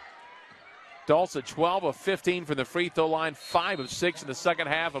 Tulsa 12 of 15 from the free throw line, 5 of 6 in the second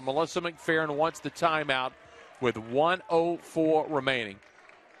half, and Melissa McFerrin wants the timeout with 1:04 remaining.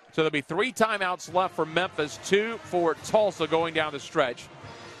 So there'll be 3 timeouts left for Memphis, 2 for Tulsa going down the stretch.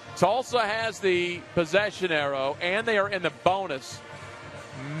 Tulsa has the possession arrow, and they are in the bonus.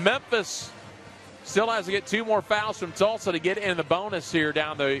 Memphis still has to get 2 more fouls from Tulsa to get in the bonus here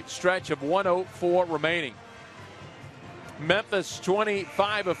down the stretch of 1:04 remaining. Memphis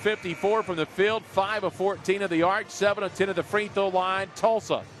 25 of 54 from the field, 5 of 14 of the arc, 7 of 10 of the free throw line.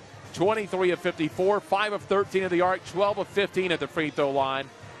 Tulsa 23 of 54, 5 of 13 of the arc, 12 of 15 at the free throw line.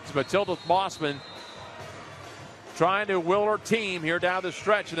 It's Matilda Mossman trying to will her team here down the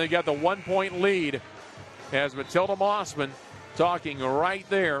stretch, and they got the 1-point lead as Matilda Mossman talking right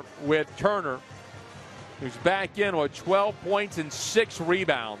there with Turner, who's back in with 12 points and 6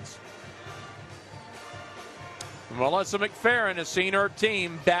 rebounds. Melissa McFerrin has seen her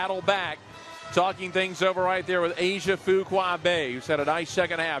team battle back, talking things over right there with Asia Fuqua-Bay, who's had a nice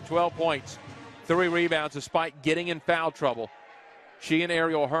second half, 12 points, 3 rebounds despite getting in foul trouble. She and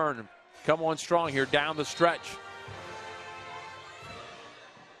Ariel Hearn come on strong here down the stretch.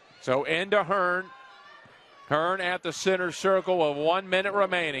 So into Hearn. Hearn at the center circle with 1 minute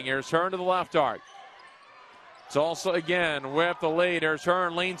remaining. Here's Hearn to the left arc. Tulsa again with the lead. Here's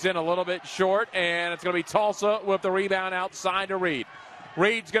Hearn, leans in a little bit short, and it's going to be Tulsa with the rebound outside to Reed.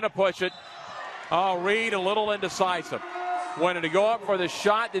 Reed's going to push it. Oh, Reed a little indecisive. Wanted to go up for the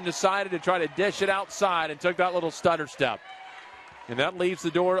shot, then decided to try to dish it outside and took that little stutter step. And that leaves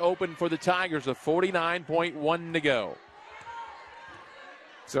the door open for the Tigers with 49.1 to go.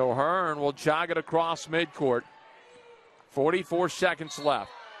 So Hearn will jog it across midcourt. 44 seconds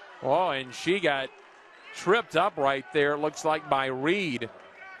left. Oh, and she got tripped up right there, looks like by Reed.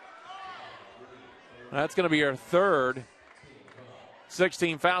 That's going to be her third.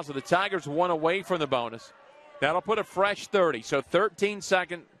 16 fouls. So the Tigers 1 away from the bonus. That'll put a fresh 30. So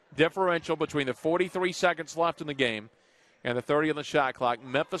 13-second differential between the 43 seconds left in the game and the 30 on the shot clock.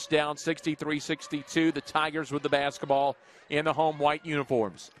 Memphis down 63-62. The Tigers with the basketball in the home white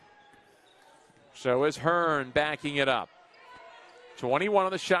uniforms. So is Hearn backing it up. 21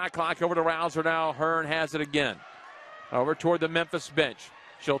 on the shot clock, over to Rouser now. Hearn has it again. Over toward the Memphis bench.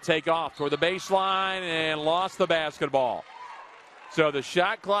 She'll take off toward the baseline and lost the basketball. So the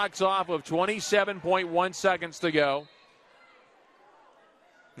shot clock's off with 27.1 seconds to go.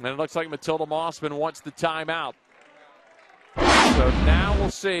 And it looks like Matilda Mossman wants the timeout. So now we'll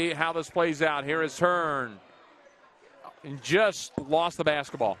see how this plays out. Here is Hearn. And just lost the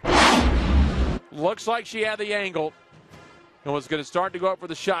basketball. Looks like she had the angle and was going to start to go up for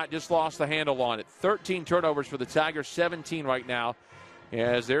the shot, just lost the handle on it. 13 turnovers for the Tigers, 17 right now.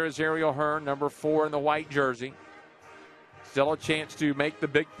 As there is Ariel Hearn, number 4 in the white jersey. Still a chance to make the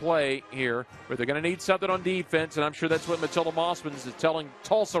big play here, but they're going to need something on defense, and I'm sure that's what Matilda Mossman is telling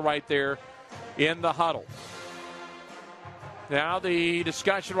Tulsa right there in the huddle. Now the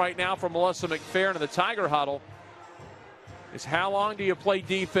discussion right now from Melissa McFerrin in the Tiger huddle is how long do you play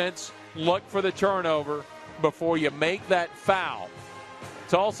defense, look for the turnover before you make that foul.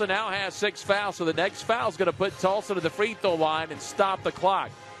 Tulsa now has 6 fouls, so the next foul is going to put Tulsa to the free throw line and stop the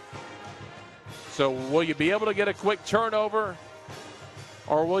clock. So will you be able to get a quick turnover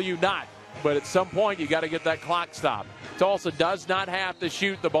or will you not? But at some point you got to get that clock stopped. Tulsa does not have to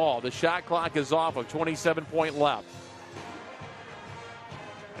shoot the ball. The shot clock is off of 27 point left.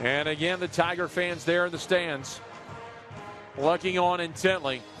 And again, the Tiger fans there in the stands looking on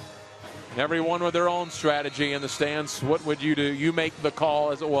intently. Everyone with their own strategy in the stands. What would you do? You make the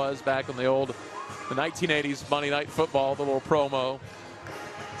call, as it was back in the 1980s Monday Night Football, the little promo.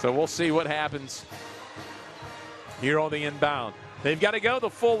 So we'll see what happens here on the inbound. They've got to go the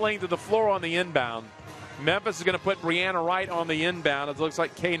full length of the floor on the inbound. Memphis is going to put Brianna Wright on the inbound. It looks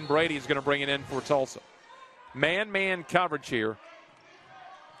like Caden Brady is going to bring it in for Tulsa. Man-man coverage here.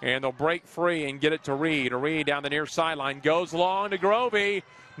 And they'll break free and get it to Reed. Reed down the near sideline. Goes long to Grovey.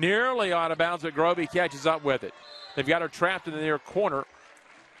 Nearly out of bounds, but Grovey catches up with it. They've got her trapped in the near corner.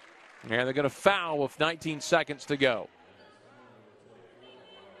 And they're going to foul with 19 seconds to go.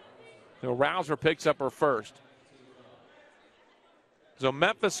 So Rouser picks up her first. So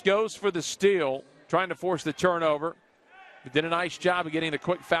Memphis goes for the steal, trying to force the turnover. But did a nice job of getting the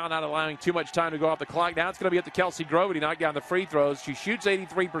quick foul, not allowing too much time to go off the clock. Now it's going to be up to Kelsey Grovey to knock down the free throws. She shoots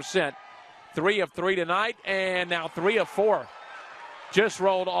 83%. 3 of 3 tonight, and now 3 of 4. Just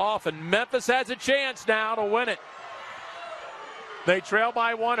rolled off, and Memphis has a chance now to win it. They trail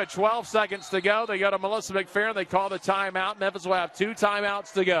by 1 at 12 seconds to go. They go to Melissa McFerrin. They call the timeout. Memphis will have 2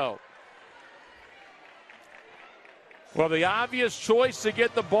 timeouts to go. Well, the obvious choice to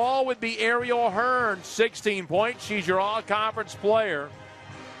get the ball would be Ariel Hearn, 16 points. She's your all-conference player.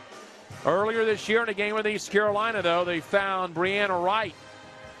 Earlier this year in a game with East Carolina, though, they found Brianna Wright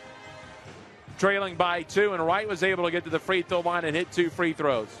trailing by 2, and Wright was able to get to the free throw line and hit 2 free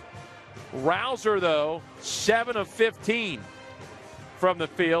throws. Rouser, though, 7 of 15 from the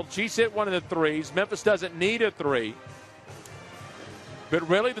field. She's hit 1 of the threes. Memphis doesn't need a 3. But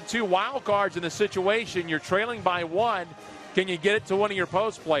really the 2 wild cards in the situation, you're trailing by 1. Can you get it to one of your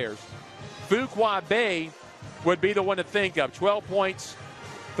post players? Fuqua Bay would be the one to think of. 12 points,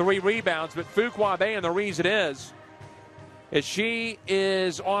 3 rebounds. But Fuqua Bay, and the reason is she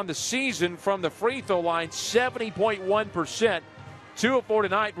is on the season from the free throw line 70.1%. 2 of 4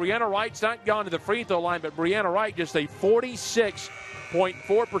 tonight. Brianna Wright's not gone to the free throw line, but Brianna Wright just a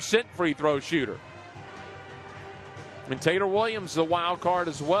 46.4% free throw shooter. And Taylor Williams, the wild card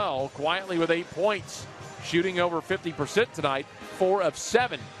as well, quietly with 8 points, shooting over 50% tonight, 4 of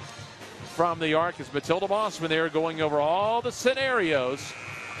 7 from the arc. As Matilda Mossman there going over all the scenarios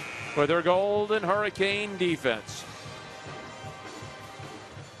for their Golden Hurricane defense.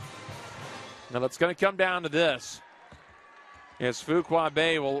 Now it's going to come down to this, as Fuqua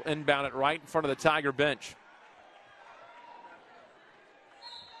Bay will inbound it right in front of the Tiger bench.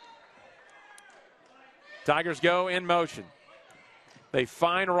 Tigers go in motion. They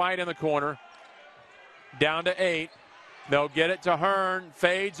find Wright in the corner. Down to 8. They'll get it to Hearn.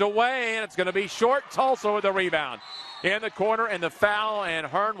 Fades away, and it's going to be short. Tulsa with the rebound. In the corner, and the foul, and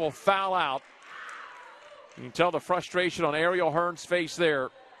Hearn will foul out. You can tell the frustration on Ariel Hearn's face there.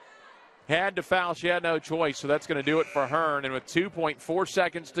 Had to foul. She had no choice, so that's going to do it for Hearn. And with 2.4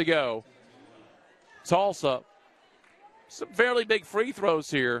 seconds to go, Tulsa, some fairly big free throws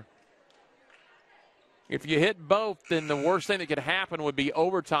here. If you hit both, then the worst thing that could happen would be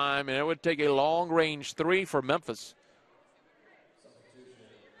overtime, and it would take a long-range 3 for Memphis.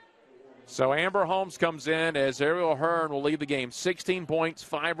 So Amber Holmes comes in as Ariel Hearn will lead the game. 16 points,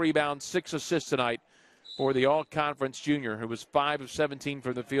 5 rebounds, 6 assists tonight for the all-conference junior, who was 5 of 17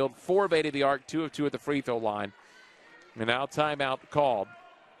 from the field, 4 of 8 at the arc, 2 of 2 at the free throw line. And now timeout called.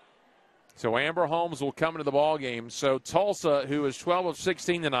 So Amber Holmes will come into the ball game. So Tulsa, who is 12 of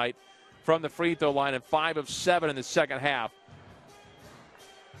 16 tonight from the free throw line and 5 of 7 in the second half,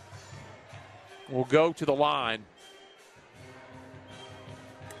 will go to the line.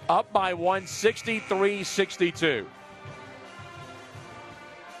 Up by 1, 63-62.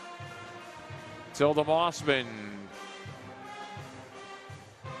 Tilda Mossman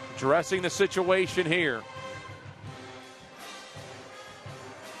addressing the situation here.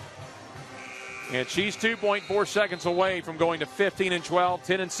 And she's 2.4 seconds away from going to 15-12,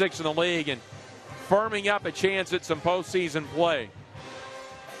 10-6 in the league, and firming up a chance at some postseason play.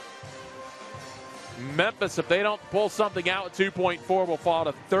 Memphis, if they don't pull something out at 2.4, will fall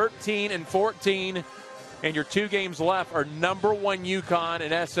to 13-14, and your 2 games left are number 1 UConn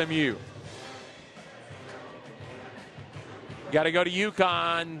and SMU. Got to go to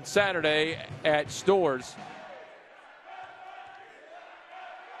UConn Saturday at Stores.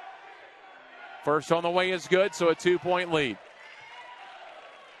 First on the way is good, so a 2-point lead.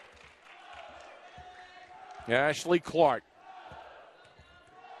 Ashley Clark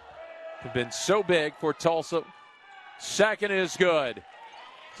has been so big for Tulsa. Second is good.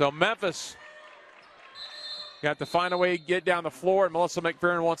 So Memphis got to find a way to get down the floor, and Melissa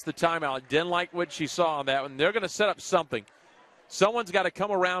McFerrin wants the timeout. Didn't like what she saw on that one. They're going to set up something. Someone's got to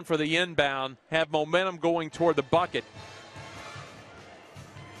come around for the inbound, have momentum going toward the bucket.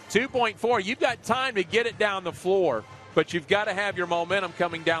 2.4, you've got time to get it down the floor, but you've got to have your momentum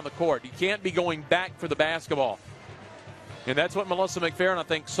coming down the court. You can't be going back for the basketball. And that's what Melissa McFerrin, I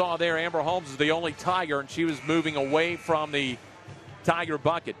think, saw there. Amber Holmes is the only Tiger, and she was moving away from the Tiger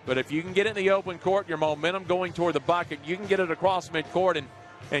bucket. But if you can get it in the open court, your momentum going toward the bucket, you can get it across midcourt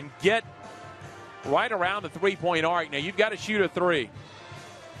and get right around the three-point arc. Now, you've got to shoot a 3,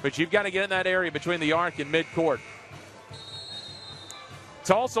 but you've got to get in that area between the arc and midcourt.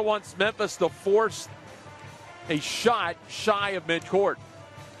 Tulsa wants Memphis to force a shot shy of midcourt.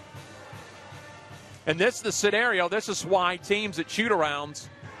 And this is the scenario. This is why teams that shoot arounds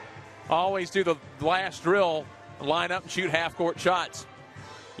always do the last drill, line up and shoot half-court shots.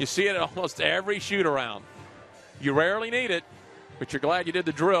 You see it at almost every shoot-around. You rarely need it, but you're glad you did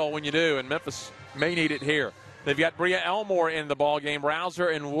the drill when you do, and Memphis may need it here. They've got Bria Elmore in the ballgame, Rouser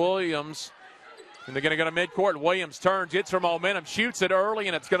and Williams, and they're going to go to midcourt. Williams turns, gets her momentum, shoots it early,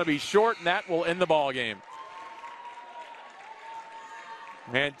 and it's going to be short, and that will end the ballgame.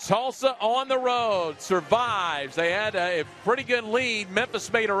 And Tulsa on the road survives. They had a pretty good lead.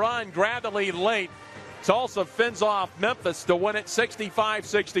 Memphis made a run, grabbed the lead late. Tulsa fends off Memphis to win it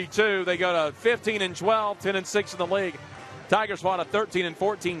 65-62. They go to 15-12, 10-6 in the league. Tigers fall to 13-14,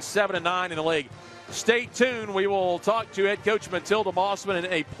 7-9 in the league. Stay tuned. We will talk to head coach Matilda Mossman and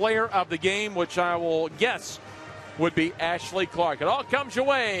a player of the game, which I will guess would be Ashley Clark. It all comes your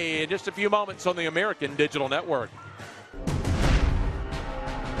way in just a few moments on the American Digital Network.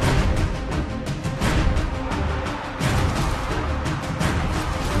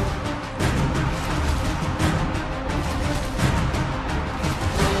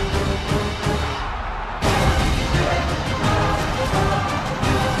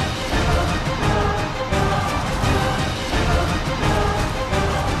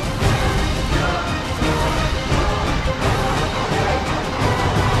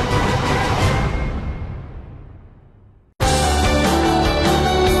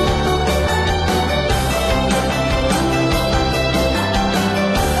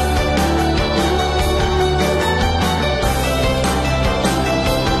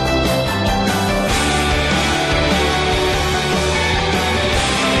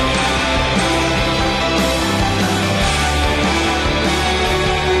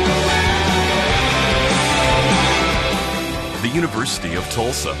 University of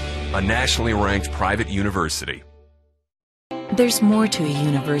Tulsa, a nationally ranked private university. There's more to a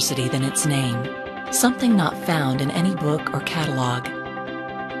university than its name, something not found in any book or catalog.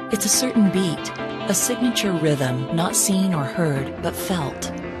 It's a certain beat, a signature rhythm not seen or heard but felt.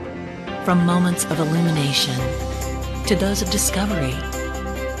 From moments of illumination to those of discovery.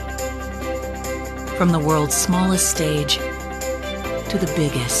 From the world's smallest stage to the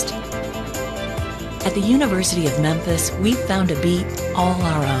biggest. At the University of Memphis, we've found a beat all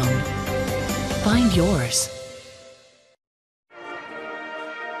our own. Find yours.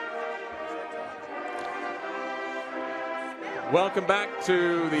 Welcome back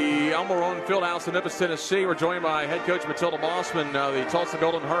to the El Marone Fieldhouse in Memphis, Tennessee. We're joined by head coach Matilda Mossman, the Tulsa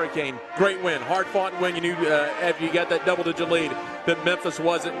Golden Hurricane. Great win, hard-fought win. You knew after you got that double-digit lead that Memphis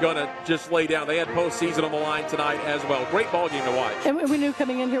wasn't going to just lay down. They had postseason on the line tonight as well. Great ball game to watch. And we knew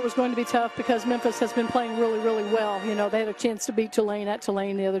coming in here it was going to be tough because Memphis has been playing really, really well. You know, they had a chance to beat Tulane at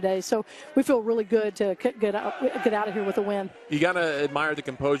Tulane the other day. So we feel really good to get out of here with a win. You got to admire the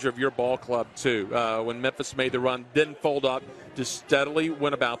composure of your ball club, too. When Memphis made the run, didn't fold up, just steadily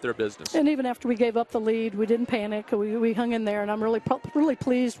went about their business. And even after we gave up the lead, we didn't panic. We hung in there, and I'm really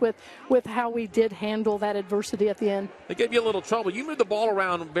pleased with how we did handle that adversity at the end. They gave you a little trouble. You moved the ball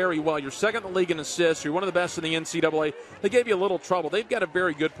around very well. You're second in the league in assists. You're one of the best in the NCAA. They gave you a little trouble. They've got a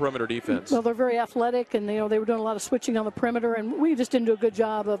very good perimeter defense. Well, they're very athletic, and they were doing a lot of switching on the perimeter, and we just didn't do a good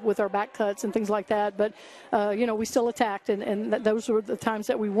job with our back cuts and things like that. But we still attacked, and those were the times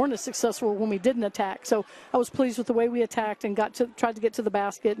that we weren't as successful when we didn't attack. So I was pleased with the way we attacked and tried to get to the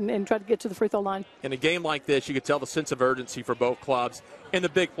basket and tried to get to the free throw line. In a game like this, you could tell the sense of urgency for both clubs, and the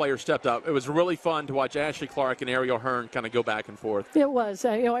big players stepped up. It was really fun to watch Ashley Clark and Ariel Hearn kind of go back and forth. It was.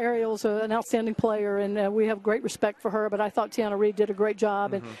 Ariel's an outstanding player, and we have great respect for her, but I thought Tiana Reed did a great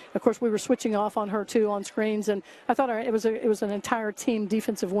job. And, of course, we were switching off on her, too, on screens, and I thought it was an entire team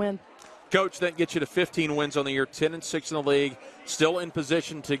defensive win. Coach, that gets you to 15 wins on the year, 10-6 in the league, still in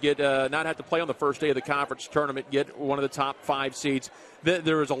position to get not have to play on the first day of the conference tournament, get one of the top 5 seeds.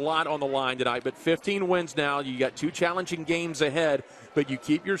 There is a lot on the line tonight, but 15 wins now. You got 2 challenging games ahead, but you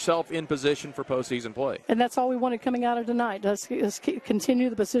keep yourself in position for postseason play. And that's all we wanted coming out of tonight. Let's continue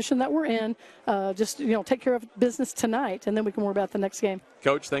the position that we're in. Take care of business tonight, and then we can worry about the next game.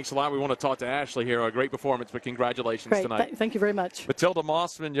 Coach, thanks a lot. We want to talk to Ashley here. A great performance, but congratulations tonight. Thank you very much. Matilda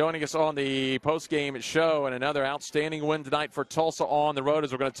Mossman joining us on the post-game show, and another outstanding win tonight for Tulsa on the road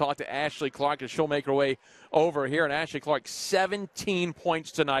as we're going to talk to Ashley Clark as she'll make her way over here. And Ashley Clark, 17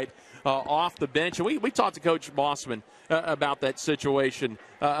 points tonight off the bench. And we talked to Coach Mossman about that situation,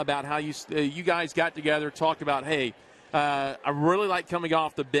 about how you guys got together, talked about, hey, I really like coming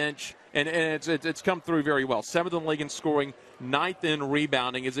off the bench, and it's come through very well. 7th in the league in scoring, 9th in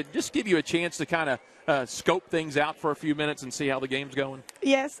rebounding. Does it just give you a chance to kind of scope things out for a few minutes and see how the game's going?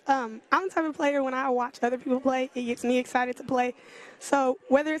 Yes. I'm the type of player when I watch other people play, it gets me excited to play. So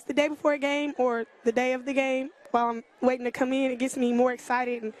whether it's the day before a game or the day of the game, while I'm waiting to come in, it gets me more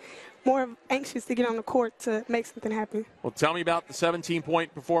excited and more anxious to get on the court to make something happen. Well, tell me about the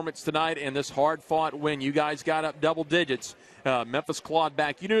 17-point performance tonight and this hard-fought win. You guys got up double digits. Memphis clawed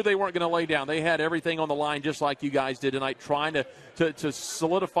back. You knew they weren't going to lay down. They had everything on the line just like you guys did tonight, trying to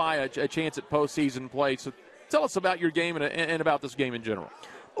solidify a chance at postseason play. So tell us about your game and about this game in general.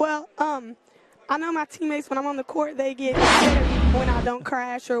 Well, I know my teammates, when I'm on the court, they get better. when I don't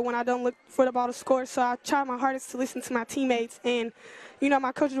crash or when I don't look for the ball to score. So I try my hardest to listen to my teammates. And, you know,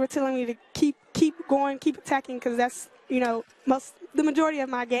 my coaches were telling me to keep going, keep attacking, because that's, you know, the majority of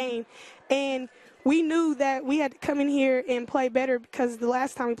my game. And we knew that we had to come in here and play better, because the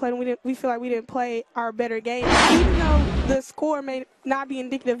last time we played, we feel like we didn't play our better game. Even though the score may not be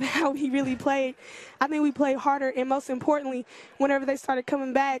indicative of how we really played, I think we played harder. And most importantly, whenever they started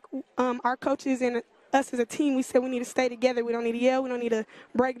coming back, our coaches and us as a team, we said we need to stay together. We don't need to yell. We don't need to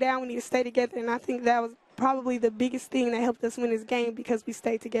break down. We need to stay together. And I think that was probably the biggest thing that helped us win this game, because we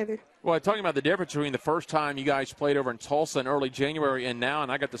stayed together. Well, talking about the difference between the first time you guys played over in Tulsa in early January and now,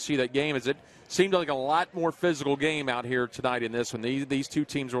 and I got to see that game, is it seemed like a lot more physical game out here tonight in this one. These two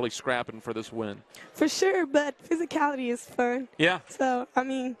teams really scrapping for this win. For sure, but physicality is fun. Yeah. So, I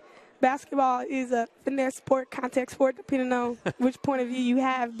mean, basketball is a finesse sport, contact sport, depending on which point of view you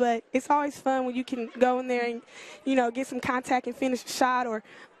have. But it's always fun when you can go in there and, you know, get some contact and finish a shot, or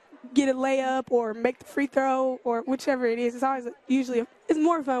get a layup, or make the free throw, or whichever it is. It's always it's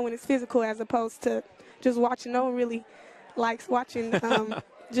more fun when it's physical as opposed to just watching. No one really likes watching probably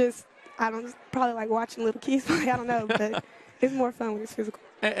like watching little kids play. I don't know, but it's more fun when it's physical.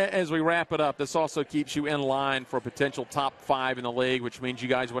 As we wrap it up, this also keeps you in line for a potential top 5 in the league, which means you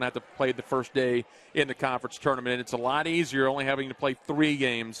guys won't have to play the first day in the conference tournament. And it's a lot easier only having to play 3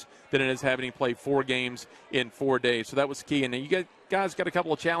 games than it is having to play 4 games in 4 days. So that was key. And you guys got a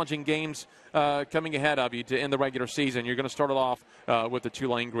couple of challenging games coming ahead of you to end the regular season. You're going to start it off with the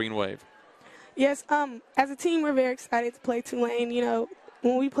Tulane Green Wave. Yes, as a team, we're very excited to play Tulane. You know,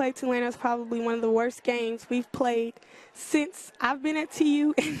 when we played Tulane, it was probably one of the worst games we've played since I've been at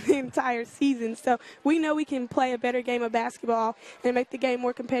TU in the entire season. So we know we can play a better game of basketball and make the game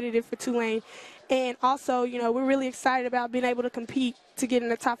more competitive for Tulane. And also, you know, we're really excited about being able to compete to get in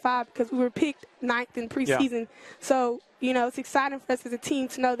the top 5, because we were picked 9th in preseason. Yeah. So, you know, it's exciting for us as a team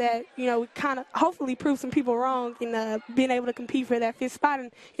to know that, you know, we kind of hopefully prove some people wrong in being able to compete for that 5th spot.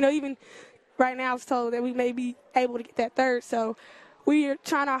 And, you know, even right now I was told that we may be able to get that 3rd. So we are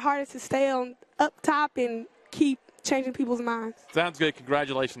trying our hardest to stay on up top and keep changing people's minds. Sounds good.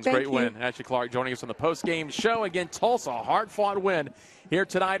 Congratulations. Thank Great you. win. Ashley Clark joining us on the post-game show. Again, Tulsa, a hard-fought win here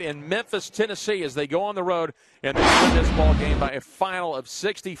tonight in Memphis, Tennessee, as they go on the road and they win this ball game by a final of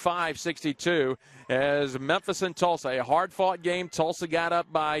 65-62. As Memphis and Tulsa, a hard-fought game. Tulsa got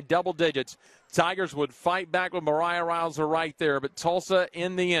up by double digits. Tigers would fight back with Mariah Rouser right there, but Tulsa,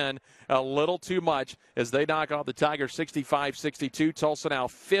 in the end, a little too much as they knock off the Tigers 65-62. Tulsa now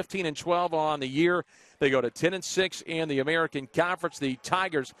 15-12 on the year. They go to 10-6 in the American Conference. The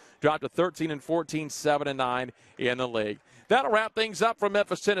Tigers drop to 13-14, 7-9 in the league. That'll wrap things up from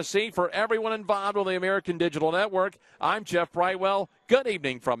Memphis, Tennessee. For everyone involved with the American Digital Network, I'm Jeff Brightwell. Good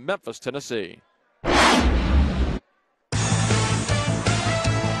evening from Memphis, Tennessee.